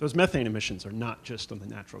 those methane emissions are not just on the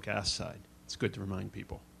natural gas side. It's good to remind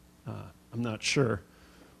people. I'm not sure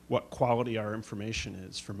what quality our information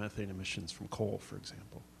is for methane emissions from coal, for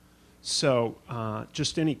example. So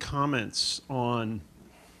just any comments on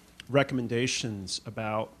recommendations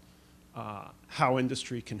about how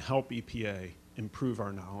industry can help EPA improve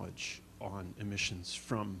our knowledge on emissions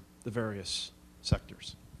from the various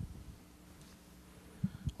sectors?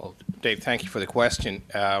 Well, Dave, thank you for the question.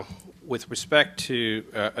 With respect to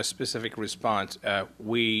a specific response,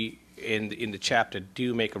 we in the chapter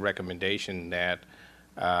do make a recommendation that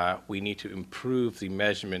we need to improve the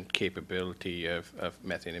measurement capability of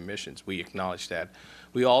methane emissions. We acknowledge that.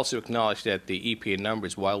 We also acknowledge that the EPA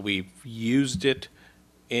numbers, while we've used it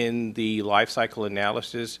in the life cycle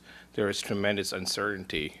analysis, there is tremendous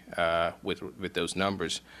uncertainty with those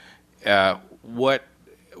numbers. What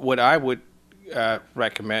I would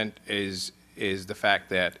recommend is the fact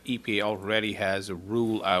that EPA already has a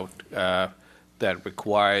rule out that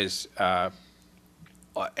requires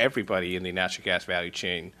everybody in the natural gas value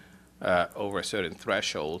chain over a certain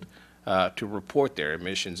threshold to report their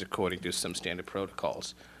emissions according to some standard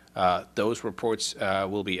protocols. Those reports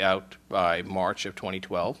will be out by March of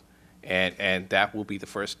 2012, and that will be the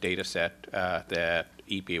first data set that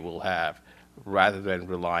EPA will have, rather than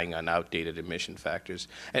relying on outdated emission factors.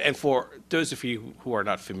 And for those of you who are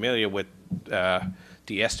not familiar with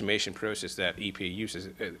the estimation process that EPA uses,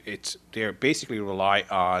 they basically rely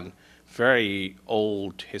on very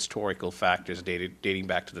old historical factors dating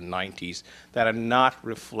back to the 90s that are not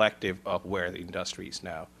reflective of where the industry is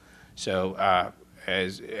now. So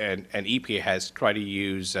and EPA has tried to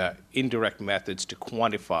use indirect methods to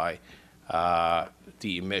quantify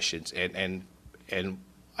the emissions, and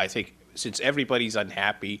I think since everybody's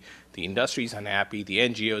unhappy, the industry's unhappy, the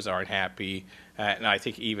NGOs aren't happy, and I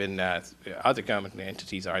think even other government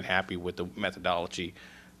entities aren't happy with the methodology,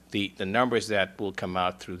 the numbers that will come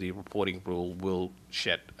out through the reporting rule will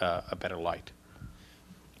shed a better light.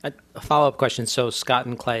 A follow-up question. So Scott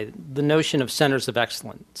and Clay, the notion of centers of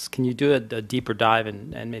excellence, can you do a deeper dive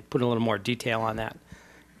and maybe put a little more detail on that?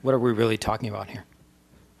 What are we really talking about here?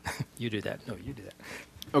 You do that. No, you do that.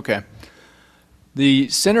 Okay. The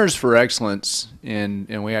Centers for Excellence, and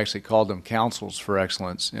we actually called them Councils for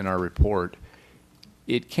Excellence in our report,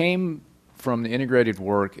 it came from the integrated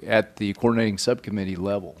work at the coordinating subcommittee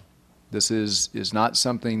level. This is not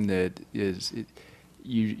something that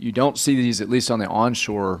you don't see these, at least on the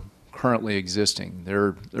onshore, currently existing.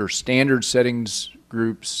 There are standard settings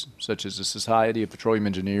groups, such as the Society of Petroleum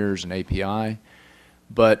Engineers and API,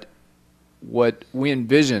 but what we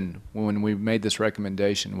envisioned when we made this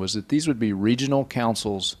recommendation was that these would be regional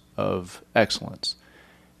councils of excellence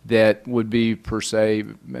that would be, per se,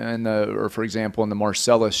 or for example, in the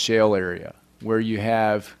Marcellus Shale area, where you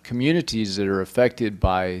have communities that are affected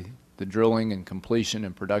by the drilling and completion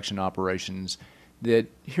and production operations that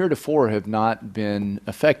heretofore have not been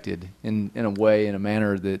affected in a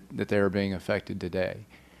manner that they are being affected today.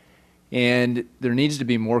 And there needs to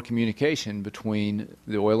be more communication between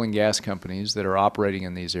the oil and gas companies that are operating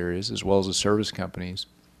in these areas, as well as the service companies,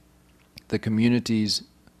 the communities,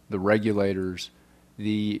 the regulators,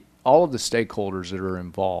 all of the stakeholders that are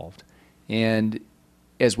involved. And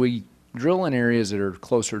as we drill in areas that are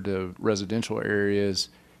closer to residential areas,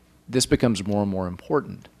 this becomes more and more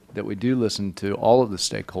important, that we do listen to all of the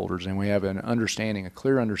stakeholders and we have an understanding, a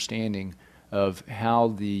clear understanding of how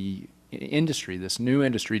the industry, this new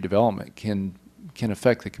industry development can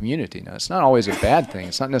affect the community. Now, it's not always a bad thing.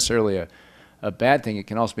 It's not necessarily a bad thing. It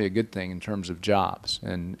can also be a good thing in terms of jobs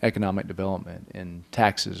and economic development and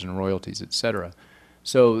taxes and royalties, et cetera.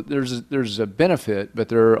 So there's a benefit, but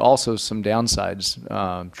there are also some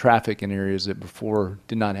downsides. Traffic in areas that before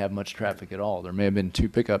did not have much traffic at all. There may have been 2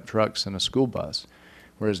 pickup trucks and a school bus.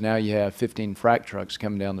 whereas now you have 15 frac trucks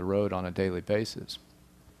coming down the road on a daily basis.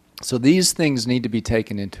 So these things need to be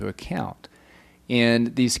taken into account.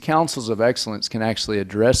 And these councils of excellence can actually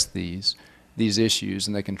address these issues,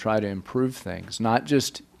 and they can try to improve things, not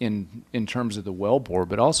just in terms of the wellbore,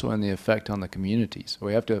 but also in the effect on the community. So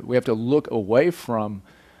we have to look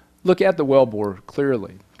at the wellbore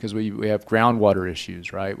clearly, because we have groundwater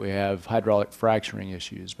issues, right? We have hydraulic fracturing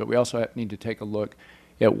issues, but we also need to take a look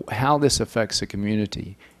at how this affects the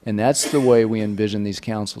community. And that's the way we envision these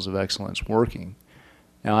councils of excellence working.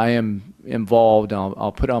 Now, I am involved,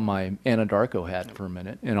 I'll put on my Anadarko hat for a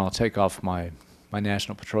minute, and I'll take off my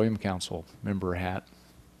National Petroleum Council member hat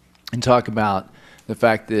and talk about the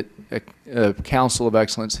fact that a Council of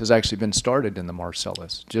Excellence has actually been started in the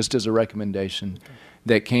Marcellus, just as a recommendation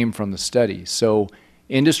that came from the study. So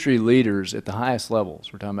industry leaders at the highest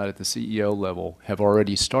levels, we're talking about at the CEO level, have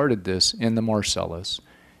already started this in the Marcellus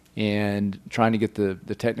and trying to get the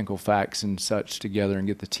technical facts and such together and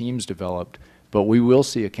get the teams developed. But we will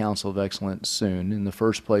see a Council of Excellence soon, and the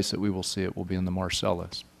first place that we will see it will be in the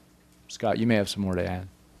Marcellus. Scott, you may have some more to add.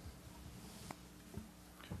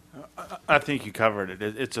 I think you covered it.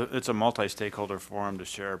 It's a multi-stakeholder forum to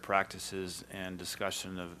share practices and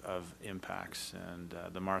discussion of impacts. And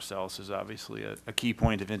the Marcellus is obviously a key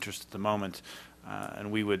point of interest at the moment,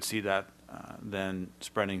 and we would see that then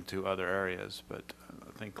spreading to other areas. But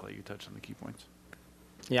I think, Clay, you touched on the key points.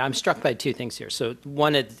 Yeah, I'm struck by two things here. So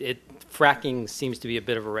one, fracking seems to be a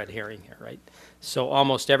bit of a red herring here, right? So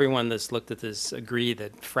almost everyone that's looked at this agree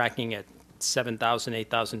that fracking at 7,000,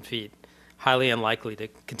 8,000 feet, highly unlikely to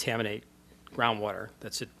contaminate groundwater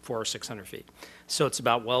that's at 400 or 600 feet. So it's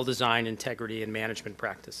about well-designed integrity and management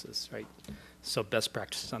practices, right? So best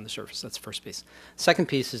practices on the surface, that's the first piece. Second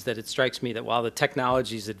piece is that it strikes me that while the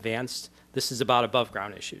technology is advanced, this is about above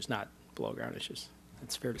ground issues, not below ground issues.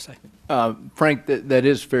 That's fair to say. Frank, that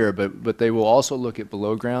is fair, but they will also look at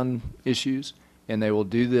below ground issues, and they will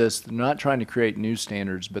do this. They're not trying to create new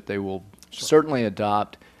standards, but they will certainly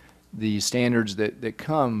adopt the standards that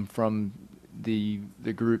come from the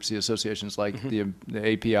groups, the associations like the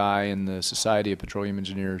API and the Society of Petroleum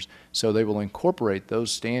Engineers. So they will incorporate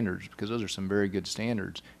those standards because those are some very good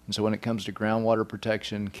standards. And so when it comes to groundwater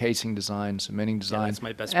protection, casing design, cementing design, that's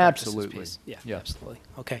my best practices absolutely. Piece. Yeah, absolutely.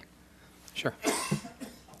 Okay, sure.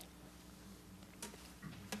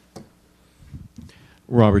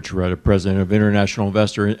 Robert Charetta, President of International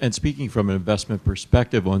Investor, and speaking from an investment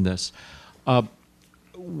perspective on this,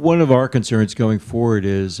 one of our concerns going forward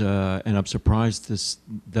is, and I'm surprised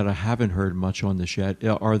that I haven't heard much on this yet,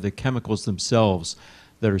 are the chemicals themselves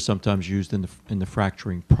that are sometimes used in the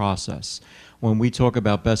fracturing process. When we talk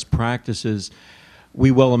about best practices,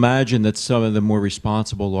 we well imagine that some of the more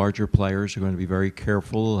responsible, larger players are going to be very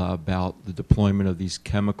careful about the deployment of these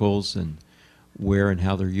chemicals and where and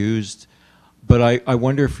how they're used. But I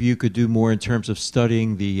wonder if you could do more in terms of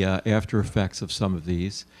studying the after effects of some of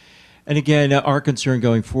these. And again, our concern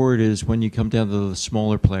going forward is when you come down to the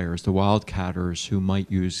smaller players, the wildcatters who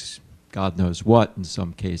might use God knows what in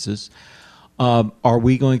some cases, are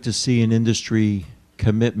we going to see an industry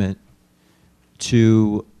commitment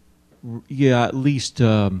to, at least,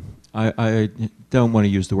 I don't want to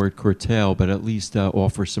use the word curtail, but at least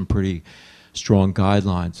offer some pretty strong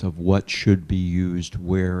guidelines of what should be used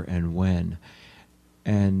where and when.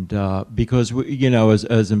 And because,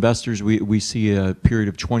 as investors, we see a period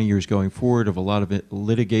of 20 years going forward of a lot of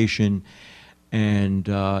litigation and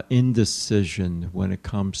indecision when it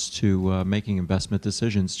comes to making investment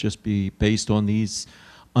decisions, just be based on these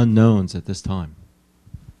unknowns at this time.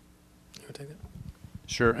 You want to take that?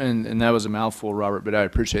 Sure, and that was a mouthful, Robert, but I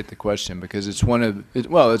appreciate the question because it's one of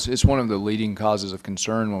it's one of the leading causes of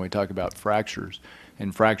concern when we talk about fractures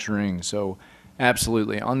and fracturing. So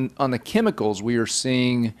absolutely. On the chemicals, we are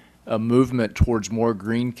seeing a movement towards more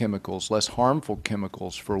green chemicals, less harmful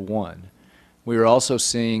chemicals for one. We are also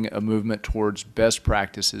seeing a movement towards best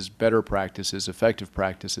practices, better practices, effective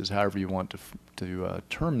practices, however you want to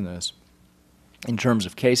term this, in terms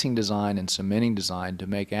of casing design and cementing design to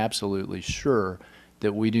make absolutely sure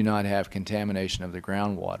that we do not have contamination of the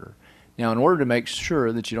groundwater. Now, in order to make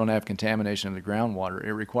sure that you don't have contamination of the groundwater,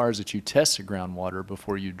 it requires that you test the groundwater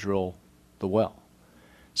before you drill the well.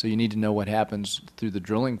 So you need to know what happens through the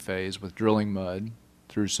drilling phase with drilling mud,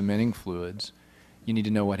 through cementing fluids. You need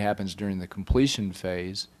to know what happens during the completion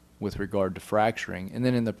phase with regard to fracturing, and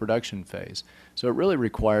then in the production phase. So it really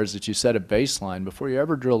requires that you set a baseline before you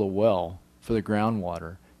ever drill a well for the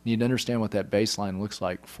groundwater. You need to understand what that baseline looks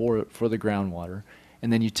like for the groundwater,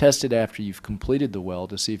 and then you test it after you've completed the well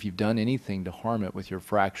to see if you've done anything to harm it with your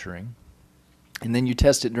fracturing. And then you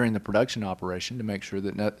test it during the production operation to make sure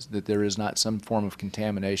that there is not some form of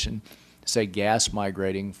contamination, say gas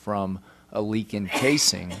migrating from a leak in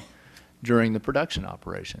casing during the production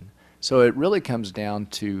operation. So it really comes down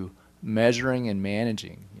to measuring and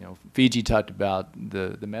managing. You know, Fiji talked about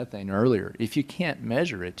the methane earlier. If you can't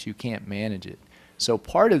measure it, you can't manage it. So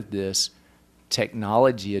part of this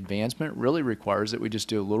technology advancement really requires that we just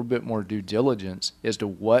do a little bit more due diligence as to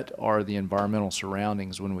what are the environmental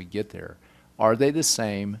surroundings when we get there. Are they the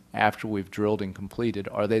same after we've drilled and completed?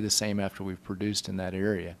 Are they the same after we've produced in that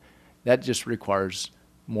area? That just requires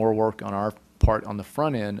more work on our part on the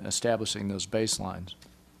front end, establishing those baselines.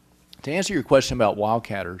 To answer your question about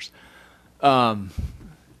wildcatters,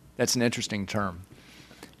 that's an interesting term.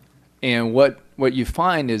 And what you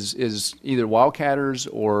find is either wildcatters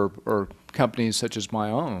or companies such as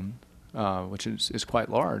my own, which is quite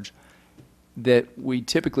large, that we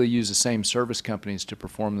typically use the same service companies to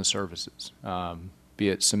perform the services, be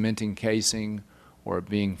it cementing casing or it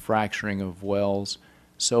being fracturing of wells.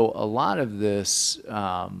 So a lot of this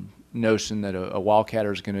notion that a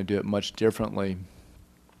wildcatter is going to do it much differently,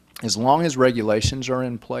 as long as regulations are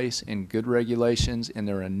in place and good regulations and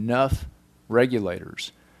there are enough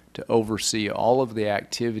regulators to oversee all of the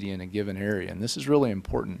activity in a given area, and this is really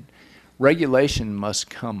important, regulation must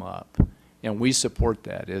come up. And we support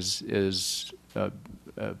that as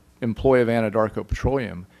employee of Anadarko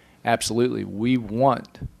Petroleum. Absolutely, we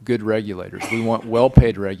want good regulators. We want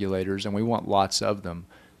well-paid regulators, and we want lots of them,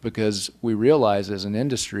 because we realize as an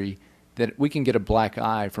industry that we can get a black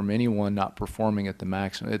eye from anyone not performing at the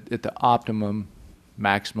maximum, at the optimum,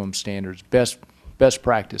 maximum standards, best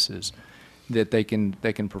practices that they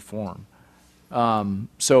can perform.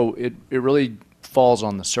 So it really falls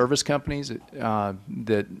on the service companies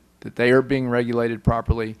that they are being regulated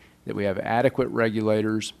properly, that we have adequate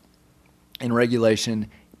regulators and regulation,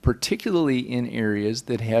 particularly in areas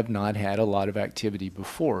that have not had a lot of activity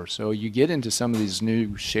before. So you get into some of these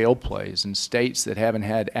new shale plays in states that haven't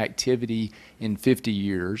had activity in 50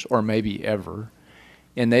 years or maybe ever,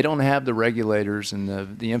 and they don't have the regulators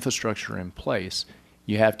and the infrastructure in place.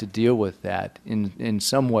 You have to deal with that, in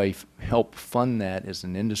some way help fund that as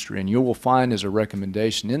an industry. And you will find as a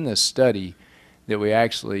recommendation in this study that we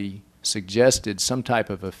actually suggested some type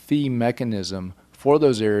of a fee mechanism for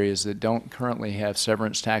those areas that don't currently have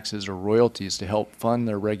severance taxes or royalties to help fund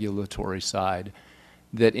their regulatory side,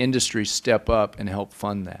 that industry step up and help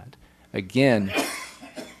fund that. Again,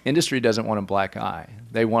 industry doesn't want a black eye.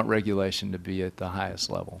 They want regulation to be at the highest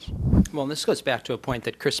levels. Well, this goes back to a point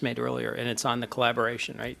that Chris made earlier, and it's on the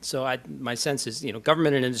collaboration, right? So my sense is, you know,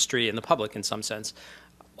 government and industry and the public, in some sense,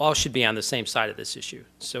 all should be on the same side of this issue.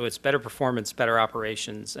 So it's better performance, better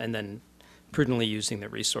operations, and then prudently using the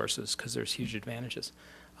resources, because there's huge advantages.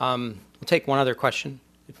 We'll take one other question.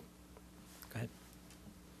 Go ahead.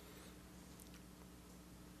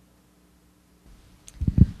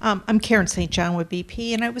 I'm Karen St. John with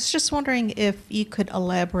BP, and I was just wondering if you could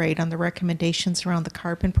elaborate on the recommendations around the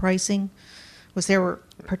carbon pricing. Was there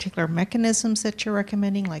particular mechanisms that you're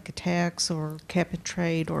recommending, like a tax or cap and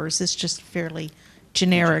trade, or is this just fairly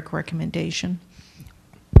generic recommendation?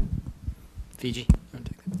 Fiji?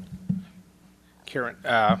 Karen,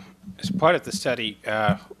 as part of the study,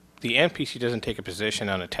 the NPC doesn't take a position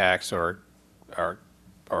on a tax or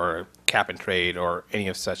cap and trade or any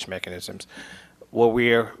of such mechanisms. What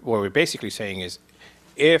we're basically saying is,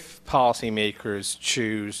 if policymakers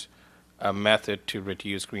choose a method to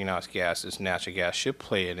reduce greenhouse gases, natural gas should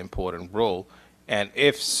play an important role, and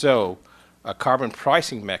if so, a carbon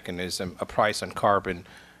pricing mechanism, a price on carbon,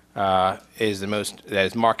 is the most, that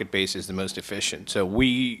is market-based, is the most efficient. So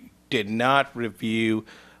we did not review,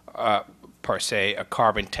 per se, a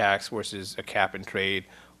carbon tax versus a cap and trade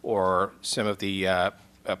or some of the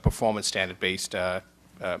performance standard-based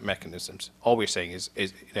mechanisms. All we're saying is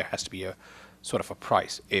there has to be a sort of a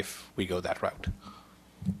price if we go that route.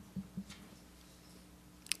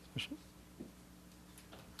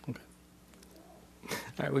 Okay. All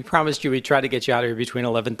right, we promised you we'd try to get you out of here between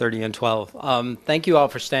 11:30 and 12. Thank you all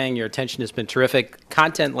for staying. Your attention has been terrific,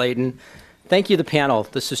 content-laden. Thank you, the panel.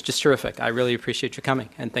 This is just terrific. I really appreciate you coming,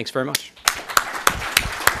 and thanks very much.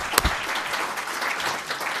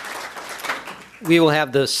 We will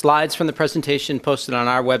have the slides from the presentation posted on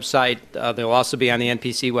our website. They'll also be on the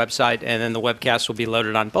NPC website, and then the webcast will be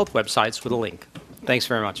loaded on both websites with a link. Thanks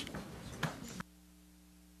very much.